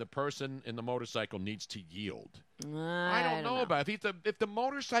lane, the person in the motorcycle needs to yield. I don't know about it. If the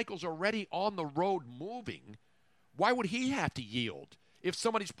motorcycle's already on the road moving, why would he have to yield if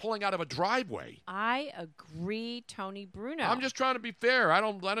somebody's pulling out of a driveway? I agree, Tony Bruno. I'm just trying to be fair. I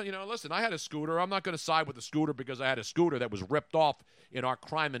don't, listen, I had a scooter. I'm not going to side with the scooter because I had a scooter that was ripped off in our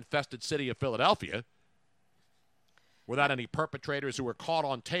crime-infested city of Philadelphia without any perpetrators who were caught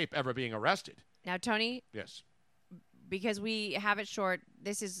on tape ever being arrested. Now, Tony. Yes. Because we have it short,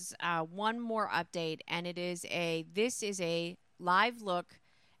 this is one more update, and this is a live look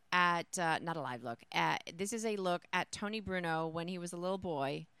at, not a live look, this is a look at Tony Bruno when he was a little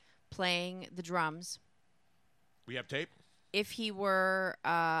boy playing the drums. We have tape? If he were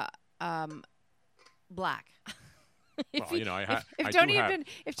black. I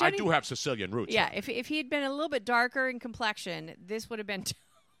do have Sicilian roots. Yeah, if he had been a little bit darker in complexion, this would have been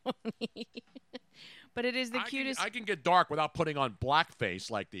Tony. But it is the cutest. I can get dark without putting on blackface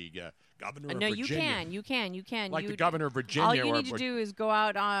like the governor of Virginia. No, you can. Like the governor of Virginia. All you need to do is go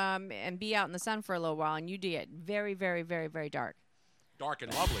out and be out in the sun for a little while, and you do it very, very, very, very dark. Dark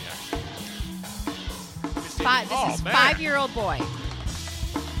and lovely, actually. This is 5-year-old boy.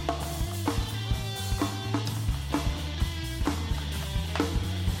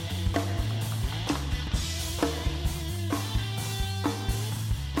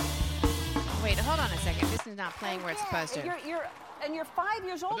 Wait, hold on a second. This is not playing where it's supposed to. And you're 5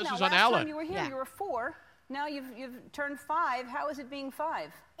 years old But this now. was on Last Ellen. time you were here, you were 4. Now you've turned 5. How is it being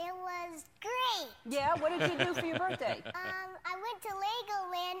 5? It was great. Yeah. What did you do for your birthday? I went to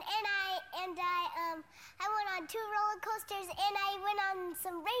Legoland and I went on 2 roller coasters and I went on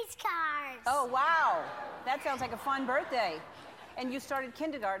some race cars. Oh wow, that sounds like a fun birthday. And you started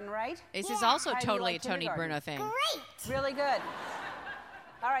kindergarten, right? This is also How do you totally like a Tony kindergarten? Bruno thing. Great. Really good.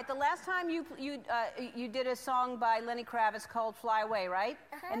 All right, the last time you did a song by Lenny Kravitz called "Fly Away," right?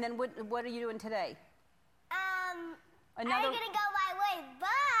 And then what are you doing today? I'm gonna go my way,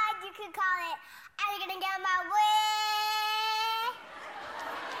 but you could call it "I'm gonna go my way."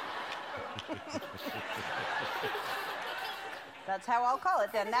 That's how I'll call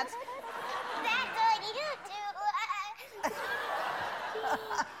it then. That's what you do.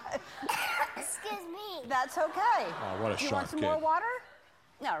 Excuse me. That's okay. Oh, what a You sharp want some kid. more water?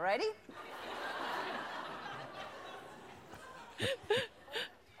 All righty.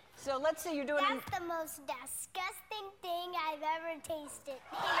 So let's see, you're doing. That's the most disgusting thing I've ever tasted.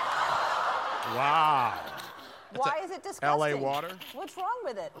 Wow. Why is it disgusting? L.A. water? What's wrong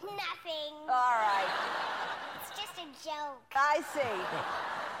with it? Nothing. All right. It's just a joke. I see.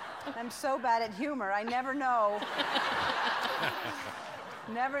 I'm so bad at humor. I never know.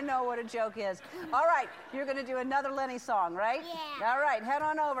 Never know what a joke is. All right, you're going to do another Lenny song, right? Yeah. All right, head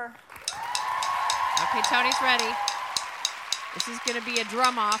on over. Okay, Tony's ready. This is going to be a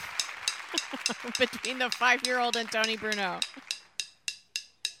drum off between the 5-year-old and Tony Bruno.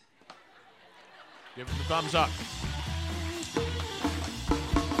 Give him the thumbs up.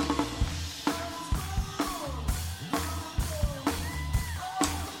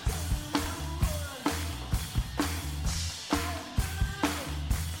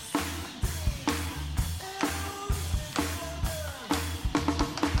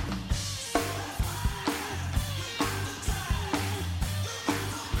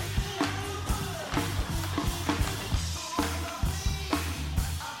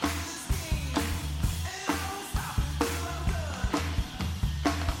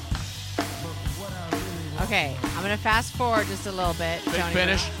 Okay, I'm going to fast forward just a little bit. Big Tony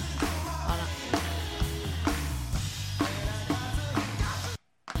finish. Hold on.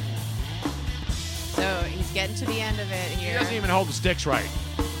 So he's getting to the end of it here. He doesn't even hold the sticks right.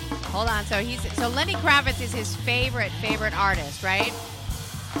 Hold on. So Lenny Kravitz is his favorite artist, right?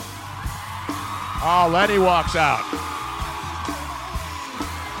 Oh, Lenny walks out.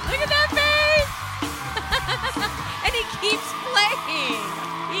 Look at that face! And he keeps playing.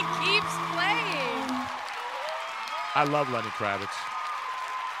 He keeps playing. I love Lenny Kravitz.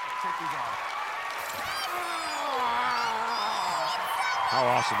 Check these out. How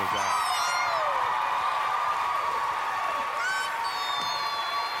awesome is that?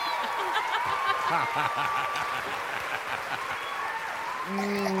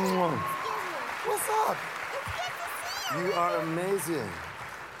 What's up? You are amazing.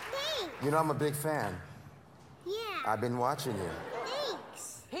 Thanks. You know, I'm a big fan. Yeah. I've been watching you.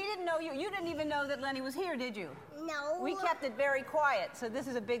 Thanks. He didn't know you. You didn't even know that Lenny was here, did you? No. We kept it very quiet, so this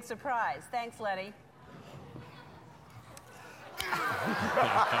is a big surprise. Thanks, Lenny.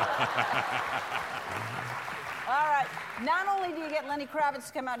 All right. Not only do you get Lenny Kravitz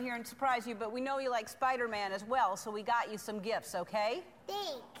to come out here and surprise you, but we know you like Spider-Man as well, so we got you some gifts, okay?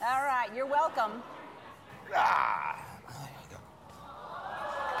 Thanks. All right. You're welcome.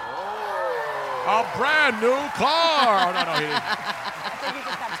 A brand new car. Oh, no, he didn't. I think he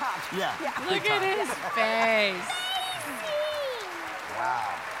just got topped. Yeah. Look at his face.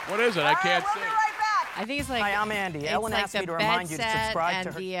 Wow. What is it? I can't we'll see. be right back. I think it's like. Hi, I'm Andy. It's Ellen like asked the me to bed remind you to set subscribe to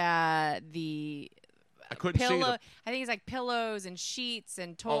and her. the I couldn't see pillow. the I think it's like pillows and sheets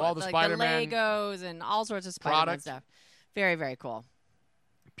and all the like Spider-Man Mm. the Legos and all sorts of Spider-Man product. stuff. Very, very cool.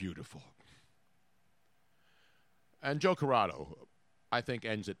 beautiful. And Joe Corrado, I think,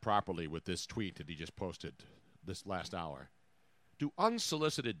 ends it properly with this tweet that he just posted this last hour. Do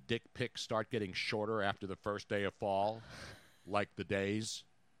unsolicited dick pics start getting shorter after the first day of fall, like the days?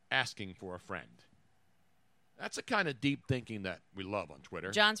 Asking for a friend. That's the kind of deep thinking that we love on Twitter.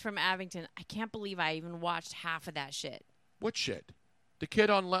 John's from Abington. I can't believe I even watched half of that shit. What shit? The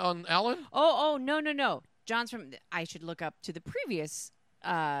kid on Ellen? Oh, no. John's from. I should look up to the previous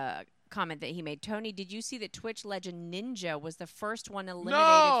comment that he made. Tony, did you see that Twitch legend Ninja was the first one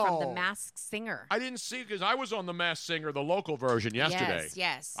eliminated from The Masked Singer? I didn't see because I was on The Masked Singer, the local version, yesterday.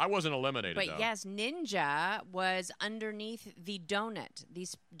 Yes. I wasn't eliminated, But though. yes, Ninja was underneath the donut, the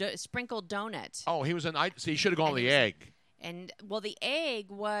sprinkled donut. Oh, he was in. See, he should have gone with the egg. And, well, the egg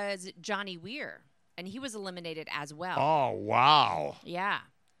was Johnny Weir, and he was eliminated as well. Oh, wow. Yeah.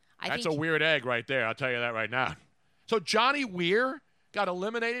 That's a weird egg right there. I'll tell you that right now. So Johnny Weir got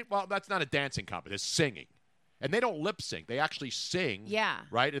eliminated. Well, that's not a dancing competition. It's singing. And they don't lip sync. They actually sing. Yeah.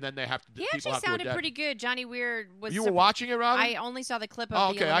 Right? And then they have to. He actually sounded pretty good. Johnny Weir was. You were watching it, Robin? I only saw the clip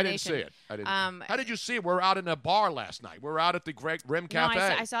of the elimination. I didn't see it. How did you see it? We were out in a bar last night. We were out at the Greg Rim Cafe. No,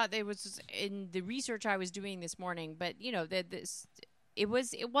 I saw it was in the research I was doing this morning. But it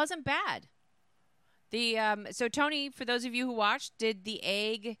wasn't bad. So Tony, for those of you who watched, did the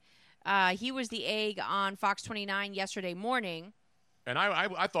egg. He was the egg on Fox 29 yesterday morning. And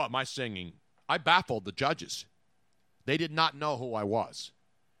I thought my singing, I baffled the judges. They did not know who I was.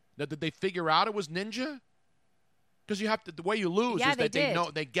 Now, did they figure out it was Ninja? Because you have to. The way you lose is that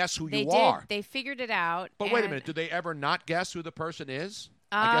they guess who you are. They figured it out. But wait a minute. Do they ever not guess who the person is?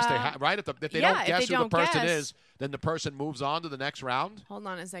 I guess they right. If they don't guess who the person is, then the person moves on to the next round. Hold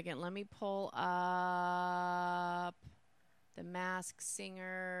on a second. Let me pull up the Masked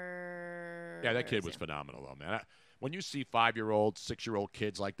Singer. Yeah, that kid was phenomenal, though, man. When you see 5-year-old, 6-year-old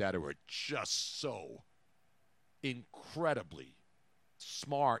kids like that who are just so incredibly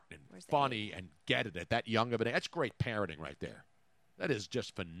smart and funny and get it at that young of an age. That's great parenting right there. That is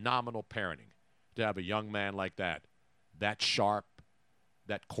just phenomenal parenting to have a young man like that sharp,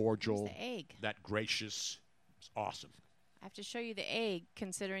 that cordial, that gracious. It's awesome. I have to show you the egg,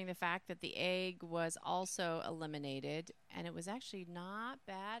 considering the fact that the egg was also eliminated, and it was actually not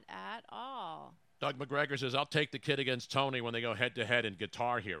bad at all. Doug McGregor says, I'll take the kid against Tony when they go head-to-head in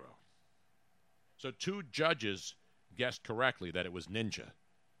Guitar Hero. So 2 judges guessed correctly that it was Ninja.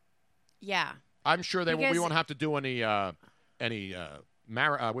 Yeah. I'm sure we won't have to do any what do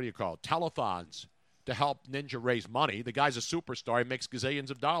you call it, telethons to help Ninja raise money. The guy's a superstar. He makes gazillions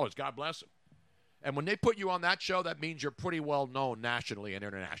of dollars. God bless him. And when they put you on that show, that means you're pretty well known nationally and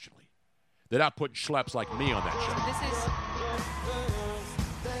internationally. They're not putting schleps like me on that show. This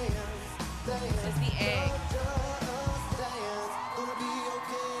is the egg.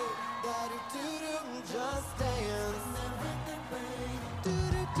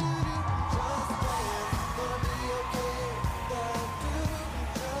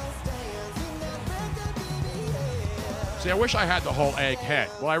 See, I wish I had the whole egg head.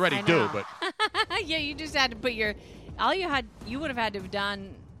 Well, I already do, but yeah, you just had to put you would have had to have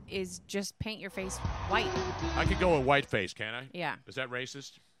done is just paint your face white. I could go with white face, can't I? Yeah. Is that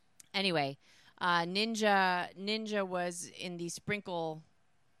racist? Anyway, Ninja was in the sprinkle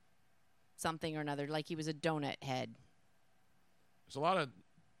something or another, like he was a donut head. There's a lot of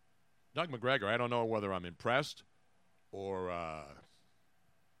Doug McGregor. I don't know whether I'm impressed or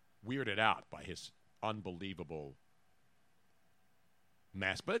weirded out by his unbelievable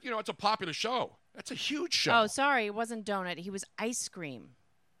mess. But, it's a popular show. That's a huge show. Oh, sorry. It wasn't donut. He was ice cream.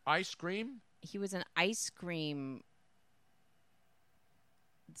 Ice cream? He was an ice cream.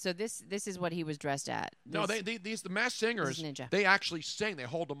 So this is what he was dressed at. The Masked Singers, they actually sing. They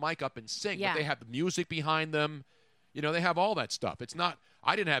hold the mic up and sing. Yeah. But they have the music behind them. They have all that stuff. It's not,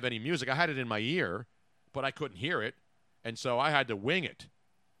 I didn't have any music. I had it in my ear, but I couldn't hear it. And so I had to wing it.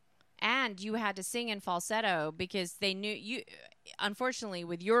 And you had to sing in falsetto because they knew you. Unfortunately,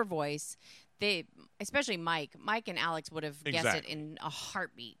 with your voice, especially Mike and Alex would have guessed it in a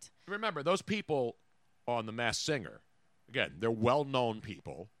heartbeat. Remember, those people on The Masked Singer, again, they're well-known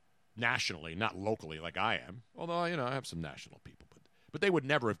people nationally, not locally like I am. Although, I have some national people, but they would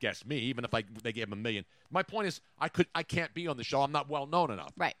never have guessed me, even if they gave them $1 million. My point is, I can't be on the show. I'm not well-known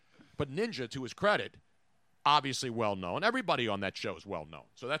enough. Right. But Ninja, to his credit, obviously well-known. Everybody on that show is well-known.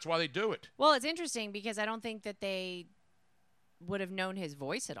 So that's why they do it. Well, it's interesting because I don't think that they would have known his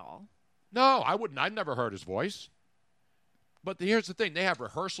voice at all. No, I wouldn't. I've never heard his voice. But here's the thing. They have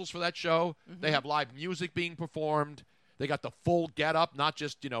rehearsals for that show. Mm-hmm. They have live music being performed. They got the full get-up, not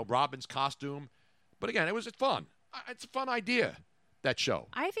just, Robin's costume. But again, it was fun. It's a fun idea, that show.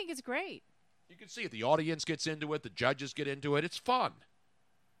 I think it's great. You can see it. The audience gets into it. The judges get into it. It's fun.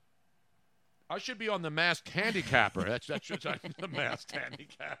 I should be on the Masked Handicapper. That's the Masked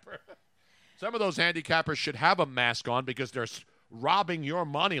Handicapper. Some of those handicappers should have a mask on because they're robbing your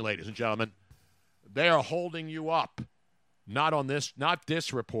money, ladies and gentlemen. They are holding you up. Not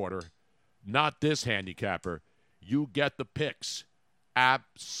this reporter, not this handicapper. You get the picks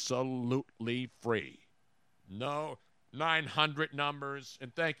absolutely free. No 900 numbers.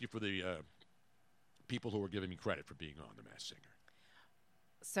 And thank you for the people who are giving me credit for being on The Masked Singer.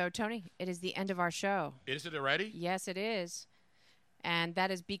 So, Tony, it is the end of our show. Is it already? Yes, it is. And that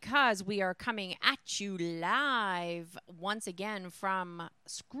is because we are coming at you live once again from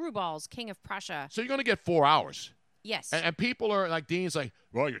Screwball's King of Prussia. So you're going to get 4 hours. Yes. And people are like, Dean's like,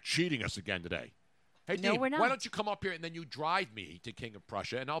 well, you're cheating us again today. Hey, no, Dean, we're not. Why don't you come up here and then you drive me to King of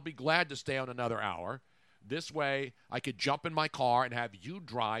Prussia, and I'll be glad to stay on another hour. This way, I could jump in my car and have you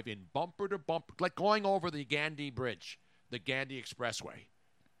drive in bumper to bumper, like going over the Gandhi Bridge, the Gandhi Expressway,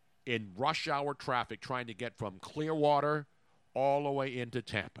 in rush hour traffic trying to get from Clearwater all the way into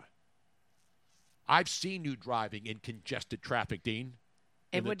Tampa. I've seen you driving in congested traffic, Dean,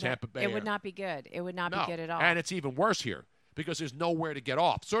 in the Tampa Bay It area. would not be good. It would not be good at all. And it's even worse here because there's nowhere to get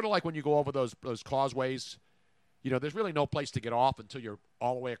off. Sort of like when you go over those causeways. There's really no place to get off until you're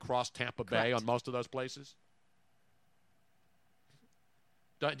all the way across Tampa Bay on most of those places.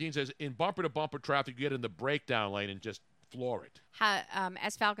 Dean says, in bumper-to-bumper traffic, you get in the breakdown lane and just floor it.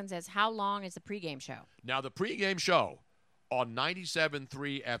 S. Falcon says, how long is the pregame show? Now, the pregame show on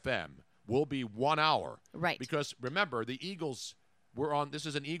 97.3 FM will be 1 hour. Right. Because, remember, the Eagles this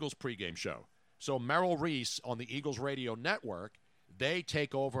is an Eagles pregame show. So Merrill Reese on the Eagles radio network, they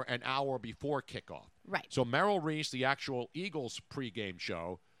take over an hour before kickoff. Right. So Merrill Reese, the actual Eagles pregame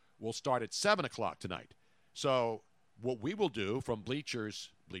show, will start at 7 o'clock tonight. So what we will do from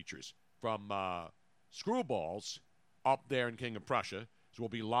from Screwballs up there in King of Prussia, is we'll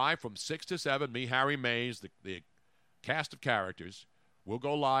be live from 6 to 7. Me, Harry Mays, the cast of characters, will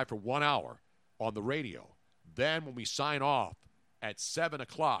go live for 1 hour on the radio. Then when we sign off at 7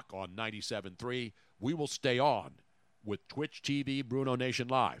 o'clock on 97.3, we will stay on with Twitch TV, Bruno Nation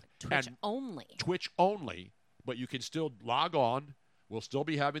Live. Twitch only. Twitch only, but you can still log on. We'll still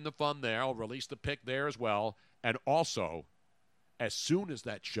be having the fun there. I'll release the pick there as well. And also, as soon as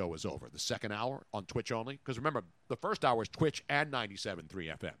that show is over, the second hour on Twitch only, because remember, the first hour is Twitch and 97.3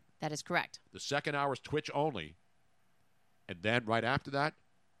 FM. That is correct. The second hour is Twitch only. And then right after that,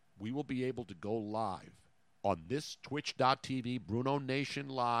 we will be able to go live on this twitch.tv, Bruno Nation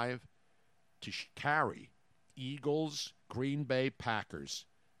Live, to carry Eagles, Green Bay Packers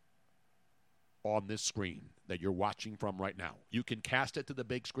on this screen that you're watching from right now. You can cast it to the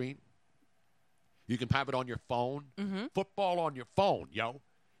big screen. You can have it on your phone. Mm-hmm. Football on your phone, yo.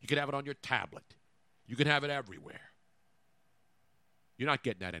 You can have it on your tablet. You can have it everywhere. You're not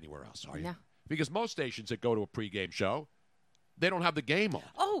getting that anywhere else, are you? No. Because most stations that go to a pregame show, they don't have the game on.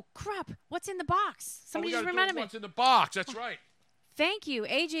 Oh, crap. What's in the box? Somebody just reminded me. What's in the box? That's right. Thank you,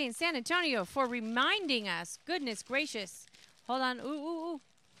 AJ in San Antonio, for reminding us. Goodness gracious. Hold on. Ooh.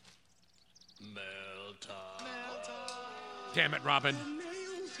 Damn it, Robin.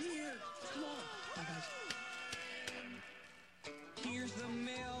 Here's the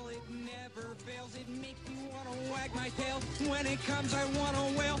mail, it never fails. It makes me want to wag my tail. When it comes, I want to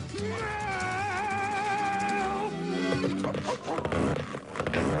wail.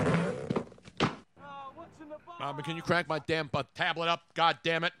 Robin, can you crank my damn tablet up? God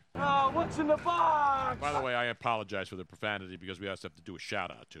damn it. What's in the box? By the way, I apologize for the profanity because we also have to do a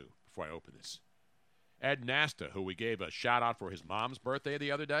shout-out, too, before I open this. Ed Nasta, who we gave a shout-out for his mom's birthday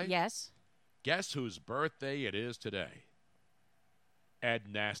the other day. Yes. Guess whose birthday it is today? Ed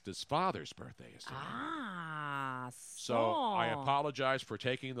Nasta's father's birthday is today. So I apologize for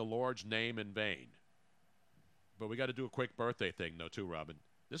taking the Lord's name in vain. But we got to do a quick birthday thing, though, too, Robin.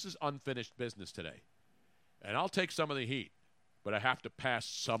 This is unfinished business today. And I'll take some of the heat, but I have to pass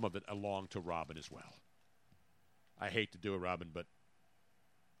some of it along to Robin as well. I hate to do it, Robin, but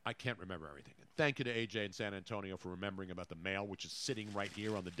I can't remember everything. And thank you to AJ in San Antonio for remembering about the mail, which is sitting right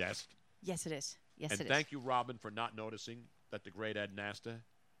here on the desk. Yes, it is. Yes, and it is. thank you, Robin, for not noticing that the great Ed Nasta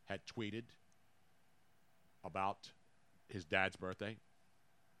had tweeted about his dad's birthday.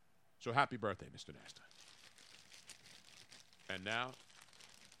 So happy birthday, Mr. Nasta. And now...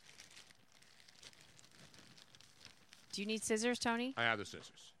 Do you need scissors, Tony? I have the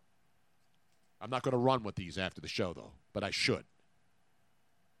scissors. I'm not going to run with these after the show, though, but I should.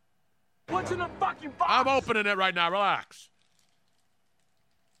 What's in the fucking box? I'm opening it right now. Relax.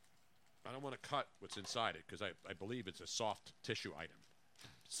 I don't want to cut what's inside it because I believe it's a soft tissue item.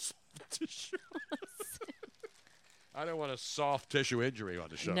 Soft tissue. I don't want a soft tissue injury on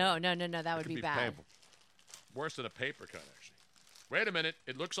the show. No. That would be bad. Painful. Worse than a paper cut, actually. Wait a minute.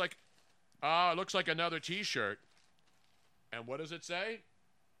 It looks like another T-shirt. And what does it say?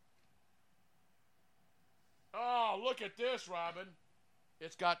 Oh, look at this, Robin.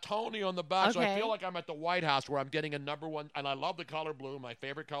 It's got Tony on the back, so I feel like I'm at the White House where I'm getting a number one. And I love the color blue, my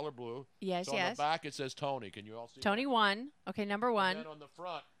favorite color blue. Yes, so on the back, it says Tony. Can you all see Tony that? won. Okay, number one. And then on the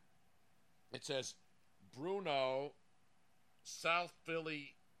front, it says Bruno South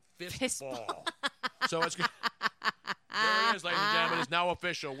Philly Fistball. So it's good. There it is, ladies and gentlemen. It's now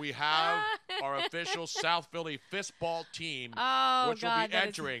official. We have our official South Philly Fistball team, which will be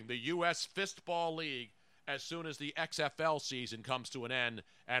entering the U.S. Fistball League as soon as the XFL season comes to an end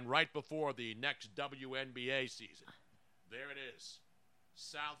and right before the next WNBA season. There it is.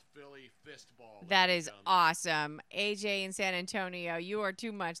 South Philly fistball. That is awesome. AJ in San Antonio, you are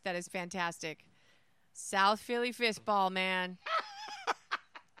too much. That is fantastic. South Philly fistball, man.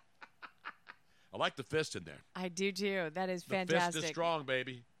 I like the fist in there. I do too. That is fantastic. The fist is strong,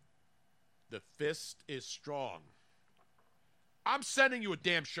 baby. The fist is strong. I'm sending you a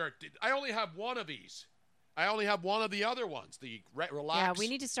damn shirt. I only have one of these. I only have one of the other ones. The relax. Yeah, we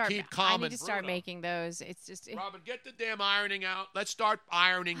need to start. Keep calm. I need to start making those. It's just. Robin, get the damn ironing out. Let's start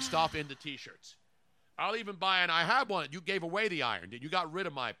ironing stuff into T-shirts. I'll even buy an. I have one. You gave away the iron. You got rid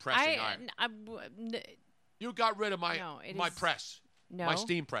of my pressing iron. You got rid of my press. No. My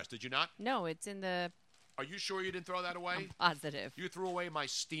steam press. Did you not? No, it's in the. Are you sure you didn't throw that away? I'm positive. You threw away my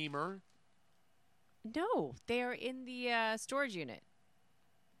steamer. No, they are in the storage unit.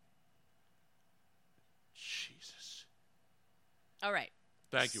 Jesus. All right.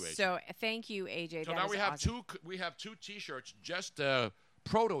 Thank you, AJ. So thank you, AJ. So that now is we have awesome. we have two T-shirts, just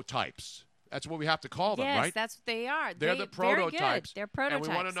prototypes. That's what we have to call them, yes, right? That's what they are. They're the prototypes. They're prototypes.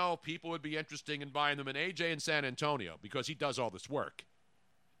 And we want to know if people would be interested in buying them. And AJ in San Antonio, because he does all this work,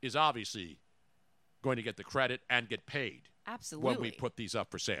 is obviously going to get the credit and get paid. Absolutely. When we put these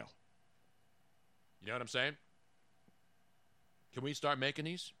up for sale. You know what I'm saying? Can we start making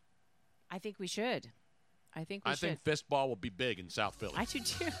these? I think we should. I think fistball will be big in South Philly. I do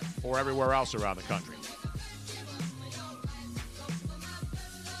too. Or everywhere else around the country.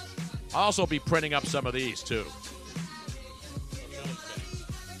 I'll also be printing up some of these, too.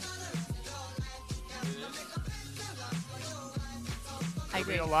 There'll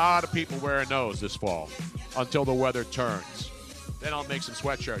be a lot of people wearing those this fall until the weather turns. Then I'll make some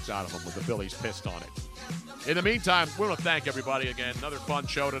sweatshirts out of them with the Phillies pissed on it. In the meantime, we want to thank everybody again. Another fun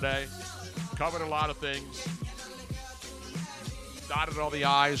show today. Covered a lot of things. Dotted all the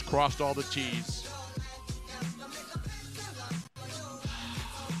I's, crossed all the T's.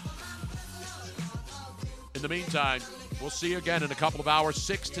 In the meantime, we'll see you again in a couple of hours,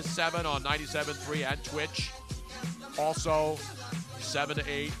 6 to 7 on 97.3 and Twitch. Also, 7 to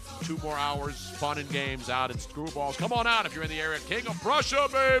 8, 2 more hours, fun and games out in Screwballs. Come on out if you're in the area. King of Prussia,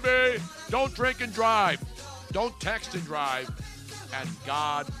 baby! Don't drink and drive. Don't text and drive. And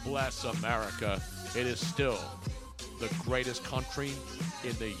God bless America. It is still the greatest country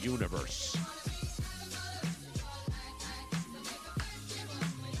in the universe.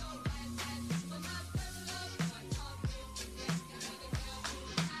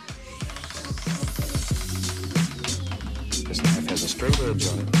 This knife has a straight edge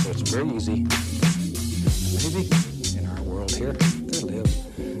on it, so it's very easy. Maybe in our world here, there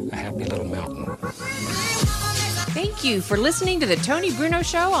live a happy little mountain. Thank you for listening to the Tony Bruno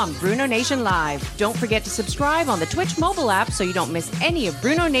Show on Bruno Nation Live. Don't forget to subscribe on the Twitch mobile app so you don't miss any of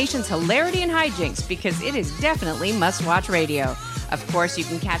Bruno Nation's hilarity and hijinks, because it is definitely must-watch radio. Of course, you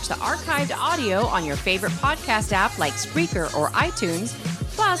can catch the archived audio on your favorite podcast app like Spreaker or iTunes.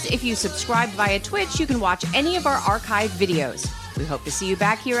 Plus, if you subscribe via Twitch, you can watch any of our archived videos. We hope to see you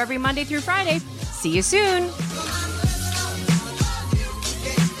back here every Monday through Friday. See you soon!